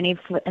McInerney,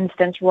 for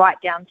instance,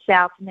 right down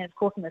south, and then of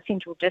course in the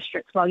central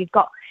districts. Well, you've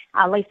got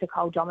Lisa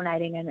Cole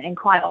dominating, and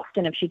quite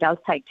often if she does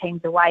take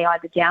teams away,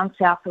 either down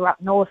south or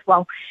up north,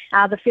 well,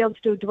 the fields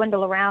do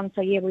dwindle around.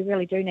 So yeah, we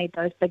really do need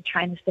those big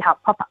trainers to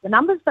help pop up the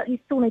numbers, but you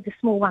still need the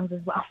small ones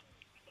as well.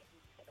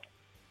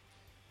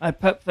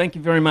 Pip, thank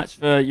you very much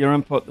for your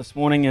input this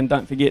morning, and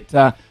don't forget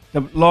to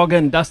log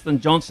in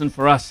Dustin Johnson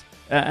for us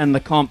in the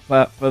comp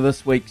for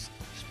this week's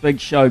big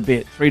show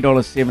bet,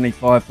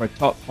 $3.75 for a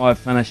top 5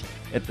 finish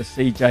at the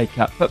CJ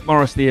Cup. Pip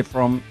Morris there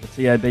from the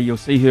TAB. You'll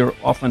see her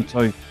often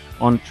too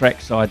on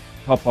trackside,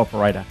 top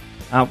operator.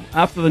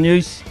 After the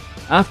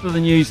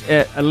news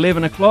at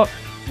 11 o'clock,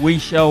 we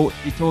shall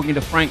be talking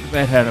to Frank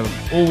Van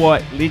Hattem,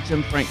 all-white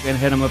legend Frank Van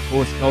Hattem, of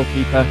course,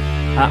 goalkeeper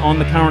on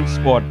the current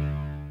squad.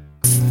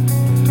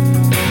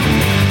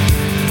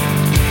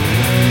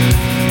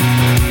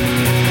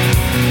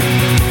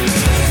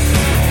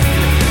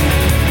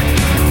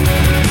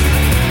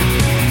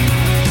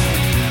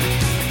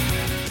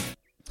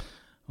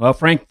 Well,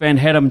 Frank Van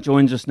Hattem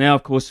joins us now,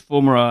 of course,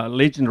 former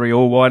legendary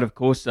all-white, of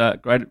course,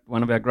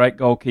 one of our great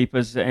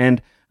goalkeepers,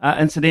 and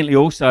incidentally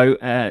also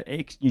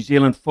ex-New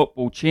Zealand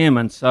football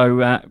chairman.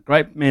 So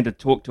great man to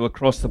talk to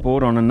across the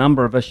board on a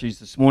number of issues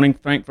this morning.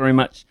 Frank, very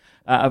much,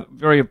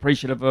 very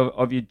appreciative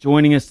of you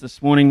joining us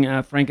this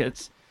morning. Frank,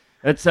 it's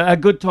a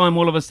good time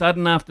all of a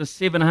sudden. After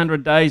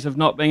 700 days of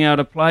not being able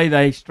to play,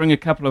 they string a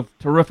couple of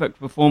terrific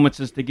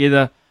performances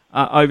together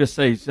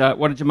overseas.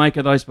 What did you make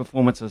of those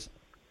performances?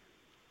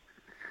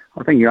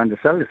 I think you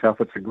undersell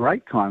yourself. It's a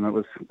great time. It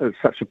was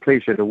such a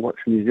pleasure to watch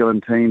the New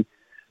Zealand team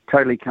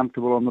totally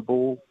comfortable on the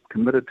ball,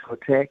 committed to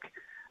attack,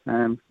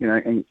 and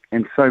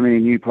so many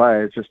new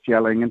players just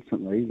gelling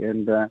instantly.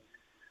 And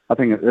I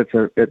think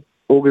it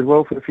augurs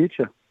well for the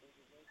future.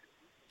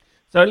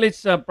 So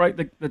let's break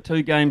the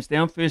two games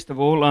down. First of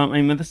all,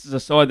 I mean, this is a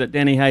side that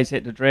Danny Hayes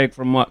had to drag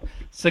from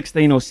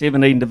 16 or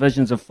 17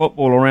 divisions of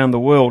football around the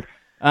world.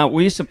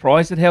 Were you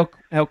surprised at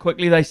how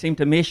quickly they seem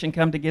to mesh and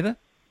come together?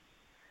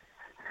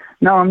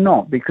 No, I'm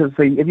not, because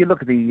if you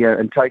look at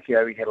in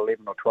Tokyo, he had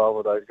 11 or 12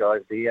 of those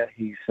guys there.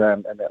 He's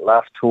in that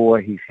last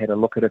tour, he's had a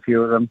look at a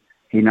few of them.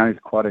 He knows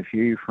quite a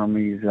few from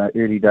his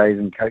early days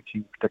in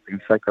coaching,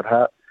 particularly in Sacred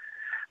Heart.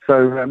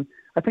 So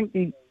I think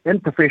in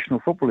professional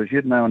football, as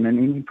you'd know, and in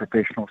any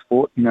professional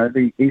sport,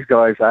 these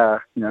guys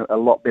are a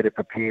lot better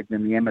prepared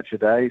than the amateur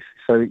days.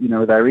 So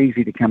they're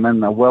easy to come in,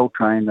 they're well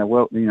trained,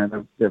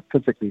 they're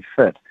physically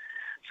fit.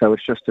 So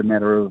it's just a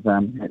matter of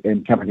them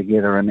coming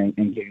together and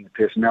getting the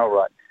personnel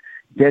right.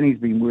 Danny's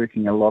been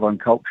working a lot on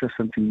culture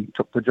since he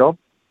took the job,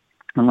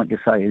 and like you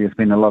say, there's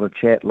been a lot of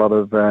chat, a lot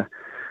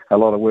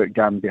of work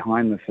done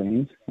behind the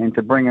scenes, and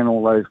to bring in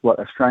all those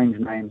strange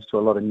names to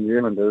a lot of New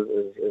Zealanders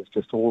is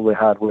just all the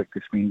hard work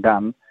that's been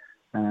done,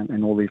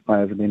 and all these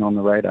players have been on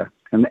the radar.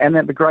 And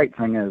the great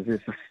thing is,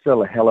 there's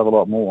still a hell of a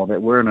lot more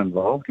that weren't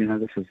involved.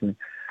 This is the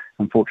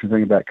unfortunate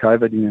thing about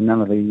COVID.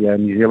 None of the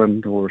New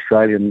Zealand or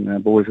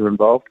Australian boys are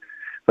involved,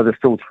 but there's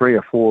still 3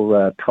 or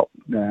 4 top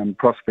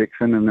prospects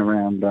in and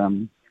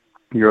around.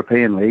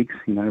 European leagues,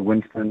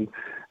 Winston,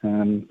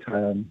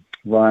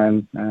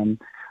 Ryan,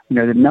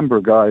 the number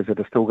of guys that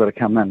have still got to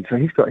come in. So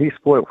he's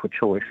spoiled for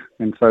choice,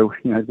 and so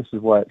this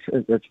is why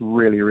it's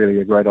really, really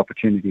a great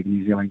opportunity for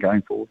New Zealand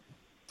going forward.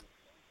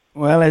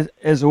 Well,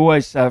 as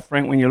always,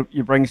 Frank, when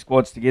you bring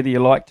squads together, you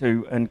like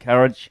to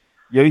encourage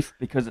youth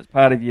because it's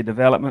part of your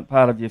development,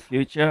 part of your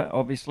future,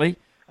 obviously.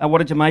 What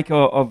did you make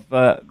of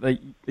the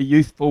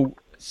youthful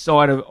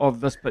side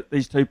of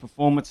these two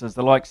performances,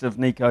 the likes of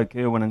Nico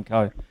Kerwin and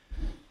co?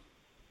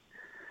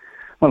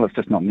 Well, it's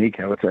just not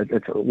Nico.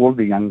 It's all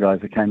the young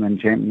guys that came in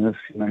champions.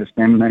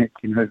 Stamnik,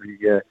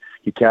 your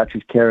couch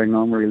is carrying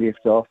on where he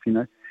left off.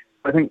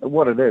 I think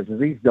what it is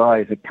these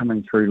guys are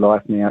coming through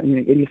life now. And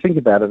you think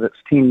about it, it's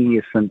 10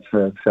 years since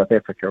South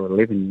Africa, or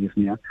 11 years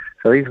now.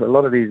 So a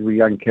lot of these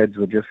young kids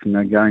were just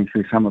going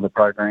through some of the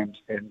programs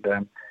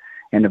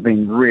and have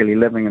been really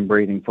living and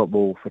breathing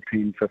football for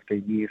 10,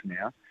 15 years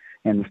now,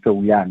 and they're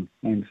still young.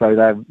 And so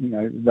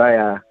they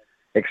are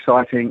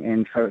exciting,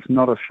 and so it's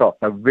not a shock.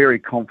 They're very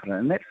confident,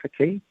 and that's the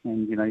key.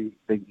 And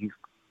he's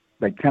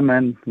they come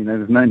in,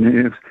 there's no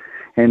nerves,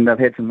 and they've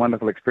had some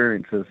wonderful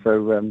experiences.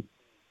 So,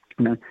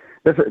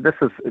 this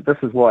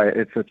is why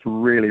it's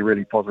really,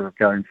 really positive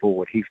going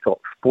forward. He's got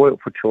spoilt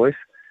for choice,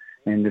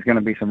 and there's going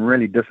to be some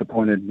really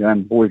disappointed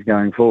boys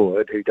going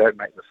forward who don't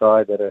make the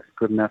side that are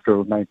good enough to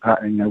have made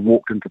part,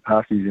 walked into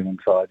past New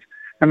Zealand sides.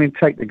 I mean,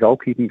 take the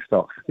goalkeeping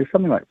stocks. There's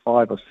something like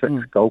 5 or 6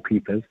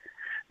 goalkeepers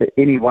that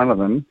any one of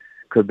them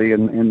could be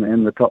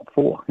in the top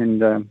 4.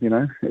 And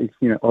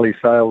Ollie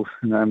Sales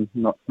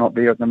not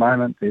there at the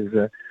moment. There's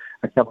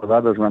a couple of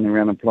others running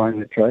around and playing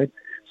the trade.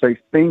 So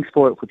being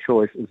spoilt for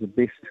choice is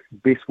the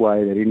best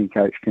way that any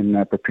coach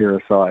can prepare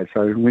a side.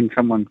 So when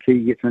someone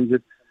key gets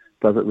injured,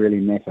 does it really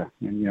matter?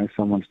 And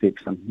someone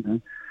steps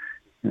in.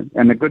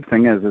 And the good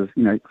thing is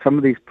some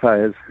of these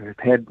players have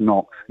had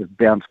knocks, have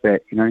bounced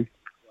back.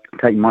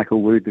 Take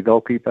Michael Wood, the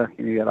goalkeeper.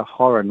 He had a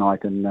horror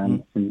night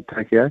in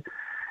Tokyo,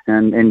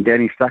 and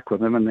Danny stuck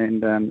with him. And then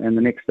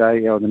the next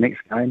day or the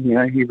next game,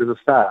 he was a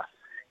star.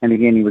 And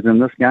again, he was in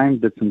this game,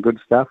 did some good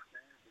stuff.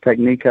 Take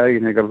Nico,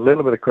 got a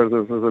little bit of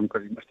criticism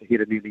because he missed a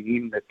header near the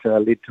end that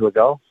led to a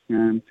goal.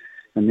 And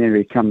then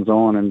he comes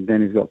on, and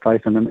Danny's got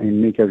faith in him,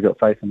 and Nico's got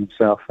faith in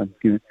himself.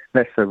 And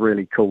that's a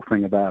really cool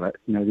thing about it.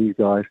 These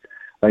guys,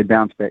 they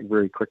bounce back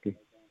very quickly.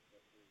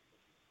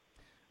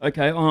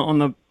 Okay,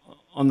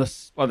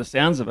 by the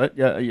sounds of it,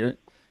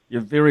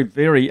 you're very,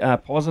 very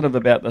positive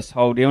about this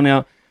whole deal.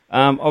 Now,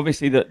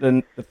 obviously,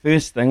 the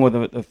first thing, or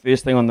the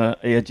first thing on the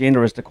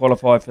agenda is to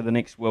qualify for the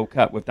next World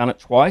Cup. We've done it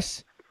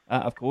twice,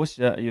 of course.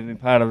 You've been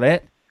part of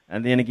that,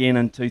 and then again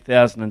in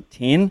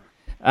 2010.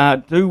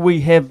 Do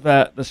we have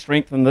the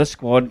strength in this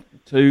squad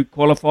to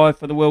qualify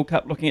for the World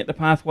Cup, looking at the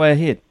pathway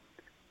ahead?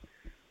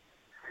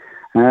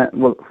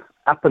 Well,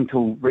 up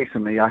until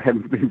recently, I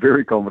haven't been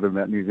very confident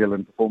about New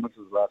Zealand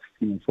performances the last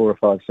 4 or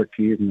 5, 6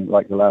 years, and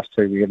like the last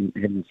 2, we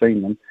haven't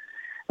seen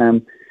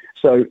them.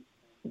 So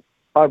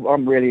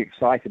I'm really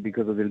excited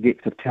because of the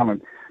depth of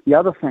talent. The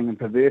other thing, and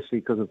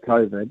perversely because of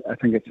COVID, I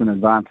think it's an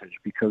advantage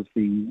because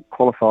the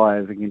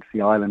qualifiers against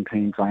the island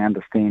teams, I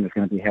understand, is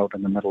going to be held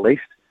in the Middle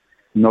East.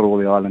 Not all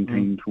the island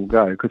teams will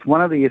go. Because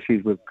one of the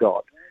issues we've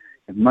got,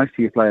 and most of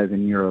your players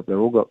in Europe, they've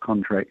all got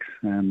contracts,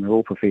 they're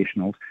all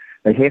professionals.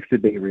 They have to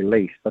be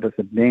released, but it's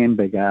a damn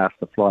big ask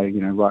to fly,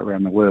 right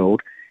around the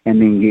world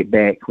and then get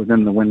back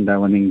within the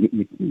window and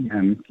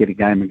then get a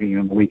game again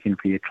on the weekend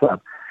for your club.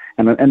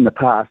 And in the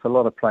past, a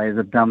lot of players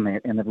have done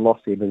that and have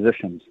lost their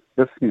positions.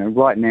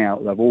 Right now,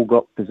 they've all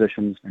got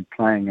positions and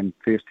playing in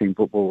first-team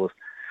football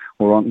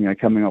or on,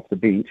 coming off the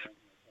bench.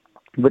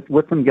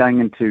 With them going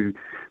into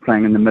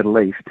playing in the Middle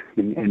East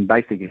and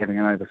basically having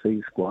an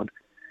overseas squad,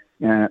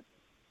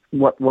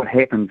 what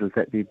happens is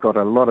that you've got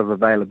a lot of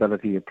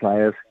availability of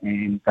players,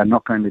 and they're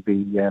not going to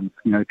be,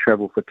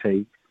 travel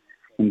fatigued.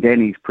 And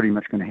Danny's pretty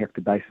much going to have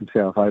to base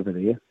himself over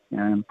there.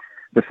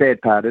 The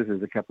sad part is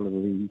a couple of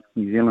the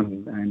New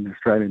Zealand and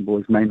Australian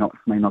boys may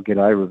not get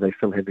over. They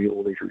still have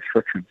all these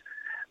restrictions.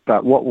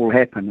 But what will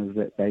happen is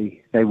that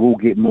they will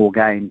get more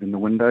games in the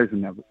windows,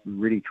 and they'll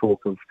really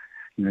talk of,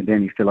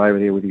 Danny's still over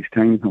there with his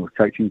team or his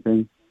coaching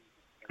team.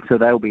 So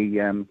they'll be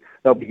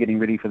getting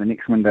ready for the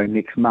next window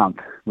next month.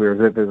 Whereas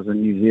if it was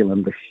in New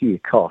Zealand, the sheer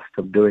cost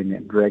of doing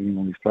that, dragging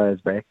all these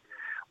players back,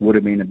 would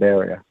have been a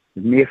barrier.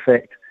 The mere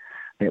fact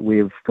that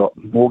we've got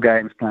more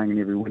games playing in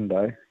every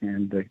window,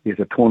 and there's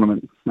a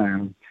tournament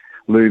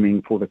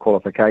looming for the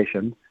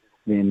qualification,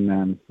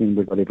 then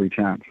we've got every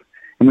chance.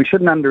 And we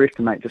shouldn't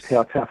underestimate just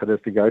how tough it is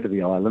to go to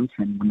the islands,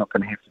 and we're not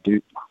going to have to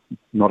do,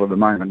 not at the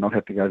moment, not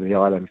have to go to the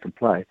islands to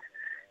play.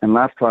 And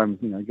last time,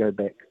 go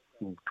back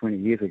 20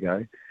 years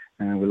ago,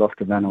 we lost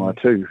to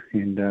Vanuatu,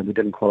 and we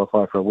didn't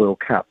qualify for a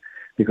World Cup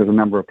because a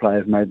number of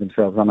players made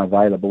themselves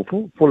unavailable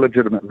for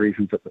legitimate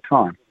reasons at the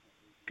time.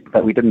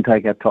 But we didn't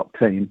take our top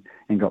team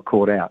and got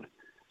caught out.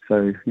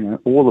 So,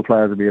 all the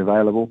players will be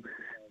available.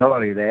 Not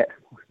only that,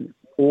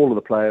 all of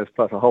the players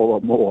plus a whole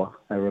lot more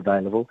are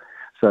available.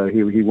 So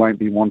he won't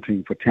be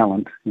wanting for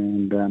talent,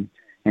 and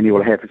he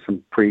will have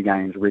some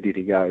pre-games ready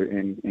to go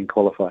and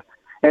qualify.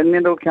 And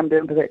then it'll come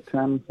down to that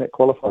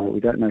qualifier.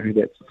 We don't know who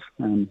that's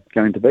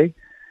going to be.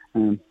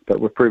 But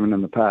we've proven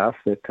in the past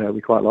that we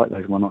quite like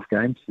those one-off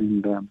games,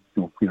 and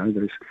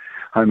those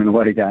home and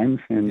away games,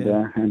 and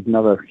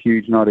another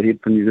huge night ahead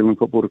for New Zealand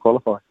football to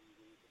qualify.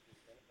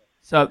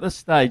 So at this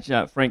stage,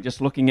 Frank, just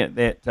looking at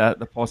that,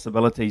 the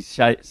possibilities,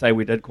 say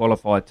we did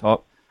qualify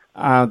top,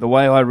 the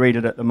way I read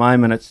it at the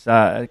moment, it's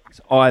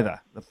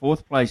either the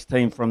 4th place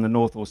team from the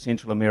North or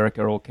Central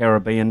America or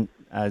Caribbean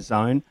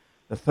zone,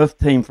 the 5th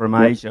team from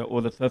Asia,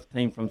 or the 5th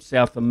team from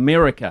South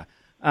America.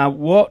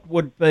 What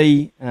would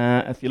be,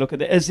 if you look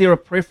at it, is there a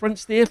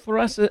preference there for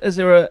us? Is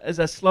there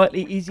a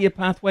slightly easier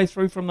pathway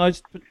through from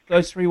those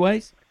 3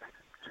 ways?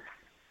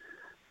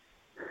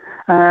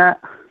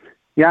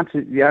 The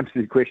answer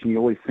to the question, you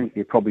always think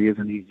there probably is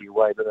an easier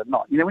way, but they're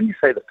not. When you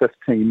say the 5th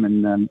team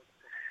in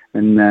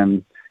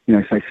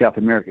say South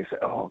America, you say,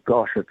 oh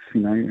gosh,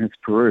 it's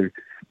Peru.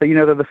 But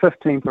they're the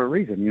 5th team for a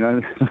reason.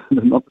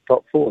 They're not the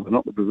top 4. They're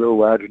not the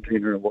Brazil,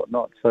 Argentina, and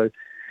whatnot. So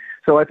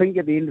I think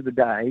at the end of the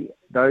day,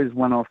 those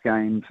one-off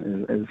games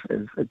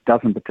it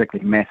doesn't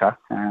particularly matter.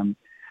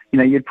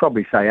 you'd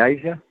probably say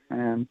Asia.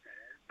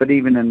 But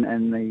even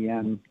in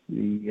the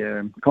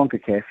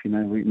CONCACAF,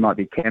 it might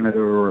be Canada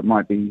or it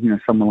might be,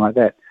 someone like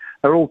that.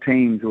 They're all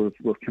teams who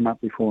have come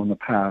up before in the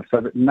past, so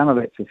that none of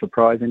that's a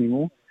surprise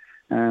anymore.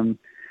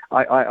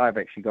 I've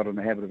actually got in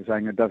the habit of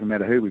saying it doesn't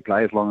matter who we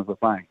play as long as we're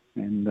playing,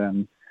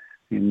 and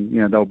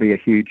there'll be a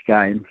huge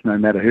game no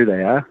matter who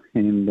they are,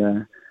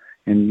 and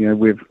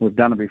we've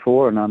done it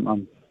before, and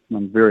I'm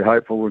very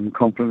hopeful and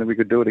confident that we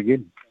could do it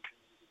again.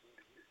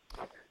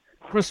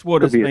 Chris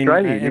Wood has been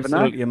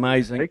absolutely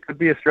amazing. It could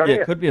be Australia.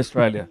 Yeah, it could be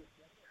Australia.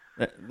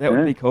 That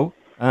would be cool.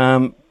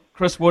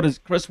 Chris Wood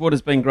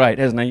has been great,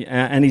 hasn't he?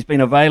 And he's been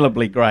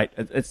availably great.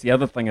 It's the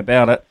other thing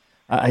about it.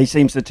 He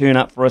seems to turn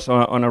up for us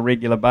on a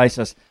regular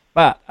basis.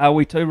 But are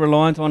we too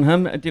reliant on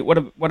him?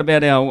 What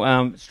about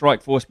our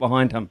strike force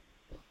behind him?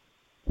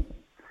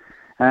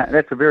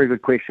 That's a very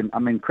good question. I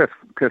mean, Chris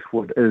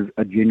Wood is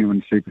a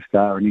genuine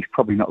superstar, and he's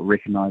probably not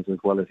recognised as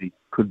well as he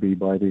could be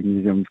by the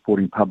New Zealand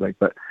sporting public.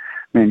 But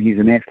man, he's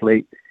an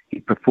athlete. He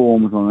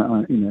performs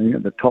on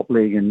the top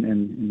league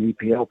in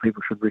EPL.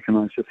 People should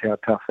recognise just how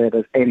tough that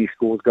is, and he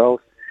scores goals.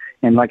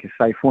 And like I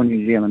say, for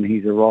New Zealand,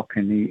 he's a rock,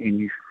 and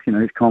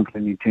he's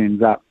confident. He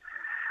turns up.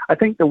 I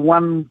think the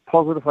one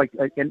positive,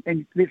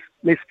 and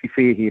let's be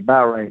fair here,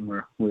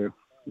 Bahrain were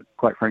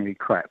quite frankly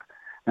crap.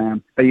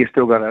 But you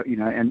still got to,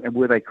 and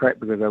were they crap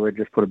because they would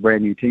just put a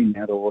brand new team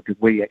out, or did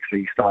we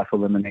actually stifle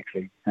them and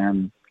actually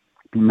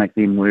make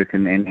them work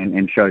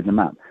and show them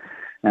up?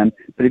 But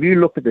if you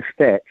look at the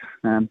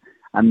stats,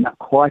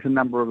 quite a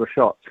number of the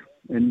shots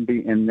in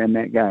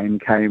that game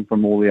came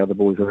from all the other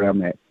boys around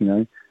that.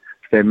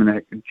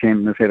 Stamina,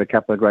 Champions had a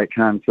couple of great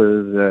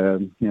chances.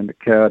 The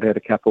Coward had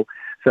a couple.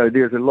 So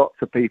there's lots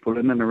of people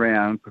in and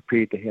around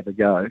prepared to have a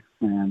go,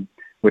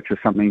 which is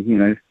something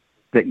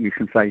that you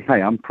can say,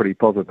 hey, I'm pretty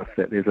positive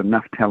that there's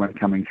enough talent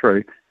coming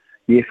through.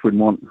 Yes, we'd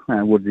want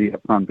Woodsy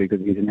up front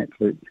because he's an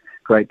absolute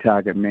great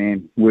target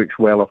man, works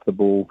well off the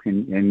ball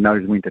and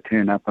knows when to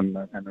turn up in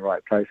the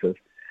right places.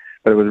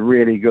 But it was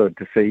really good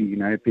to see,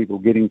 people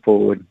getting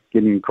forward,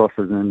 getting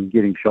crosses and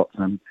getting shots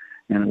in,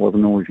 and it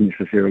wasn't always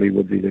necessarily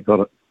Woodsy that got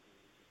it.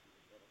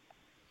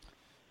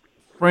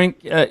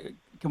 Frank,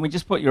 can we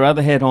just put your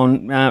other hat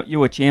on? You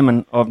were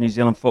chairman of New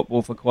Zealand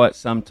football for quite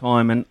some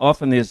time, and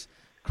often there's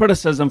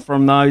criticism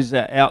from those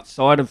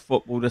outside of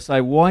football to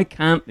say, why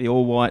can't the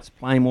All Whites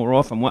play more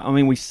often? I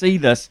mean, we see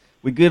this,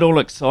 we get all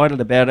excited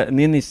about it, and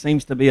then there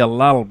seems to be a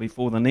lull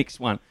before the next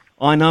one.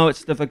 I know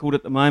it's difficult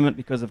at the moment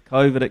because of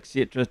COVID,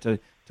 etc., to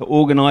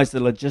organise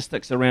the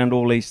logistics around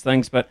all these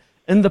things, but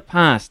in the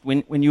past,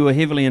 when you were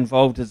heavily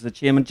involved as the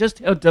chairman, just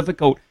how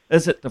difficult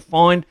is it to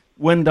find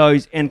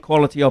windows and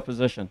quality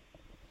opposition?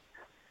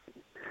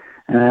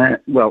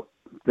 Well,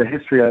 the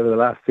history over the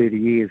last 30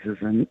 years is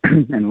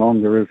and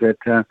longer is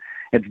that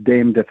it's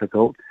damn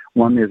difficult.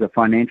 One, there's a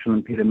financial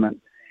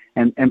impediment,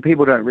 and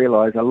people don't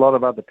realise a lot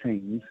of other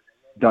teams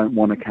don't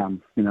want to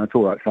come. It's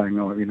all right saying,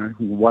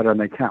 why don't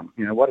they come?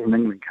 Why doesn't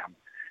England come?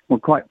 Well,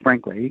 quite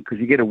frankly, because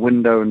you get a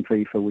window in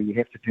FIFA where you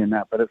have to turn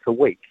up, but it's a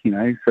week,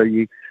 so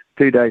you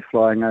 2 days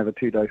flying over,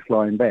 2 days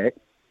flying back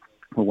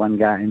for one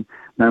game.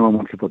 No one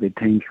wants to put their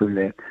team through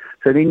that.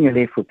 So then you're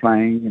left with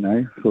playing,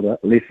 sort of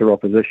lesser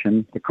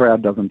opposition. The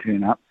crowd doesn't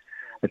turn up.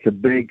 It's a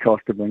big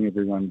cost to bring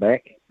everyone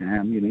back.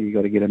 You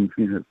got to get him,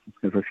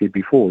 as I said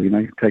before,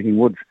 taking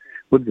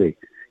Woodsy.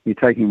 You're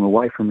taking him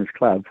away from his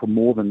club for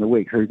more than the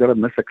week. So he's got to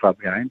miss a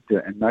club game,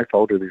 and no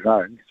fault of his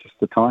own. It's just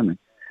the timing.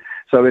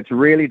 So it's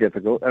really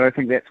difficult, and I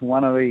think that's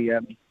one of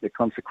the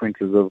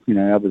consequences of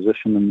our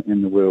position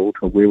in the world,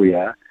 or where we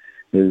are,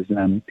 is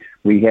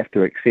we have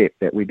to accept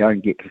that we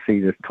don't get to see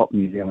this top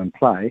New Zealand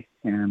play.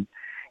 And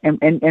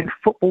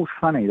football's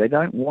funny. They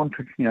don't want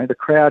to, the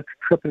crowd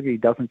typically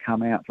doesn't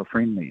come out for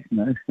friendly.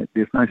 There's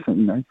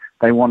no,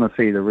 they want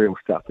to see the real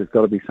stuff. There's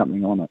got to be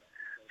something on it.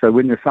 So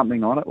when there's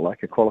something on it,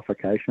 like a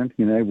qualification,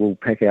 we'll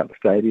pack out the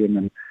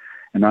stadium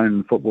and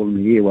own football in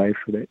the airwaves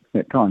for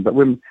that time. But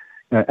when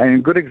and a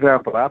good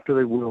example, after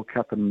the World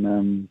Cup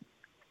in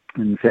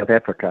South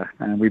Africa,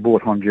 we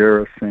brought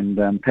Honduras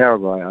and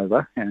Paraguay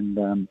over,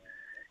 and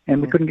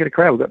we couldn't get a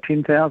crowd. We got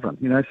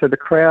 10,000. So the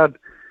crowd,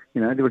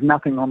 there was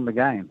nothing on the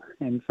game,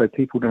 and so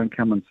people don't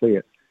come and see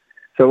it.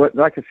 So,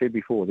 like I said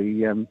before,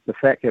 the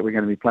fact that we're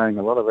going to be playing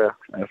a lot of our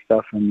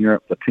stuff in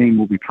Europe, the team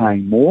will be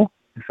playing more,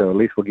 so at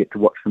least we'll get to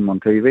watch them on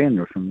TV, and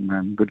there's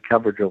some good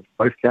coverage of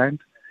both games.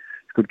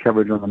 It's good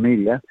coverage on the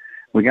media.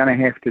 We're going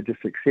to have to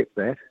just accept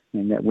that,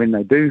 and that when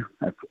they do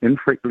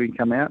infrequently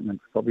come out, and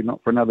it's probably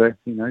not for another,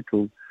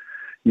 till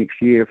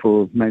next year,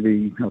 for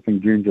maybe, I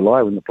think, June,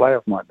 July, when the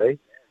playoff might be,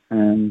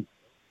 and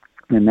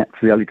that's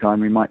the only time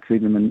we might see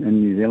them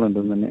in New Zealand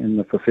in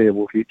the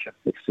foreseeable future.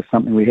 It's just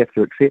something we have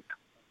to accept.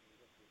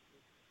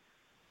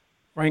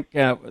 Frank,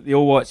 the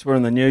All Whites were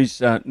in the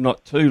news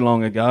not too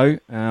long ago.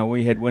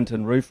 We had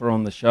Winton Rufer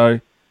on the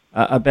show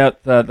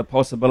about the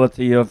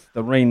possibility of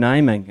the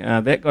renaming.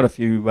 That got a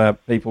few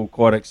people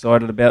quite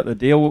excited about the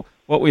deal.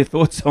 What were your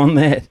thoughts on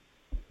that?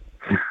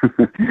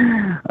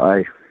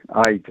 I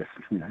just,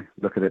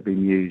 look at it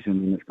being used,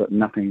 and it's got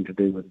nothing to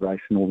do with race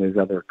and all those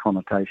other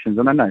connotations.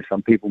 And I know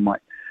some people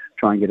might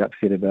try and get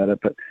upset about it.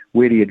 But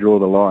where do you draw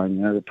the line?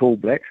 You know, the Tall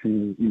Blacks,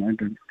 and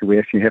do we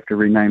actually have to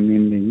rename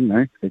them?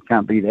 Then it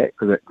can't be that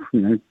because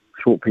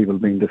short people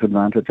have been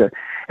disadvantaged. So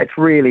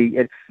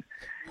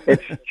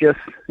it's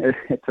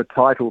a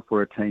title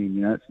for a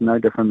team. It's no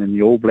different than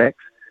the All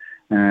Blacks,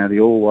 the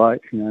All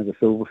Whites, the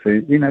Silver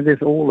Ferns.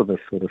 There's all of this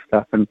sort of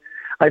stuff, and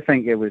I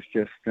think it was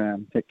just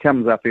it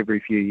comes up every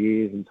few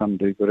years, and some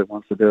do-gooder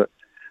wants to do it.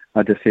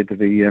 I just said to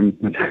the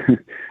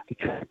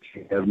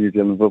New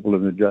Zealand football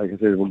in the joke, I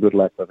said, well, good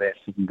luck with that,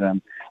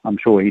 and I'm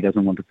sure he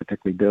doesn't want to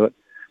particularly do it.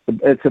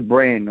 It's a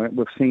brand. Right?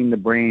 We've seen the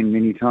brand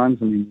many times.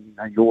 I mean,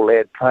 your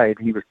lad played.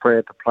 He was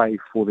proud to play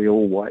for the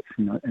All Whites.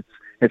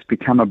 It's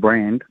become a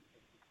brand,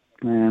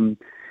 and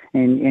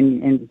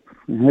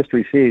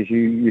history says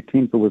you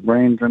temper with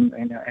brands and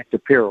at your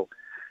peril.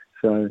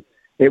 So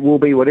it will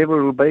be whatever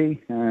it will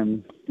be.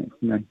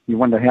 You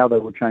wonder how they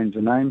will change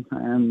the name.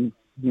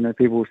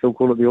 People will still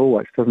call it the All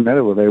Whites. Doesn't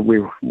matter whether they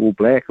wear all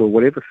black or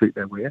whatever suit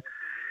they wear.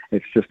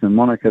 It's just a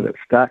moniker that's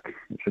stuck.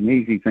 It's an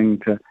easy thing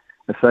to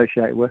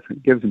associate with.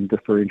 It gives them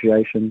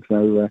differentiation.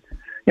 So,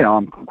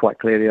 I'm quite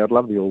clear I'd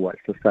love the All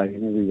Whites to stay.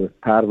 We were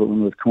part of it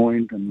when it was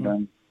coined,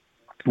 and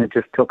it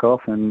just took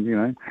off. And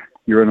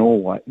you're an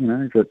All White.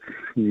 But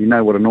you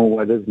know what an All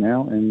White is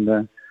now,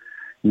 and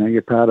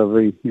you're part of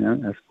the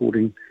a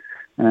sporting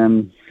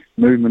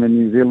movement in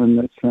New Zealand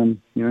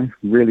that's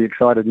really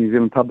excited New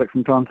Zealand public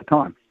from time to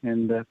time.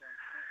 And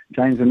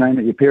change the name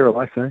at your peril,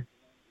 I say.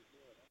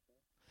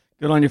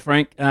 Good on you,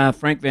 Frank.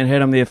 Frank Van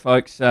Hattem there,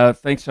 folks.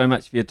 Thanks so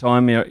much for your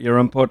time, your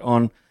input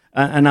on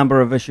a number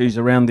of issues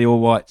around the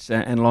All Whites,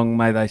 and long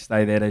may they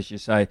stay that, as you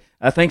say.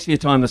 Thanks for your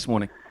time this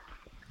morning.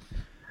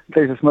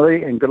 Pleasure,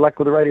 Smithy, and good luck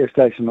with the radio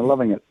station. I'm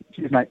loving it.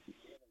 Cheers, mate.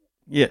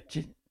 Yeah,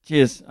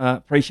 cheers.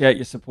 Appreciate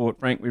your support,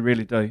 Frank. We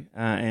really do.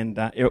 And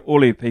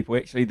all you people,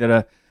 actually,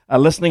 that are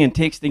listening and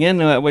texting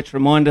in, which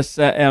remind us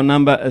our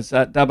number is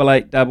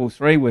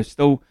 8833. We're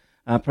still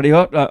pretty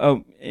hot.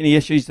 Any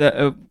issues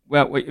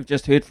what you've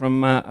just heard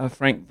from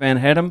Frank Van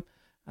Hattem,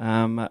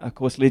 of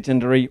course,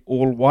 legendary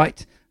All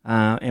White,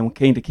 and we're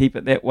keen to keep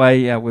it that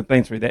way. We've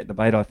been through that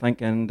debate, I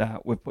think, and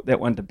we've put that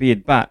one to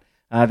bed. But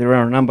there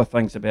are a number of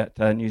things about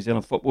New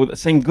Zealand football that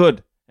seem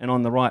good and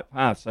on the right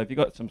path. So if you've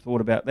got some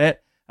thought about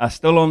that,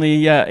 still on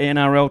the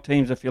NRL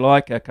teams, if you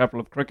like, a couple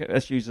of cricket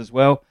issues as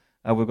well.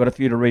 We've got a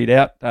few to read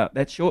out.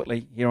 That's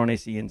shortly here on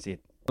SENZ.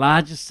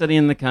 Largest city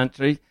in the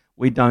country,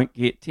 we don't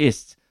get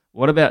tests.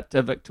 What about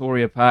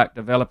Victoria Park?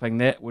 Developing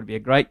that would be a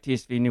great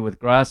test venue with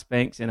grass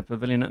banks and a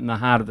pavilion in the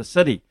heart of the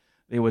city.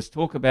 There was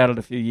talk about it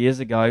a few years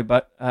ago,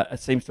 but it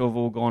seems to have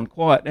all gone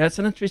quiet. Now, it's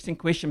an interesting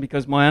question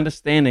because my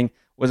understanding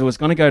was it was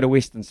going to go to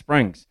Western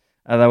Springs.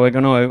 They were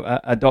going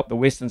to adopt the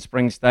Western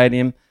Springs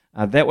Stadium.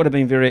 That would have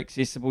been very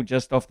accessible,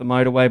 just off the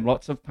motorway,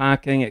 lots of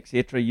parking,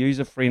 etc.,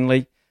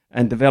 user-friendly,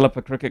 and develop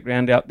a cricket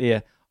ground out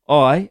there.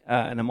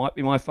 And it might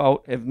be my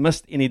fault, have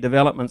missed any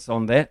developments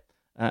on that,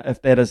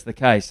 if that is the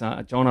case.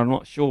 John, I'm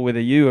not sure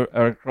whether you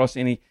are across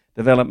any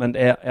development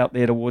out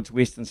there towards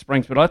Western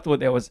Springs, but I thought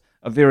that was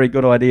a very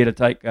good idea to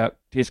take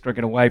Test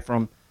cricket away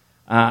from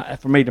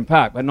Eden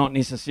Park, but not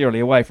necessarily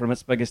away from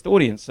its biggest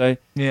audience. So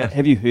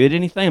have you heard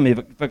anything? I mean,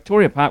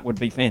 Victoria Park would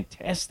be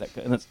fantastic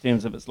in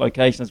terms of its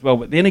location as well,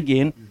 but then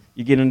again,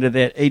 you get into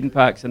that Eden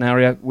Park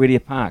scenario, where do you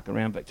park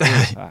around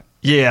Victoria Park?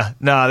 Yeah,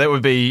 no, that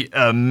would be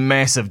a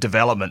massive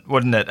development,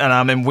 wouldn't it? And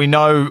I mean, we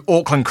know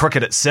Auckland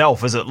cricket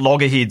itself is at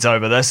loggerheads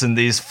over this, and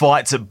there's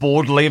fights at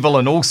board level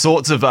and all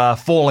sorts of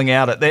falling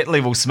out at that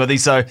level, Smithy.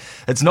 So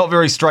it's not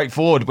very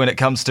straightforward when it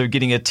comes to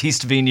getting a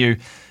test venue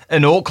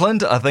in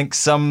Auckland. I think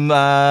some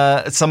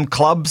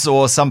clubs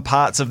or some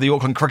parts of the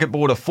Auckland Cricket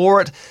Board are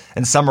for it,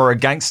 and some are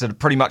against it,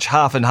 pretty much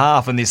half and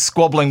half, and they're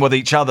squabbling with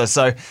each other.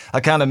 So I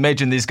can't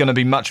imagine there's going to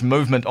be much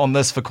movement on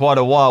this for quite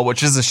a while,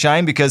 which is a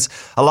shame because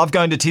I love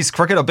going to Test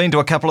cricket. I've been to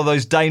a couple of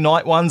those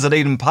day-night ones at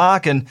Eden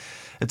Park, and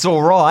it's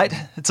all right,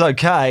 it's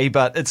okay,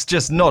 but it's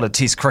just not a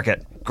Test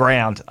cricket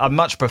ground. I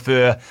much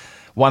prefer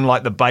one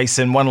like the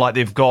Basin, one like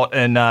they've got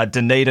in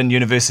Dunedin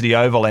University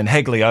Oval, and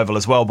Hagley Oval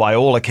as well, by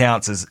all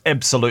accounts, is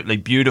absolutely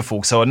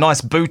beautiful. So a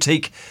nice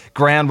boutique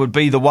ground would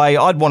be the way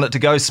I'd want it to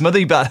go,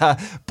 Smithy,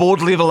 but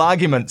board-level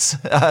arguments,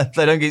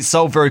 they don't get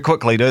solved very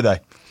quickly, do they?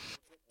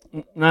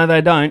 No,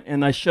 they don't,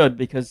 and they should,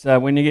 because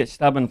when you get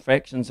stubborn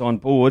factions on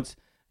boards,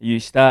 you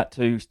start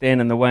to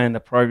stand in the way in the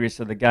progress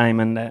of the game,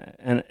 and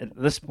at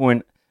this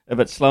point, if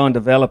it's slow in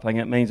developing,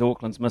 it means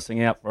Auckland's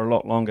missing out for a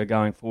lot longer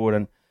going forward,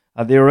 and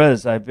there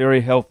is a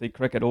very healthy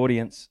cricket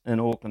audience in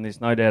Auckland,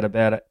 there's no doubt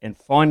about it, and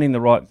finding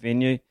the right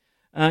venue,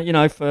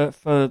 for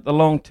the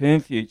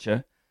long-term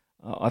future,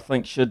 I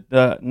think should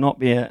not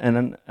be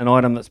an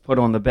item that's put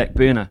on the back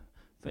burner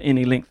for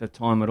any length of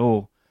time at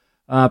all.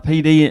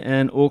 PD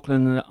in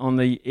Auckland on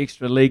the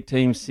extra league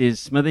team says,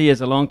 Smithy,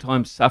 as a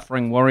long-time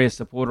suffering Warrior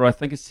supporter, I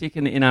think a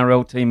second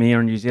NRL team here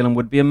in New Zealand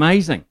would be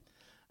amazing.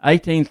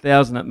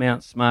 18,000 at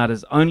Mount Smart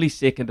is only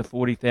second to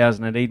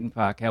 40,000 at Eden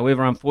Park.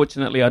 However,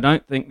 unfortunately, I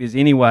don't think there's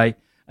any way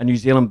a New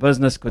Zealand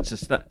business could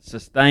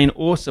sustain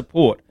or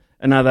support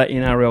another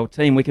NRL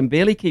team. We can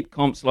barely keep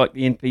comps like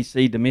the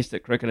NPC,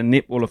 domestic cricket and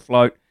netball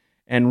afloat,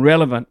 and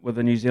relevant with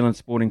the New Zealand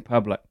sporting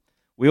public.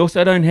 We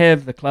also don't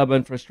have the club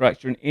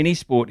infrastructure in any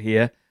sport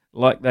here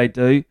like they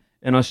do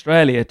in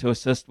Australia to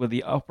assist with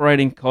the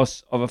operating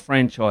costs of a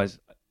franchise,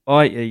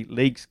 i.e.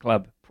 leagues,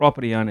 club,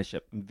 property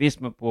ownership,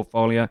 investment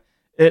portfolio.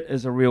 It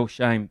is a real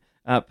shame.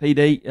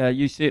 PD,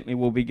 you certainly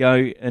will be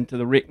going into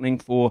the reckoning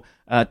for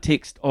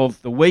text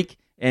of the week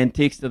and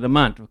text of the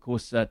month. Of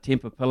course,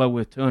 Temper Pillow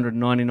worth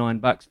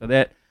 $299 for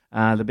that.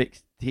 The big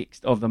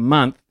text of the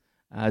month,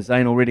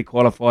 Zane already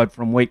qualified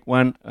from week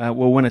one,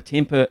 will win a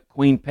Temper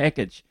Queen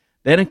package.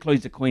 That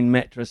includes a Queen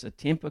mattress, a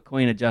Temper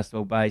Queen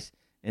adjustable base,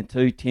 and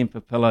 2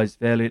 Temper pillows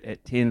valued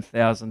at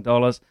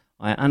 $10,000.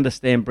 I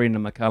understand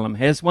Brendan McCullum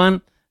has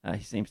one.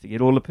 He seems to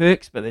get all the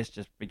perks, but that's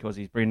just because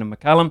he's Brendan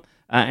McCullum,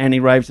 and he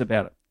raves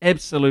about it.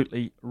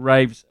 Absolutely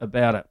raves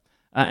about it.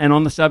 And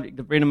on the subject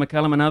of Brendan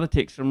McCullum, another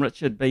text from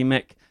Richard B.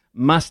 Mac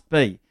must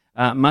be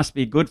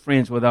good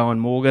friends with Owen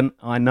Morgan.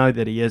 I know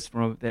that he is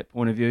from that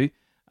point of view,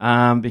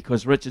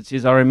 because Richard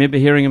says, I remember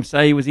hearing him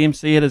say he was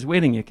MC at his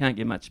wedding. You can't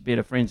get much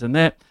better friends than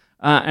that.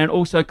 And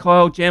also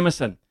Kyle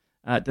Jamieson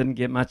didn't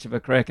get much of a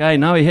crack.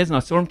 No, he hasn't. I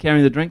saw him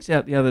carrying the drinks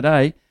out the other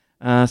day.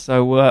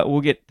 So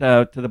we'll get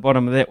to the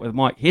bottom of that with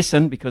Mike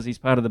Hesson, because he's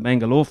part of the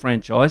Bangalore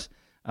franchise,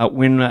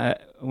 when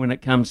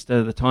it comes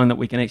to the time that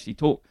we can actually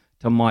talk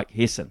to Mike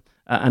Hesson.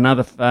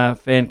 Another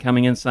fan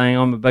coming in saying,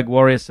 I'm a big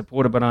Warriors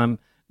supporter, but I'm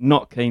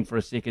not keen for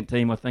a second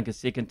team. I think a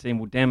second team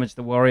will damage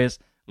the Warriors,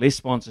 less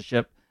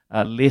sponsorship,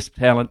 less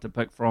talent to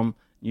pick from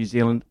New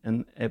Zealand,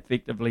 and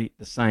effectively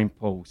the same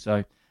pool.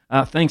 So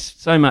thanks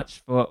so much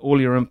for all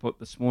your input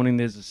this morning.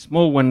 There's a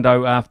small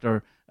window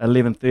after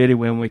 11:30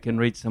 when we can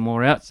read some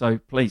more out, so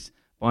please,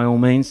 by all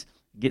means,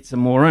 get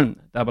some more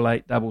in,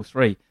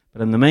 8833.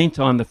 But in the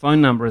meantime, the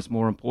phone number is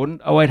more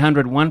important,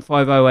 0800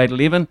 150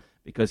 811,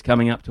 because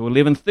coming up to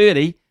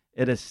 11:30,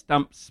 it is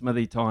Stump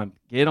Smithy time.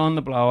 Get on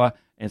the blower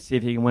and see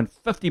if you can win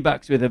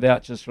 $50 worth of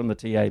vouchers from the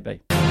TAB.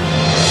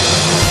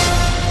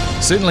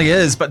 Certainly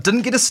is, but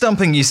didn't get a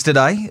stumping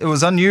yesterday. It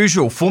was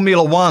unusual.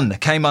 Formula One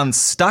came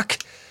unstuck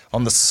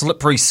on the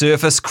slippery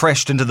surface,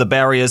 crashed into the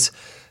barriers,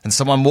 and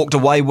someone walked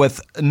away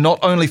with not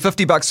only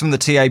 $50 from the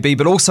TAB,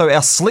 but also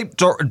our Sleep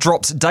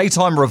Drops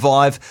Daytime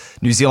Revive,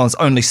 New Zealand's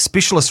only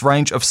specialist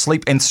range of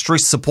sleep and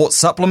stress support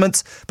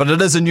supplements. But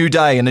it is a new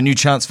day and a new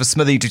chance for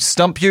Smithy to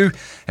stump you.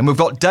 And we've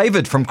got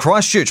David from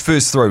Christchurch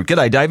first through.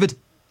 G'day, David.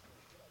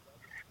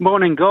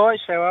 Morning, guys.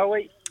 How are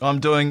we? I'm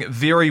doing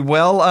very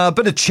well. A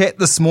bit of chat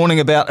this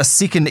morning about a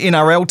second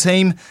NRL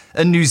team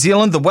in New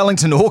Zealand. The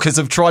Wellington Hawkers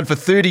have tried for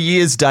 30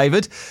 years,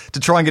 David, to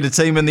try and get a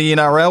team in the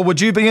NRL. Would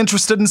you be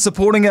interested in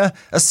supporting a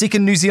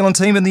second New Zealand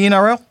team in the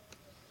NRL?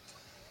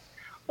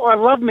 Well, I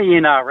love me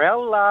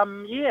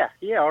NRL.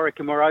 Yeah, I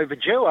reckon we're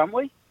overdue, aren't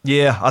we?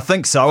 Yeah, I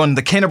think so. And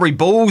the Canterbury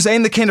Bulls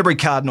and the Canterbury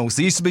Cardinals.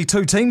 There used to be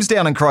 2 teams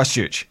down in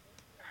Christchurch.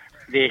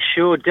 There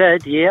sure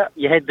did, yeah.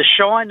 You had the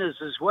Shiners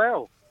as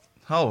well.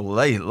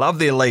 Holy, love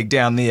their league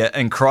down there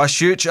in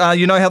Christchurch.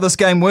 You know how this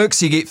game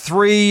works. You get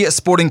 3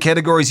 sporting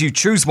categories. You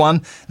choose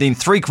one, then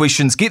 3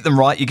 questions. Get them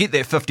right. You get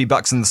that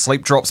 $50 in the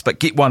sleep drops, but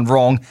get one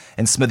wrong,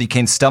 and Smithy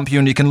can stump you,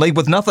 and you can leave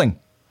with nothing.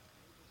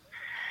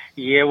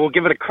 Yeah, we'll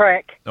give it a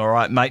crack. All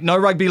right, mate. No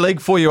rugby league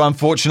for you,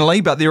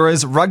 unfortunately, but there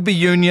is rugby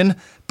union,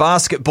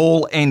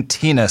 basketball, and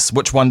tennis.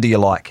 Which one do you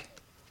like?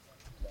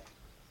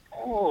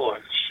 Oh,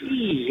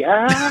 gee.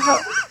 I'm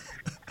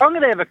going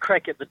to have a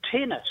crack at the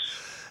tennis.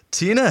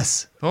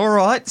 Tennis. All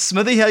right.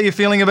 Smithy, how are you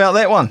feeling about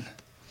that one?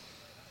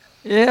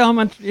 Yeah, I'm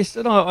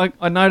interested.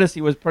 I noticed he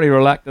was pretty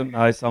reluctant,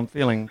 though, so I'm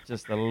feeling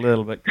just a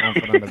little bit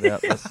confident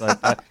about this. So,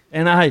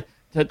 and hey,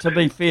 to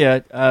be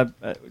fair,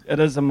 it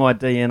is in my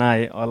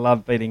DNA. I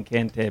love beating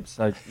Cantab,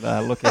 so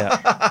look out.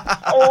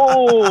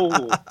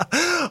 Oh,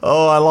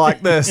 I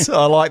like this.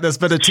 I like this.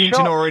 Bit of tension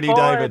Shots already,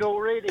 fired David.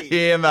 Already.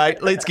 Yeah,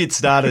 mate. Let's get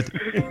started.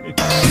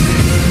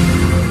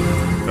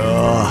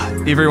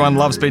 Everyone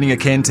loves beating a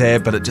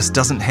Cantab, but it just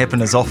doesn't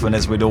happen as often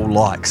as we'd all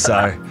like.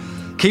 So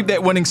keep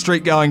that winning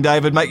streak going,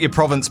 David. Make your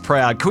province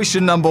proud.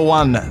 Question number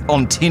 1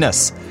 on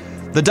tennis.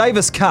 The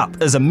Davis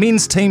Cup is a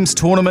men's teams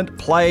tournament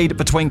played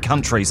between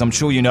countries. I'm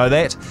sure you know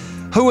that.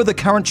 Who are the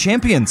current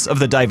champions of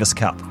the Davis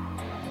Cup?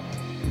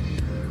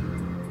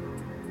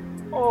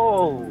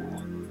 Oh,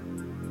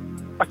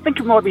 I think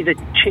it might be the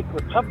Czech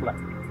Republic.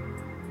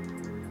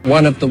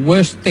 One of the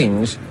worst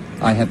things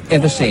I have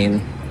ever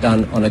seen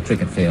done on a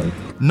cricket field.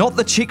 Not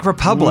the Czech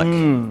Republic.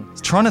 I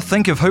was trying to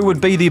think of who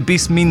would be their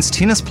best men's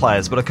tennis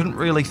players, but I couldn't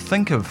really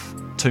think of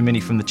too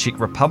many from the Czech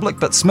Republic.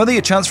 But Smithy,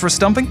 a chance for a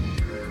stumping?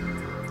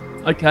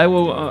 Okay,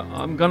 well,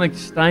 I'm going to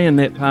stay in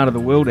that part of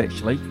the world,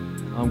 actually.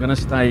 I'm going to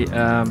stay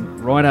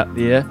right up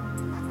there.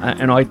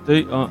 And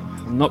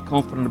I'm not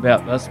confident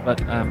about this, but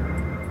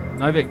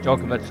Novak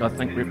Djokovic, I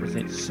think,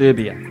 represents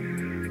Serbia.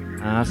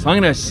 So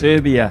I'm going to go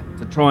Serbia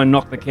to try and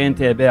knock the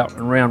Cantab out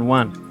in round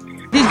 1.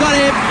 He's got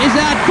him. He's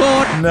out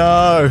court.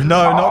 No,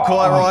 not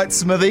quite right,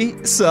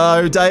 Smithy.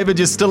 So, David,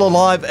 you're still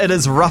alive. It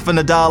is Rafa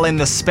Nadal and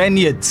the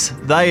Spaniards.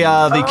 They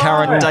are the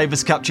current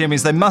Davis Cup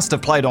champions. They must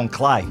have played on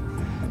clay.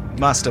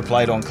 Must have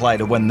played on clay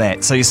to win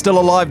that. So you're still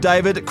alive,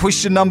 David.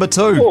 Question number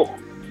 2.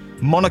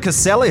 Monica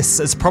Seles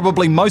is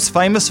probably most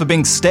famous for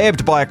being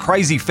stabbed by a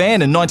crazy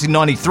fan in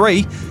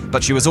 1993,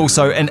 but she was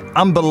also an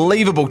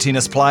unbelievable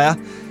tennis player.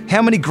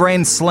 How many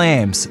Grand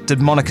Slams did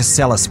Monica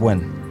Seles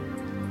win?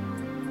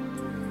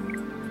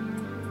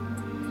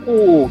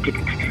 Oh,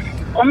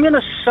 I'm going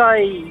to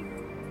say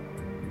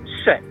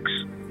 6.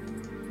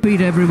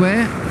 Feet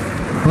everywhere,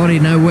 body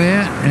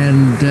nowhere,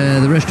 and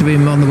the rest of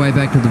him on the way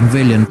back to the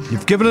pavilion.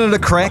 You've given it a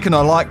crack, and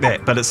I like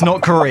that, but it's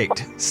not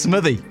correct.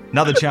 Smithy,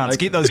 another chance.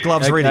 Get those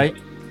gloves ready.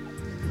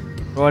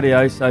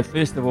 Rightio, so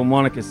first of all,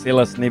 Monica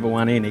Seles never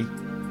won any.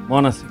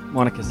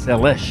 Monica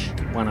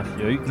Seles won a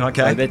few.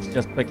 Okay. So that's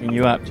just picking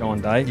you up, John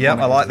Day. Yep,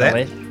 I like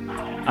that.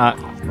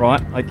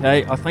 Right,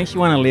 okay. I think she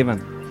won 11.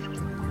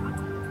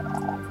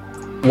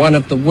 One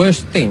of the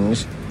worst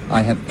things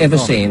I have ever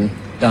seen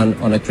done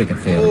on a cricket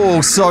field.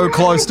 Oh, so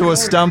close to a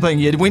stumping.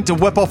 You went to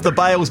whip off the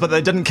bails, but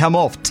they didn't come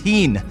off.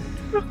 10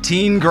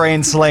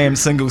 Grand Slam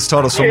singles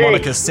titles for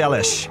Monica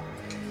Seles.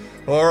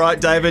 All right,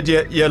 David,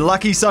 you're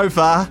lucky so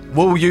far.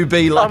 Will you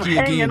be lucky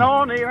I'm again? hanging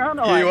on here, aren't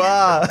I?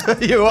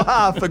 You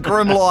are for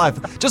grim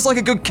life. Just like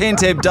a good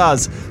Cantab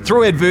does.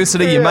 Through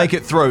adversity, you make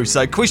it through.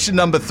 So question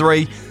number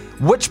 3.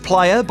 Which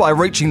player, by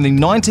reaching the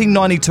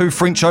 1992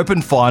 French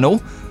Open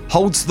final,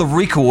 holds the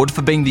record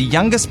for being the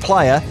youngest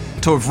player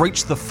to have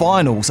reached the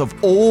finals of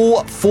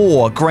all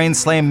 4 Grand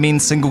Slam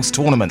men's singles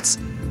tournaments?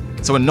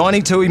 So in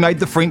 92 he made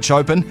the French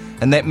Open,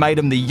 and that made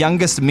him the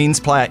youngest men's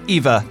player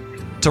ever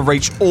to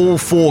reach all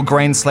 4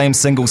 Grand Slam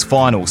singles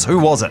finals. Who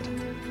was it?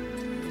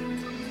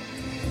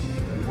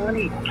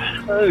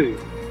 92.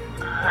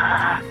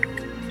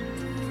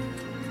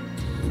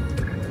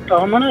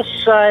 I'm going to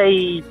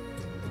say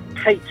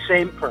Pete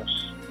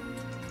Sampras.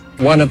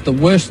 One of the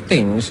worst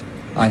things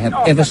I have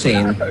ever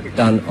seen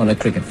done on a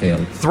cricket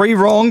field. 3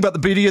 wrong, but the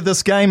beauty of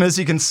this game is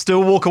you can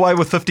still walk away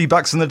with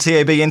 $50 in the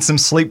TAB and some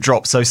sleep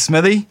drops. So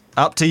Smithy,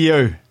 up to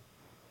you.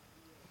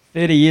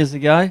 30 years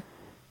ago,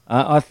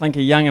 I think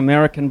a young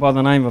American by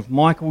the name of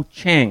Michael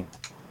Chang.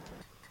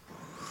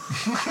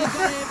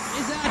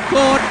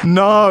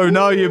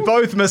 No, you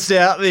both missed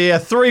out there.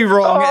 3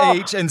 wrong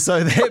each, and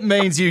so that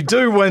means you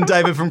do win,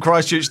 David from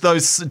Christchurch,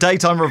 those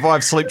daytime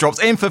revived sleep drops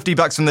and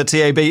 $50 from the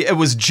TAB. It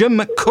was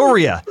Jim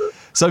Courier.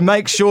 So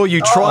make sure you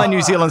try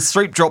New Zealand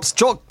sleep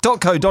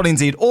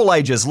drops.co.nz, all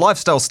ages,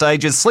 lifestyle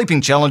stages,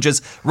 sleeping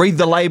challenges. Read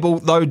the label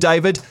though,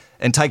 David,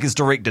 and take as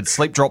directed.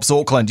 Sleep Drops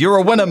Auckland. You're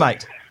a winner,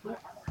 mate.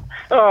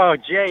 Oh,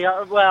 gee,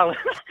 well,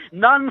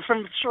 none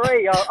from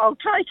 3. I'll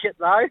take it,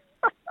 though.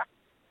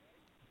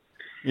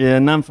 Yeah,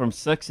 none from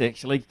 6,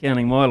 actually,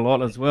 counting my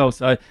lot as well.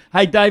 So,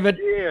 hey, David,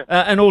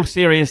 in all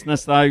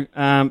seriousness, though,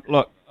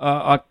 look,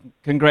 I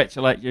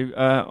congratulate you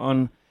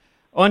on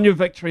your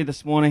victory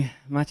this morning,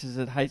 much as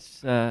it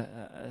hates,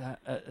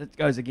 it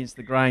goes against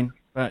the grain.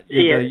 But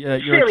you're really a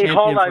champion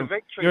hollow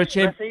victory,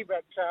 Smithy,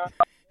 but...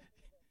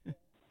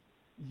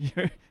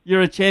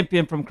 You're a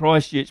champion from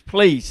Christchurch.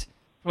 Please,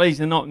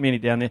 there are not many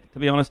down there, to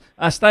be honest.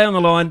 Stay on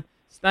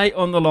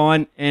the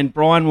line, and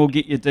Brian will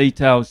get your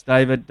details,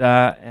 David.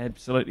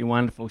 Absolutely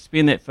wonderful.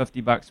 Spend that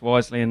 $50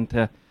 wisely and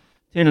turn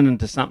it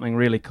into something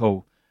really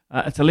cool.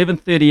 It's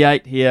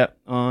 11:38 here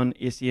on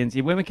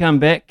SENZ. When we come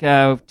back,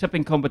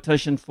 tipping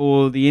competition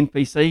for the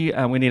NPC.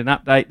 We need an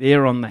update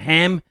there on the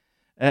ham,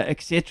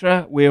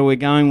 etc., where we're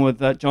going with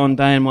John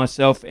Day and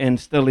myself, and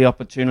still the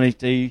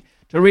opportunity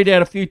to read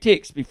out a few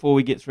texts before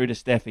we get through to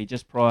Staffy,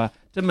 just prior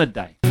to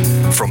midday.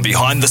 From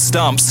behind the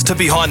stumps to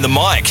behind the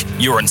mic,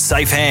 you're in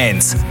safe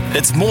hands.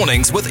 It's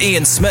Mornings with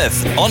Ian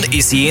Smith on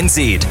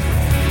SENZ.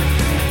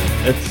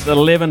 It's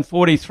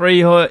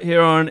 11:43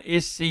 here on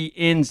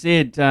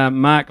SENZ.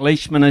 Mark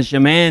Leishman is your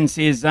man,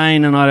 says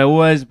Zane, and I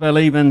always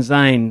believe in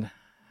Zane.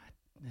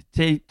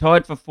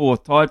 Tied for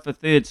 4th, tied for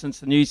 3rd since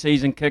the new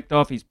season kicked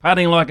off. He's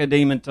putting like a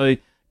demon too.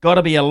 Got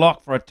to be a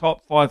lock for a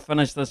top 5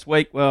 finish this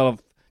week. Well,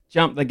 I've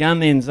jumped the gun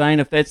then,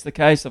 Zane. If that's the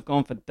case, I've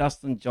gone for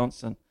Dustin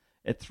Johnson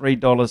at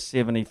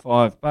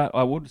 $3.75. But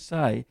I would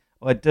say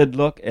I did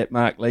look at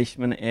Mark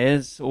Leishman.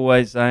 As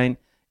always, Zane,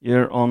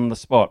 you're on the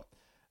spot.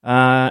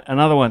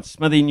 Another one,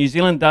 Smithy. New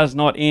Zealand does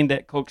not end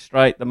at Cook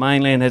Strait. The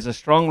mainland has a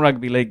strong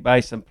rugby league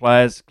base and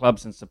players,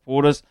 clubs and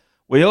supporters.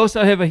 We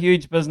also have a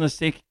huge business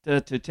sector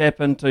to tap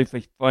into for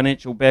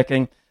financial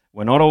backing.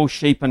 We're not all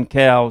sheep and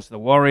cows. The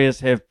Warriors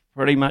have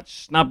pretty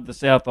much snubbed the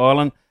South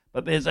Island,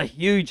 but there's a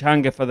huge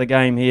hunger for the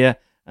game here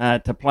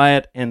to play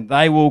it, and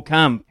they will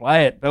come.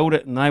 Play it, build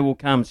it, and they will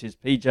come, says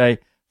PJ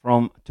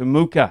from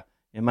Temuka.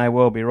 You may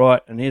well be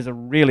right. And here's a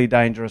really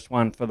dangerous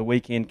one for the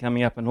weekend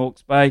coming up in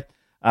Hawke's Bay.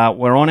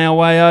 We're on our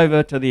way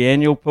over to the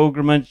annual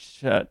pilgrimage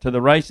to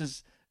the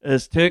races.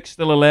 Is Turk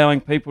still allowing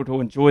people to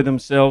enjoy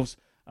themselves?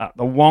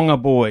 The Wonga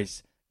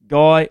boys,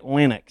 Guy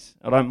Lennox.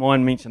 I don't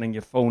mind mentioning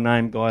your full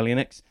name, Guy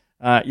Lennox.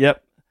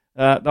 Yep,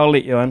 they'll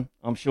let you in.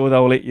 I'm sure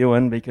they'll let you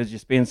in because you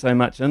spend so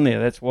much in there.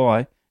 That's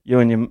why, you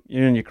and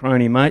your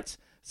crony mates.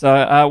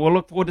 So we'll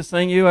look forward to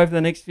seeing you over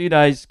the next few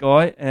days,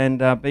 Guy, and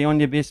be on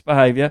your best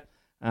behaviour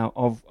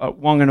of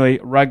Wanganui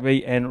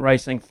rugby and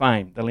racing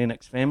fame, the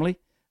Lennox family.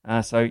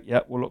 So,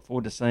 yeah, we'll look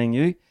forward to seeing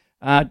you.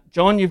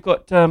 John, you've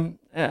got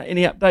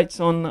any updates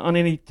on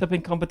any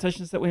tipping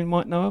competitions that we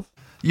might know of?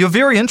 You're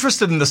very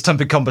interested in this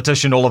tipping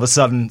competition all of a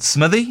sudden,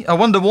 Smithy. I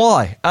wonder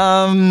why.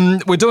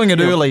 We're doing it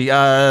early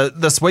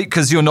this week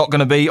because you're not going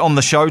to be on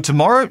the show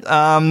tomorrow.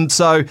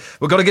 So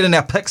we've got to get in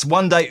our picks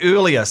one day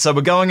earlier. So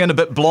we're going in a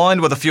bit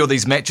blind with a few of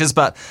these matches.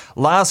 But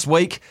last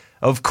week,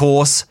 of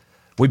course,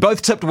 we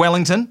both tipped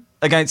Wellington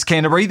against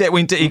Canterbury. That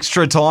went to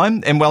extra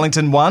time and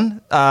Wellington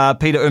won.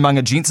 Peter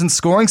Umaga Jensen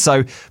scoring.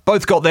 So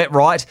both got that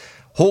right.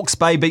 Hawke's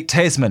Bay beat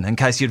Tasman, in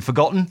case you'd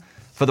forgotten,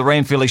 for the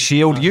Ranfurly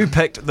Shield. You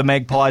picked the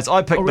Magpies.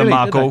 I picked the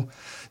Markle.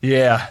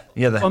 Yeah.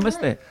 I missed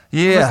that.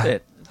 Yeah.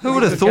 Who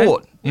would have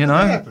thought,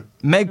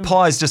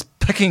 Magpies just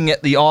picking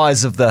at the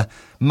eyes of the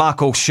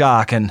Markle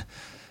Shark and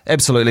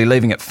absolutely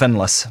leaving it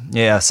finless.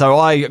 Yeah, so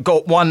I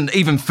got one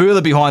even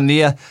further behind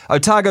there.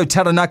 Otago,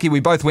 Taranaki, we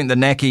both went the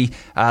Naki.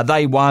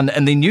 They won.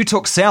 And then you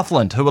took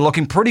Southland, who were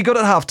looking pretty good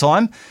at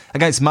halftime,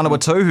 against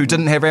Manawatu, who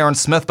didn't have Aaron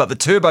Smith, but the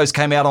Turbos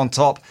came out on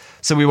top.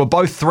 So we were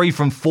both 3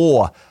 from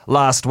 4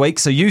 last week.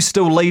 So you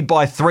still lead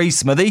by 3,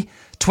 Smithy.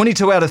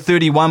 22 out of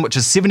 31, which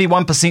is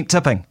 71%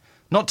 tipping.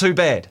 Not too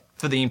bad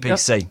for the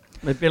NPC.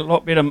 Yep.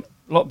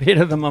 A lot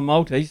better than my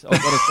multis. I've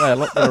got to say, a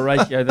lot better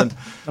ratio than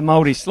the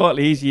multis.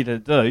 Slightly easier to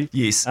do.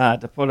 Yes.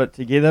 To put it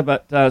together.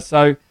 But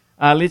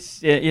let's.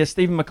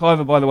 Stephen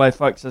McIver, by the way,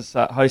 folks, is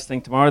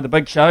hosting tomorrow the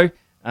big show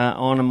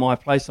on In My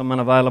Place. I'm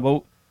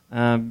unavailable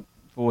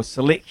for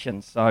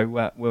selection,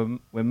 so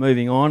we're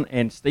moving on.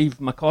 And Steve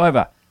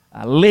McIver,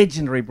 a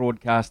legendary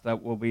broadcaster,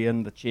 will be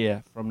in the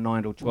chair from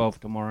 9 till 12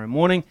 tomorrow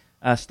morning.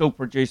 Still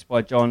produced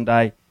by John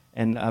Day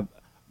and.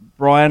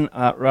 Brian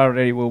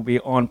Rarity will be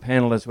on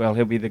panel as well.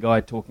 He'll be the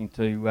guy talking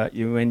to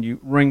you when you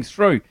ring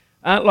through.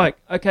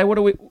 Okay, what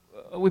are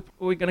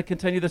we going to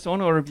continue this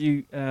on, or have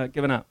you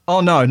given up? Oh,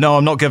 no,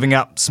 I'm not giving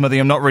up, Smithy.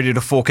 I'm not ready to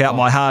fork out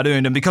my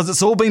hard-earned. And because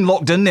it's all been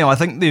locked in now, I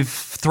think they've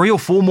 3 or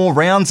 4 more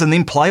rounds and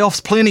then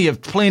playoffs. Plenty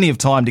of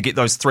time to get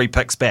those 3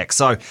 picks back.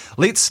 So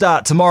let's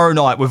start tomorrow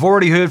night. We've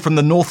already heard from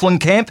the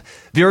Northland camp.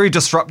 Very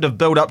disruptive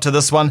build-up to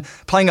this one.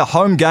 Playing a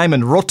home game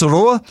in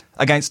Rotorua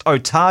against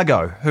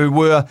Otago, who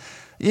were...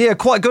 Yeah,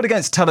 quite good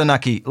against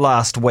Taranaki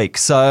last week.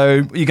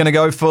 So you're going to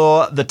go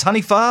for the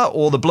Taniwha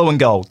or the Blue and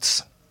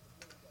Golds?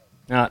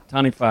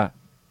 Taniwha.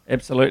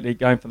 Absolutely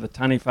going for the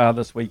Taniwha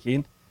this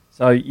weekend.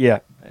 So, yeah,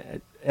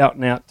 out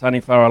and out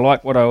Taniwha. I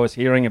like what I was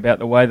hearing about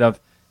the way they've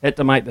had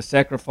to make the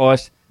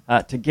sacrifice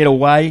to get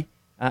away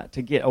from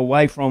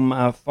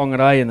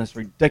Whangarei in this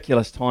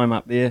ridiculous time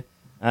up there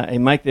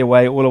and make their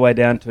way all the way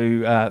down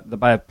to the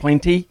Bay of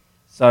Plenty.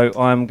 So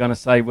I'm going to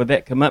say with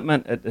that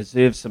commitment, it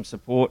deserves some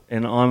support,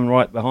 and I'm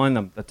right behind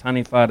them. The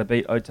Taniwha to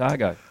beat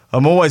Otago.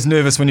 I'm always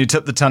nervous when you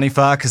tip the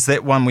Taniwha because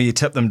that one where you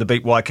tip them to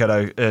beat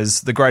Waikato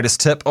is the greatest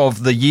tip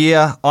of the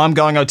year. I'm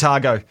going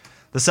Otago.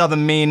 The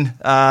Southern men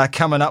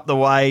coming up the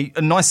way.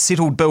 A nice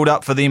settled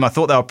build-up for them. I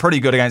thought they were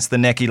pretty good against the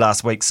Naki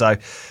last week, so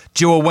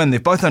due a win.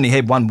 They've both only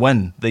had 1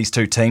 win, these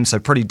 2 teams, so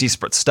pretty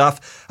desperate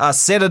stuff.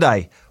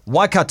 Saturday,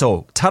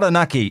 Waikato,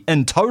 Taranaki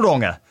in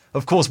Tauranga.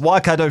 Of course,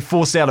 Waikato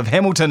forced out of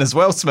Hamilton as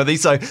well, Smithy,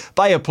 so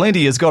Bay of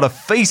Plenty has got a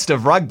feast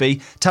of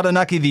rugby.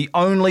 Taranaki, the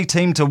only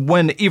team to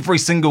win every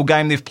single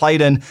game they've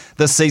played in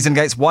this season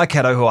against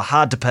Waikato, who are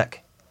hard to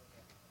pick.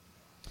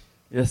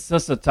 Yes,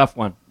 this is a tough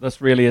one. This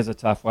really is a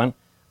tough one.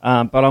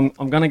 But I'm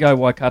going to go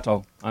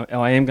Waikato.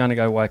 I am going to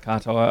go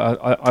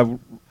Waikato.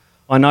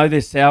 I know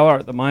they're sour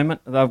at the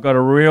moment. They've got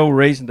a real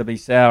reason to be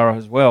sour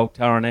as well,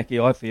 Taranaki,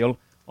 I feel,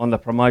 on the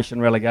promotion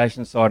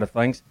relegation side of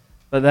things.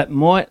 But that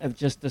might have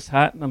just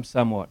disheartened them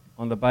somewhat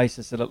on the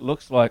basis that it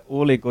looks like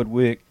all their good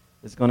work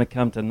is going to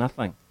come to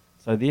nothing.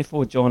 So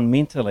therefore, John,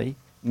 mentally,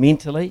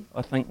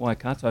 I think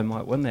Waikato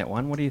might win that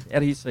one. How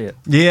do you see it?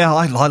 Yeah,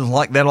 I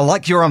like that. I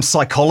like your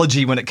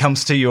psychology when it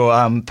comes to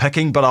your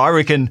picking, but I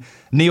reckon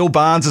Neil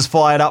Barnes is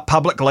fired up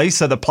publicly,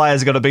 so the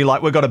players are going to be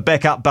like, we've got to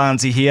back up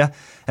Barnesy here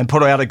and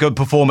put out a good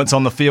performance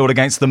on the field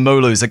against the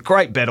Mulus. A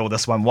great battle,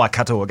 this one,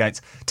 Waikato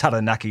against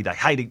Taranaki. They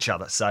hate each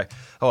other, so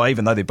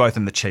even though they're both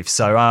in the Chiefs.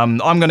 So I'm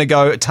going to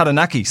go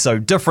Taranaki, so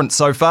different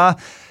so far.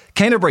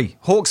 Canterbury,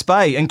 Hawke's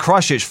Bay in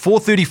Christchurch,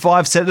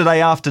 4:35 Saturday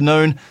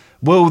afternoon.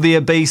 Will there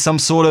be some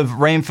sort of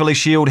Ranfurly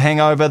Shield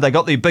hangover? They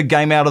got their big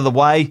game out of the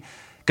way,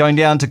 going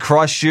down to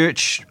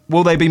Christchurch.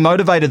 Will they be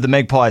motivated, the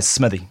Magpies,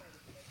 Smithy?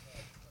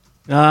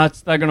 They're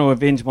going to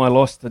avenge my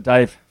loss to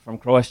Dave from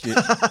Christchurch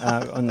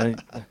on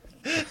the...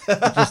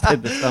 I just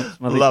had the Stump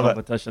Smithy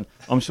competition.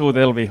 I'm sure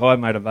that'll be high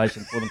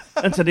motivation for them.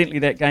 Incidentally,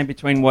 that game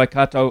between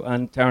Waikato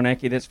and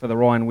Taranaki, that's for the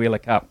Ryan Wheeler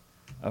Cup.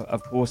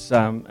 Of course,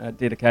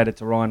 dedicated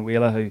to Ryan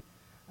Wheeler, who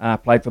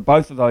played for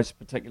both of those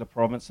particular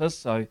provinces.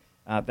 So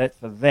that's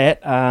for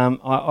that.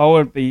 I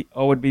would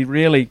be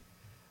really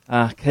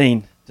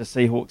keen to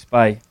see Hawke's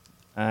Bay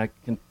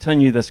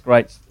continue this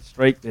great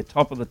streak. They're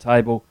top of the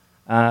table.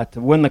 To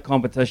win the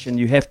competition,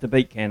 you have to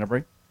beat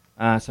Canterbury.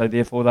 So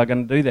therefore, they're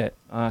going to do that.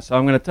 So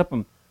I'm going to tip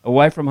them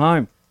away from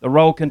home. The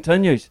roll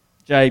continues.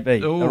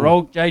 JB. Ooh. The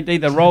roll,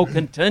 JD, the roll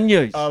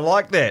continues. I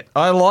like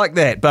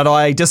that, but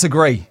I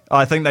disagree.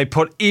 I think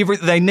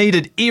they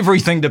needed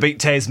everything to beat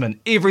Tasman,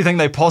 everything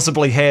they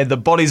possibly had. The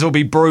bodies will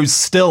be bruised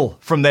still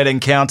from that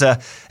encounter,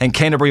 and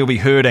Canterbury will be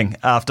hurting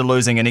after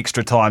losing in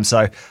extra time.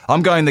 So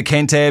I'm going the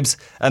Cantabs.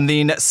 And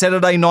then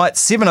Saturday night,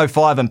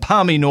 7:05 in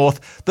Palmy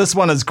North. This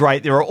one is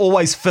great. There are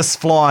always fists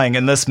flying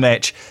in this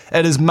match.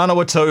 It is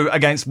Manawatu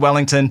against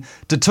Wellington.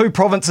 Do two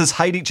provinces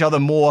hate each other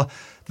more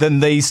than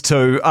these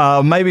two?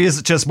 Maybe is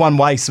it just one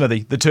way,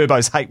 Smithy? The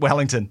Turbos hate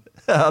Wellington.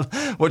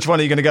 Which one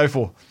are you going to go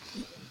for?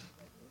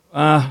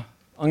 I'm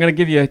going to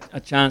give you a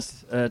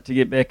chance to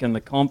get back in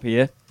the comp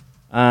here.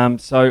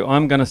 So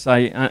I'm going to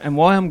say, and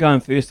why I'm going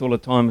first all the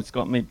time, it's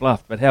got me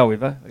bluffed. But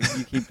however,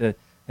 you keep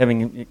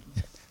having,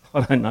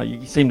 I don't know,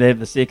 you seem to have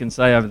the second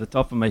say over the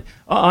top of me.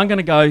 I'm going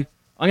to go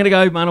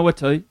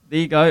Manawatu. There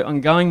you go.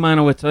 I'm going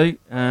Manawatu,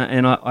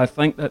 and I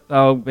think that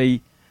they'll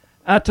be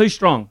too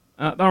strong.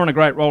 They're on a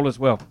great roll as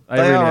well. They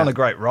really are on a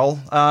great roll.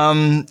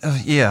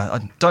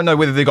 I don't know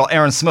whether they got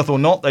Aaron Smith or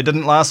not. They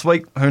didn't last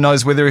week. Who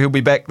knows whether he'll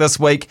be back this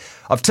week.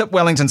 I've tipped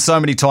Wellington so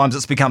many times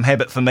it's become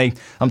habit for me.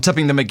 I'm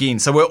tipping them again.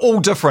 So we're all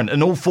different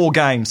in all four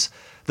games.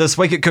 This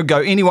week it could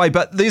go anyway,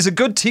 but there's a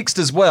good text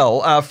as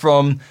well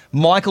from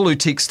Michael who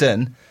texted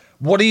in.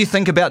 What do you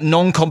think about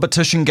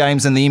non-competition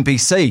games in the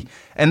NPC?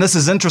 And this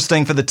is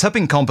interesting for the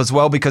tipping comp as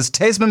well because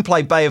Tasman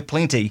play Bay of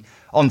Plenty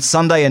on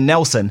Sunday in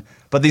Nelson,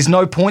 but there's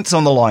no points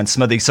on the line,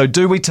 Smithy. So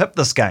do we tip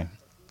this game?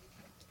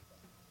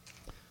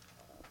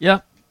 Yeah,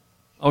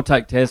 I'll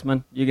take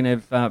Tasman. You can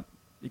have the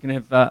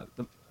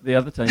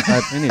other team Bay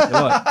of Plenty if you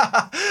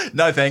like.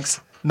 No thanks.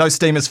 No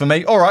steamers for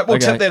me. All right, we'll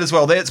tip that as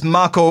well. That's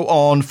Marco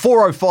on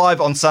 4:05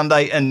 on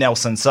Sunday in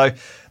Nelson. So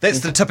that's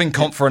the tipping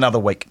comp for another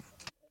week.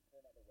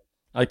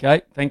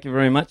 Okay, thank you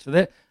very much for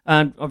that.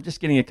 I'm just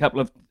getting a couple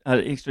of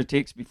extra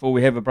texts before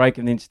we have a break,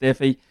 and then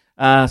Steffi.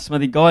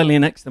 Smithy, Guy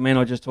Lennox, the man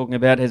I was just talking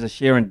about, has a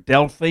share in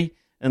Delphi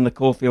in the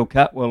Caulfield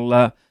Cup.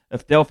 Well,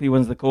 if Delphi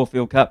wins the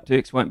Caulfield Cup,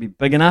 Turks won't be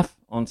big enough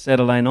on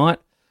Saturday night.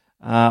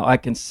 I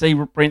can see,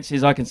 Brent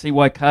says, I can see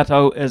why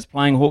Kato is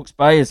playing Hawke's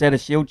Bay. Is that a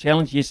Shield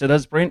challenge? Yes, it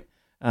is, Brent.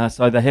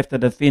 So they have to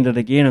defend it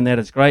again, and that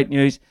is great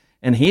news.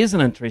 And here's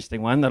an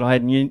interesting one that I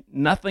knew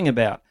nothing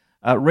about.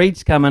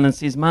 Reed's come in and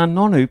says, Ma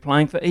Nonu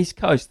playing for East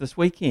Coast this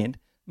weekend.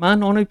 Ma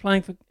Nonu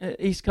playing for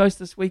East Coast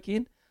this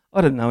weekend? I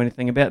didn't know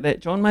anything about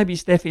that, John. Maybe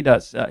Staffy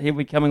does. He'll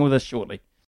be coming with us shortly.